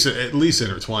there. At least in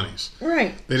her 20s.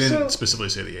 Right. They didn't specifically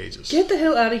say the ages. Get the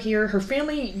hell out of here. Her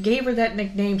family gave her that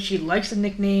nickname. She likes the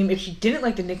nickname. If she didn't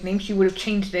like the nickname, she would have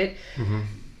changed it. Mm-hmm.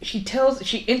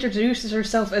 She introduces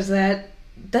herself as that.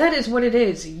 That is what it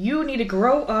is. You need to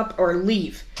grow up or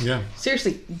leave. Yeah.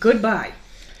 Seriously, goodbye.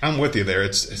 I'm with you there.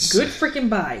 It's good freaking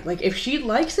bye. Like if she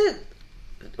likes it,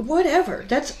 whatever.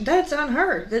 That's on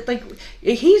her. Like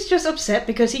he's just upset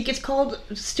because he gets called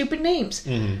stupid names.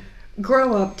 Mm-hmm.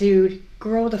 Grow up, dude.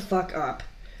 Grow the fuck up.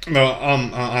 No,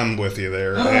 I'm with you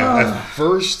there. At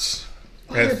first,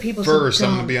 I'm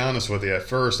gonna be honest with you. At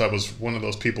first, I was one of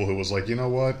those people who was like, you know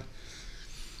what?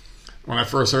 When I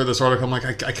first heard this article, I'm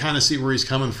like, I kind of see where he's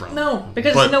coming from. No,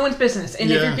 because it's no one's business.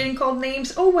 And if you're getting called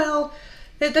names, oh well.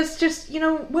 That's just,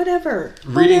 whatever.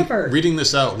 Reading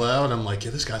this out loud, I'm like,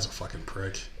 yeah, this guy's a fucking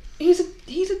prick. He's a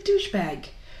douchebag.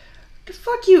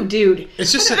 Fuck you, dude.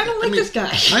 It's just I don't like this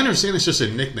guy. I understand it's just a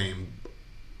nickname,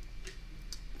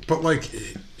 but like,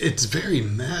 it's very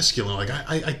masculine. Like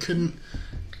I couldn't.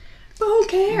 But who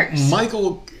cares?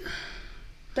 Michael.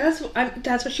 That's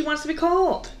what she wants to be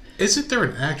called. Isn't there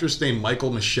an actress named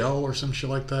Michael Michelle or some shit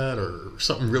like that, or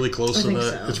something really close to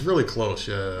that? So. It's really close,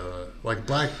 yeah. Like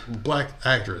black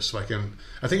actress. I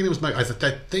think it was I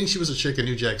think she was a chick in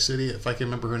New Jack City. If I can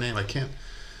remember her name, I can't.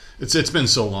 It's been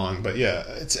so long, but yeah,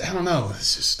 I don't know.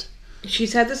 It's just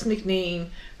she's had this nickname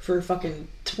for fucking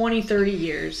 20, 30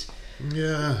 years.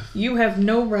 Yeah. You have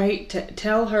no right to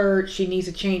tell her she needs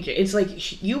to change it. It's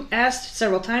like you asked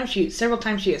several times. She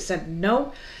has said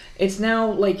no. It's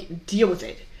now like deal with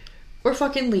it. Or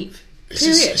fucking leave.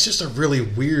 It's just a really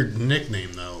weird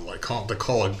nickname, though. Like to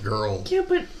call a girl. Yeah,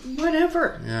 but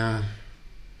whatever. Yeah.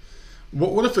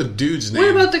 What if a dude's name?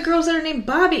 What about the girls that are named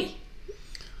Bobby?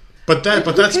 But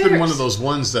that's been one of those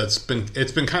ones it's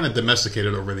been kind of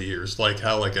domesticated over the years. Like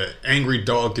how like an angry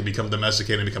dog could become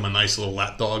domesticated and become a nice little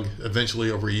lap dog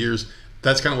eventually over years.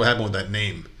 That's kind of what happened with that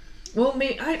name. Well,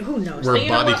 who knows? Where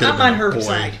Bobby could have been on her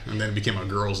boy, and then it became a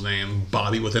girl's name.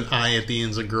 Bobby with an I at the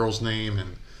end is a girl's name,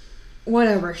 and.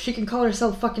 Whatever. She can call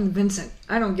herself fucking Vincent.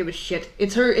 I don't give a shit.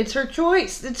 It's her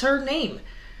choice. It's her name.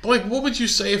 But like, what would you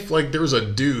say if like there was a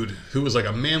dude who was like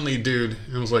a manly dude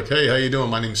and was like, "Hey, how you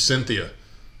doing? My name's Cynthia.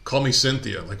 Call me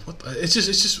Cynthia." Like, what? It's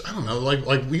just I don't know.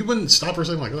 Like we wouldn't stop her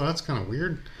saying like, "Oh, that's kind of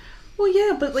weird." Well,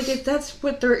 yeah, but like if that's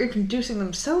what they're introducing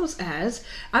themselves as,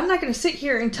 I'm not going to sit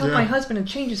here and tell my husband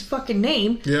to change his fucking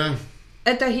name. Yeah.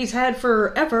 That he's had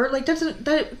forever. Like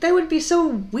that would be so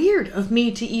weird of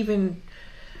me to even.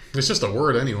 It's just a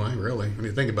word anyway, really. When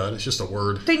you think about it, it's just a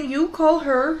word. Then you call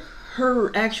her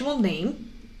actual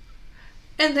name,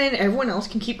 and then everyone else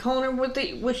can keep calling her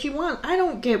what she wants. I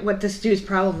don't get what this dude's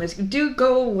problem is. Dude,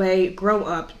 go away, grow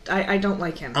up. I don't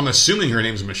like him. I'm assuming her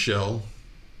name's Michelle.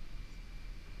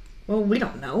 Well, we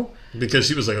don't know. Because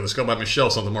she was like, let's go by Michelle,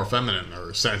 something more feminine.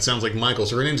 Or it sounds like Michael,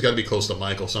 so her name's got to be close to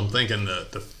Michael. So I'm thinking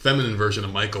the feminine version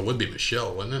of Michael would be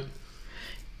Michelle, wouldn't it?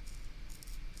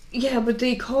 Yeah, but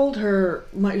they called her.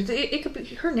 It could be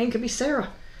her name could be Sarah.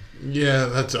 Yeah,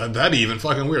 that'd be even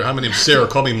fucking weird. How my name's Sarah?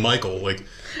 Call me Michael. Like,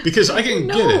 because I can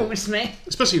get it, man.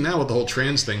 Especially now with the whole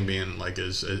trans thing being like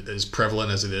as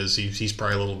prevalent as it is. He's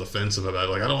probably a little defensive about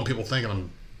it. Like, I don't want people thinking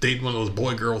I'm dating one of those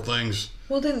boy girl things.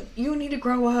 Well, then you need to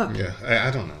grow up. Yeah,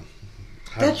 I don't know.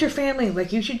 That's your family.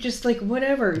 Like, you should just like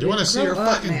whatever. Do you want to see your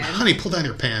fucking honey? Pull down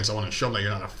your pants. I want to show them that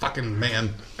you're not a fucking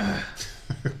man.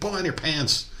 Pull down your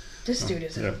pants. This dude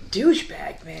is a Yeah.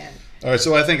 douchebag, man. All right,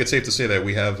 so I think it's safe to say that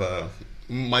we have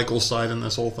Michael's side in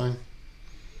this whole thing.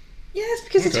 Yes,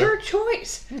 because it's Okay. her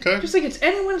choice. Okay. Just like it's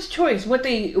anyone's choice. What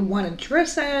they want to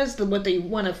dress as, what they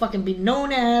want to fucking be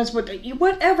known as,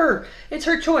 whatever. It's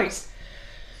her choice.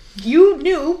 You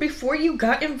knew before you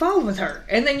got involved with her.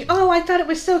 And then, oh, I thought it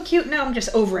was so cute. Now I'm just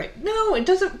over it. No, it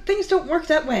doesn't. Things don't work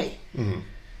that way. Mm-hmm.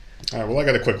 All right, well, I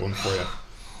got a quick one for you.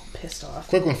 Pissed off.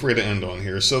 Quick one for you to end on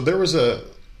here. So there was an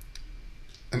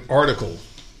article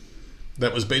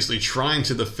that was basically trying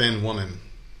to defend women,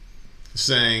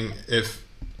 saying if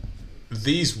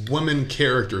these women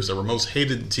characters that were most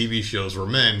hated in TV shows were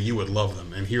men, you would love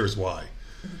them, and here's why.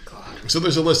 Oh, God. So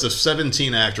there's a list of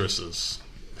 17 actresses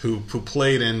who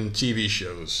played in TV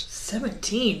shows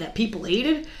 17 that people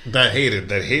hated? that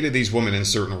hated these women in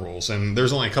certain roles, and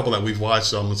there's only a couple that we've watched.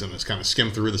 So I'm going to just kind of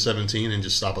skim through the 17 and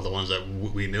just stop at the ones that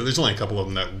we knew. There's only a couple of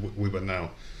them that we would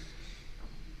know.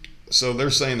 So they're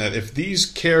saying that if these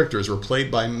characters were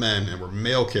played by men and were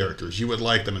male characters, you would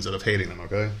like them instead of hating them,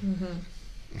 okay?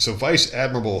 Mm-hmm. So Vice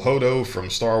Admiral Hodo from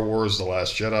Star Wars The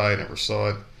Last Jedi, never saw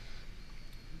it.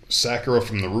 Sakura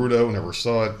from Naruto, never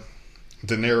saw it.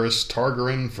 Daenerys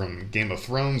Targaryen from Game of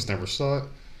Thrones, never saw it.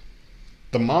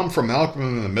 The mom from Malcolm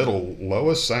in the Middle,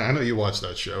 Lois, I know you watched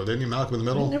that show, didn't you, Malcolm in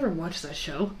the I Middle? never watched that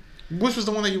show. Which was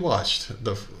the one that you watched?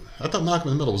 I thought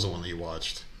Malcolm in the Middle was the one that you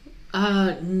watched.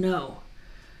 No.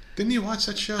 Didn't you watch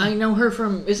that show? I know her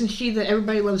from, isn't she the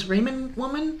Everybody Loves Raymond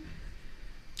woman?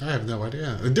 I have no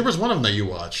idea. There was one of them that you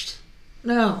watched.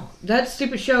 No. That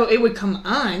stupid show, it would come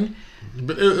on.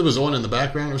 But it was on in the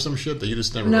background or some shit that you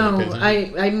just never No, really paid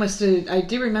attention. I must have, I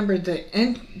do remember the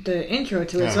intro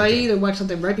to it, Oh, so I okay. either watched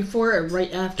something right before or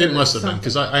right after. It must have been, something.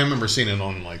 because I remember seeing it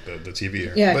on like the TV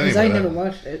here. Yeah, But because anyway, I never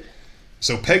watched it.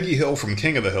 So Peggy Hill from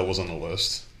King of the Hill was on the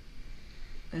list.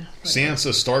 Yeah,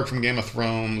 Sansa Stark from Game of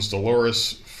Thrones.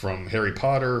 Dolores from Harry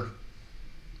Potter.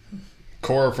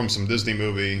 Cora from some Disney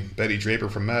movie. Betty Draper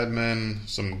from Mad Men.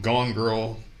 Some Gone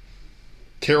Girl.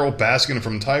 Carol Baskin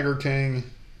from Tiger King.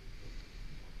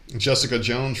 Jessica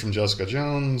Jones from Jessica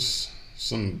Jones.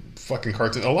 Some fucking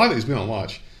cartoon. A lot of these we don't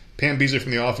watch. Pam Beezer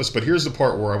from The Office. But here's the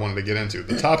part where I wanted to get into.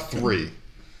 The top three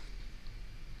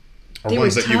are They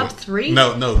ones were that you top three?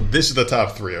 No, this is the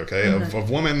top three, okay? Okay. Of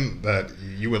women that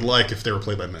you would like if they were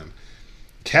played by men.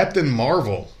 Captain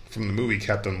Marvel from the movie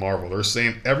Captain Marvel. They're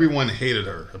saying everyone hated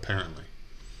her, apparently.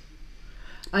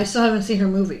 I still haven't seen her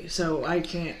movie, so I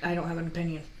don't have an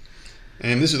opinion.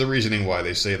 And this is the reasoning why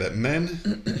they say that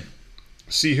men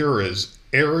see her as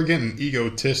arrogant and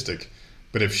egotistic,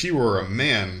 but if she were a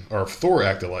man, or if Thor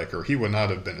acted like her, he would not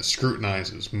have been as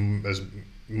scrutinized as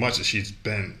much as she's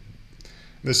been.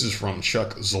 This is from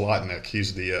Chuck Zlotnick.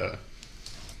 He's the,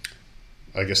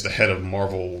 I guess, the head of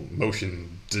Marvel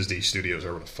Motion Disney Studios,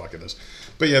 or whatever the fuck it is.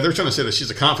 But yeah, they're trying to say that she's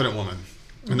a confident woman,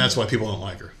 and that's why people don't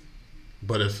like her.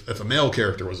 But if a male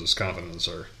character was as confident as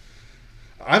her,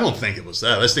 I don't think it was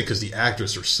that. I just think because the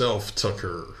actress herself took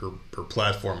her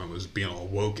platform and was being all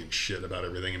woke and shit about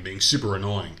everything and being super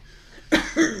annoying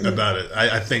about it.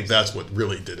 I think that's what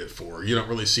really did it for her. You don't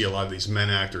really see a lot of these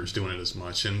men actors doing it as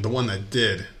much. And the one that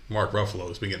did, Mark Ruffalo,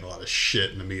 has been getting a lot of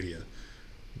shit in the media.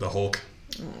 The Hulk.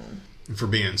 For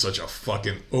being such a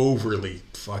fucking overly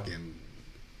fucking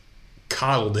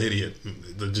coddled idiot.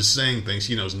 Just saying things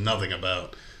he knows nothing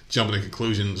about. Jumping to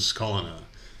conclusions, calling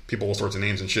people all sorts of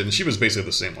names and shit. And she was basically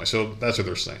the same way. So that's what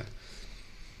they're saying.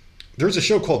 There's a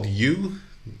show called You.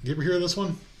 You ever hear of this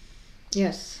one?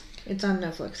 Yes, it's on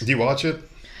Netflix. Do you watch it?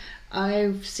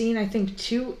 I've seen, I think,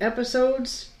 2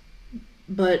 episodes,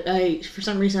 but for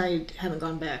some reason, I haven't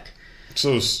gone back.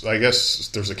 So I guess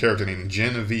there's a character named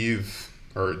Genevieve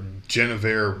or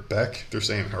Genevieve Beck. They're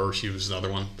saying her. She was another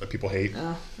one that people hate.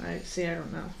 Oh, I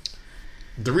don't know.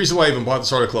 The reason why I even bought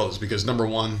this article is because number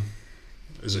one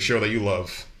is a show that you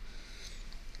love.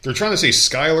 They're trying to say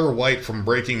Skylar White from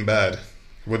Breaking Bad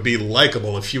would be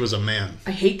likable if she was a man.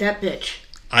 I hate that bitch.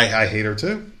 I hate her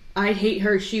too. I hate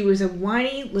her. She was a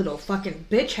whiny little fucking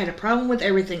bitch, had a problem with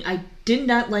everything. I did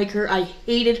not like her. I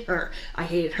hated her. I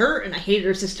hated her and I hated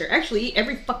her sister. Actually,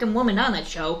 every fucking woman on that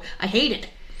show, I hated.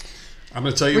 I'm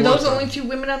going to tell you Were what. those the only 2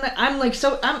 women on that? I'm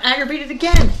aggravated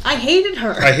again. I hated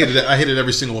her. I hated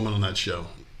every single woman on that show.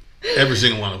 Every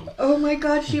single one of them. Oh my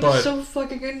god, she But- was so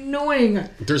fucking annoying.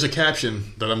 There's a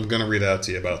caption that I'm going to read out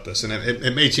to you about this, and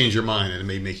it may change your mind, and it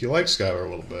may make you like Skylar a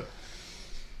little bit.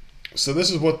 So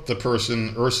this is what the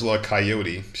person, Ursula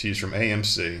Coyote, she's from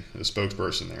AMC, the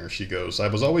spokesperson there, she goes, I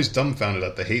was always dumbfounded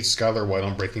at the hate Skylar White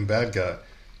on Breaking Bad got.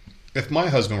 If my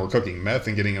husband were cooking meth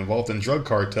and getting involved in drug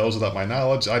cartels without my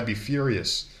knowledge, I'd be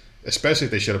furious. Especially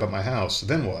if they showed up at my house.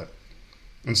 Then what?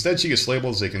 Instead, she gets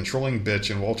labeled as a controlling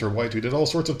bitch, and Walter White, who did all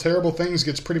sorts of terrible things,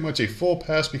 gets pretty much a full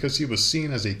pass because he was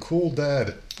seen as a cool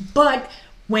dad. But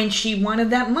when she wanted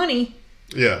that money...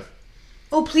 Yeah.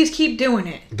 Oh, please keep doing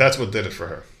it. That's what did it for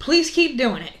her. Please keep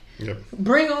doing it. Yep.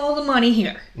 Bring all the money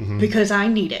here because I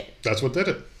need it. That's what did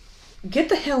it. Get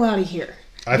the hell out of here.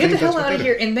 Get the hell out of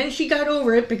here. And then she got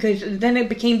over it because then it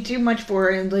became too much for her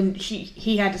and then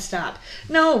he had to stop.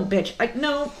 No, bitch.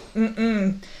 No.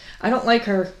 I don't like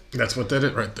her. That's what did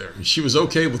it right there. She was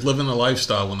okay with living a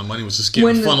lifestyle when the money was just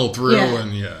getting funneled through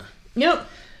and Yep.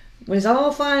 Was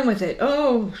all fine with it.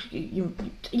 Oh,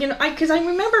 because I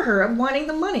remember her wanting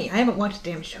the money. I haven't watched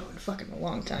the damn show in fucking a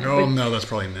long time. Oh, no, that's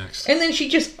probably next. And then she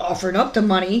just offered up the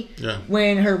money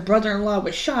when her brother-in-law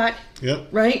was shot. Yep.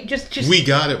 Right? Just we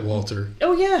got it, Walter.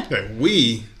 Oh, yeah.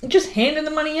 We? Just handing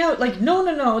the money out. Like,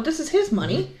 no, this is his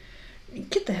money.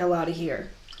 Get the hell out of here.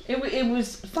 It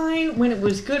was fine when it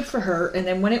was good for her, and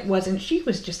then when it wasn't, she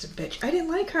was just a bitch. I didn't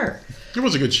like her. It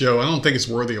was a good show. I don't think it's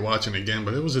worthy of watching again,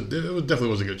 but it definitely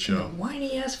was a good show.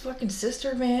 Whiny ass fucking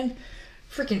sister, man,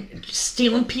 freaking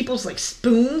stealing people's like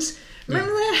spoons.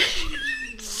 Remember that?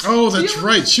 Oh, that's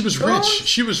right. She was rich.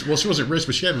 She wasn't rich,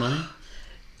 but she had money.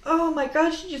 Oh my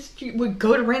gosh, she would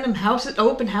go to random houses,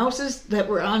 open houses that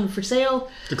were on for sale.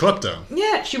 The klepto.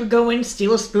 Yeah, she would go in,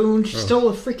 steal a spoon. She stole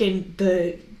a freaking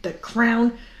the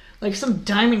crown. Like some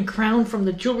diamond crown from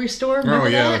the jewelry store. Remember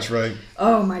that's right.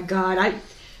 Oh my god,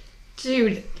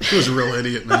 dude. She was a real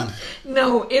idiot, man.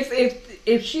 No,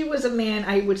 if she was a man,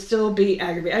 I would still be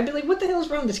aggravated. I'd be like, what the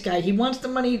hell's wrong with this guy? He wants the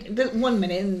money 1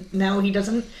 minute, and now he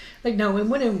doesn't. Like, no, it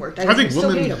wouldn't work. I think women. Still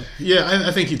hate him. Yeah,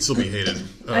 I think he'd still be hated.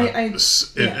 If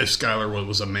Skyler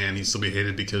was a man, he'd still be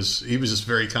hated because he was just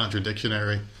very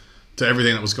contradictory to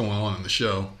everything that was going on in the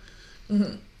show.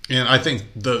 Mm-hmm. And I think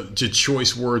the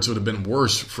choice words would have been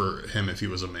worse for him if he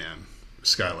was a man,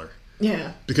 Skyler.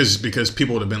 Yeah. Because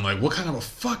people would have been like, what kind of a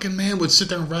fucking man would sit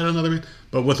there and write another man?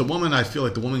 But with a woman, I feel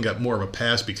like the woman got more of a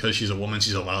pass because she's a woman.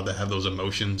 She's allowed to have those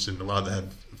emotions and allowed to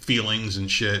have feelings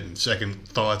and shit and second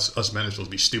thoughts. Us men are supposed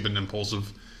to be stupid and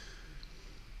impulsive.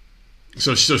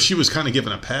 So she was kind of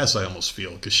given a pass, I almost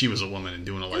feel, because she was a woman and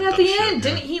doing all that dumb shit. And at the end,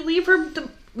 didn't he leave her the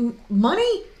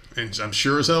money? And I'm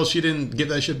sure as hell she didn't give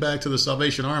that shit back to the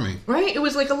Salvation Army. Right? It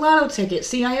was like a lotto ticket.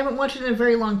 See, I haven't watched it in a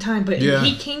very long time, but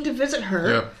he came to visit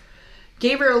her,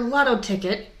 gave her a lotto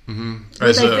ticket, with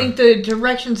I think the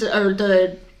directions, or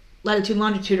the latitude,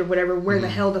 longitude, or whatever, where the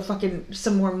hell the fucking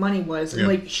some more money was. And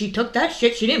like, she took that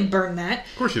shit. She didn't burn that.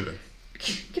 Of course she did.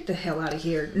 Get the hell out of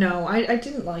here. No, I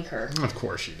didn't like her. Of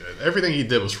course she did. Everything he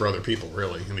did was for other people,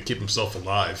 really, and to keep himself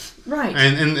alive. Right.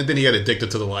 And then he got addicted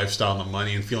to the lifestyle and the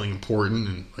money and feeling important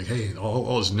and like, hey,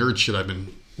 all this nerd shit I've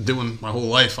been doing my whole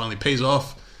life finally pays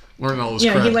off. Learning all this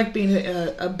crap. Yeah, he liked being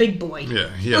a big boy.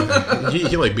 Yeah.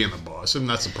 he liked being the boss, and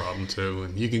that's the problem, too.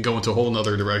 And you can go into a whole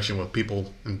other direction with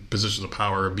people in positions of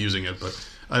power abusing it, but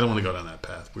I don't want to go down that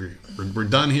path. We're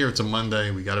done here. It's a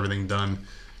Monday. We got everything done.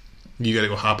 You got to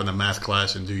go hop into math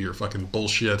class and do your fucking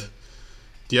bullshit.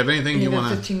 Do you have anything you want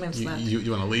to 15 minutes left. You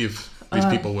want to leave these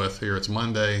people with here? It's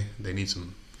Monday. They need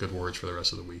some good words for the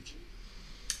rest of the week.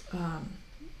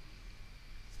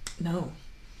 No.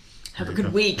 Have a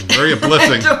good week. Very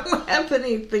uplifting. I don't have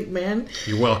anything, man.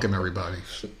 You're welcome, everybody.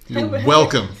 You're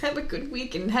welcome. Have a good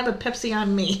week and have a Pepsi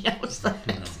on me. How's that?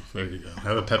 Oh, there you go.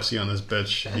 Have a Pepsi on this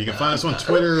bitch. You can find us on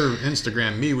Twitter,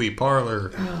 Instagram, MeWe,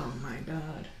 Parler. Oh, my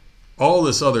God. All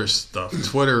this other stuff.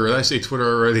 Twitter. Did I say Twitter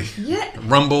already? Yeah.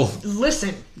 Rumble.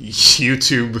 Listen.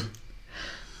 YouTube.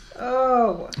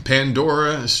 Oh.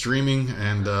 Pandora streaming.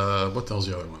 And what the hell's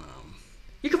the other one?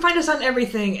 You can find us on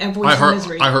everything at Voice of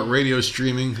Misery. iHeartRadio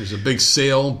streaming. There's a big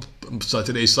sale. So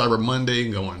today's Cyber Monday.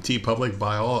 Go on TeePublic.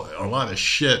 Buy a lot of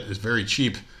shit. It's very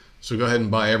cheap. So go ahead and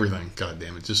buy everything. God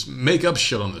damn it. Just make up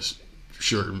shit on this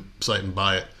shirt site and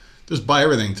buy it. Just buy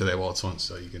everything today while it's on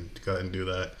sale. You can go ahead and do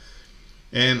that.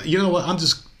 And you know what? I'm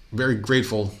just very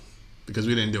grateful because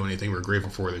we didn't do anything we're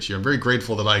grateful for this year. I'm very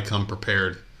grateful that I come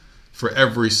prepared for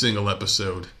every single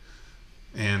episode.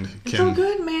 And it's all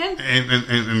good, man.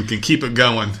 And can keep it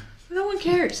going. No one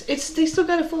cares. They still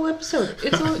got a full episode.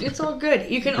 It's all good.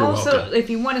 You can also, welcome. If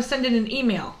you want to send in an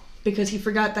email, because he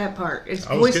forgot that part.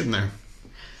 I was getting there.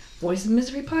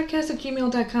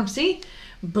 voiceofmiserypodcast@gmail.com. See?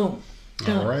 Boom.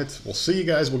 Done. All right. We'll see you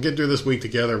guys. We'll get through this week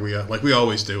together. Like we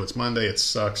always do. It's Monday. It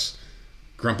sucks.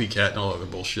 Grumpy cat and all other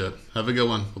bullshit. Have a good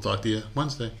one. We'll talk to you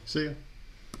Wednesday. See ya.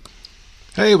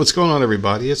 Hey, what's going on,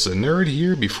 everybody? It's a nerd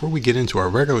here. Before we get into our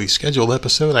regularly scheduled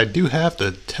episode, I do have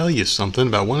to tell you something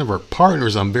about one of our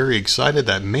partners. I'm very excited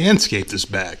that Manscaped is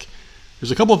back.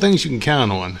 There's a couple of things you can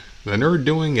count on. The nerd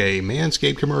doing a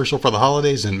Manscaped commercial for the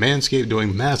holidays and Manscaped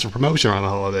doing massive promotion on the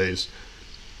holidays.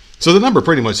 So the number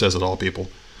pretty much says it all, people.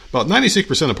 About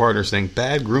 96% of partners think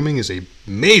bad grooming is a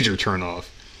major turnoff.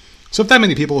 So if that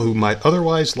many people who might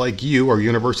otherwise like you are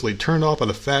universally turned off by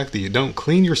the fact that you don't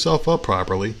clean yourself up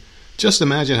properly, just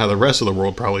imagine how the rest of the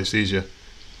world probably sees you.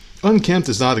 Unkempt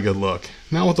is not a good look.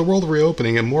 Now with the world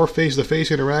reopening and more face-to-face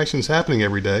interactions happening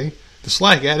every day, the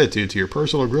slack attitude to your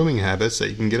personal grooming habits that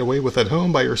you can get away with at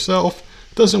home by yourself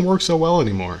doesn't work so well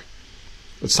anymore.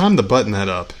 It's time to button that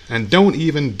up. And don't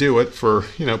even do it for,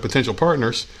 potential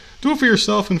partners. Do it for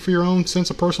yourself and for your own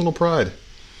sense of personal pride.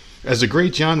 As the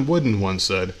great John Wooden once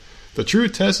said, the true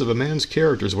test of a man's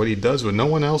character is what he does when no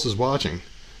one else is watching.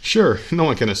 Sure, no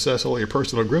one can assess all your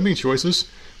personal grooming choices,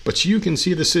 but you can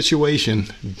see the situation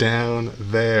down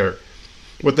there.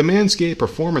 With the Manscaped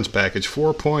Performance Package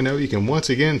 4.0, you can once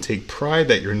again take pride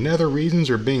that your nether regions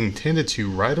are being tended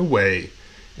to right away.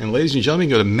 And ladies and gentlemen,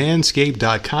 go to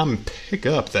manscaped.com and pick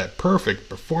up that perfect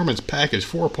Performance Package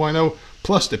 4.0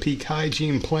 plus the Peak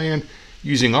Hygiene Plan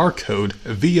using our code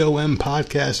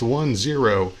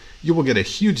VOMPodcast10. You will get a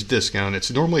huge discount.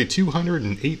 It's normally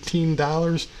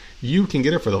 $218. You can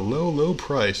get it for the low, low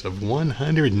price of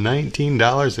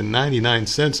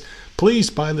 $119.99. Please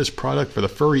buy this product for the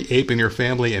furry ape in your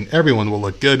family, and everyone will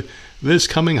look good this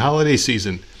coming holiday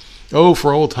season. Oh,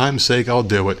 for old time's sake, I'll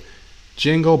do it.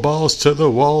 Jingle balls to the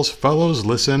walls, fellows,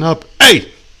 listen up.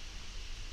 Hey!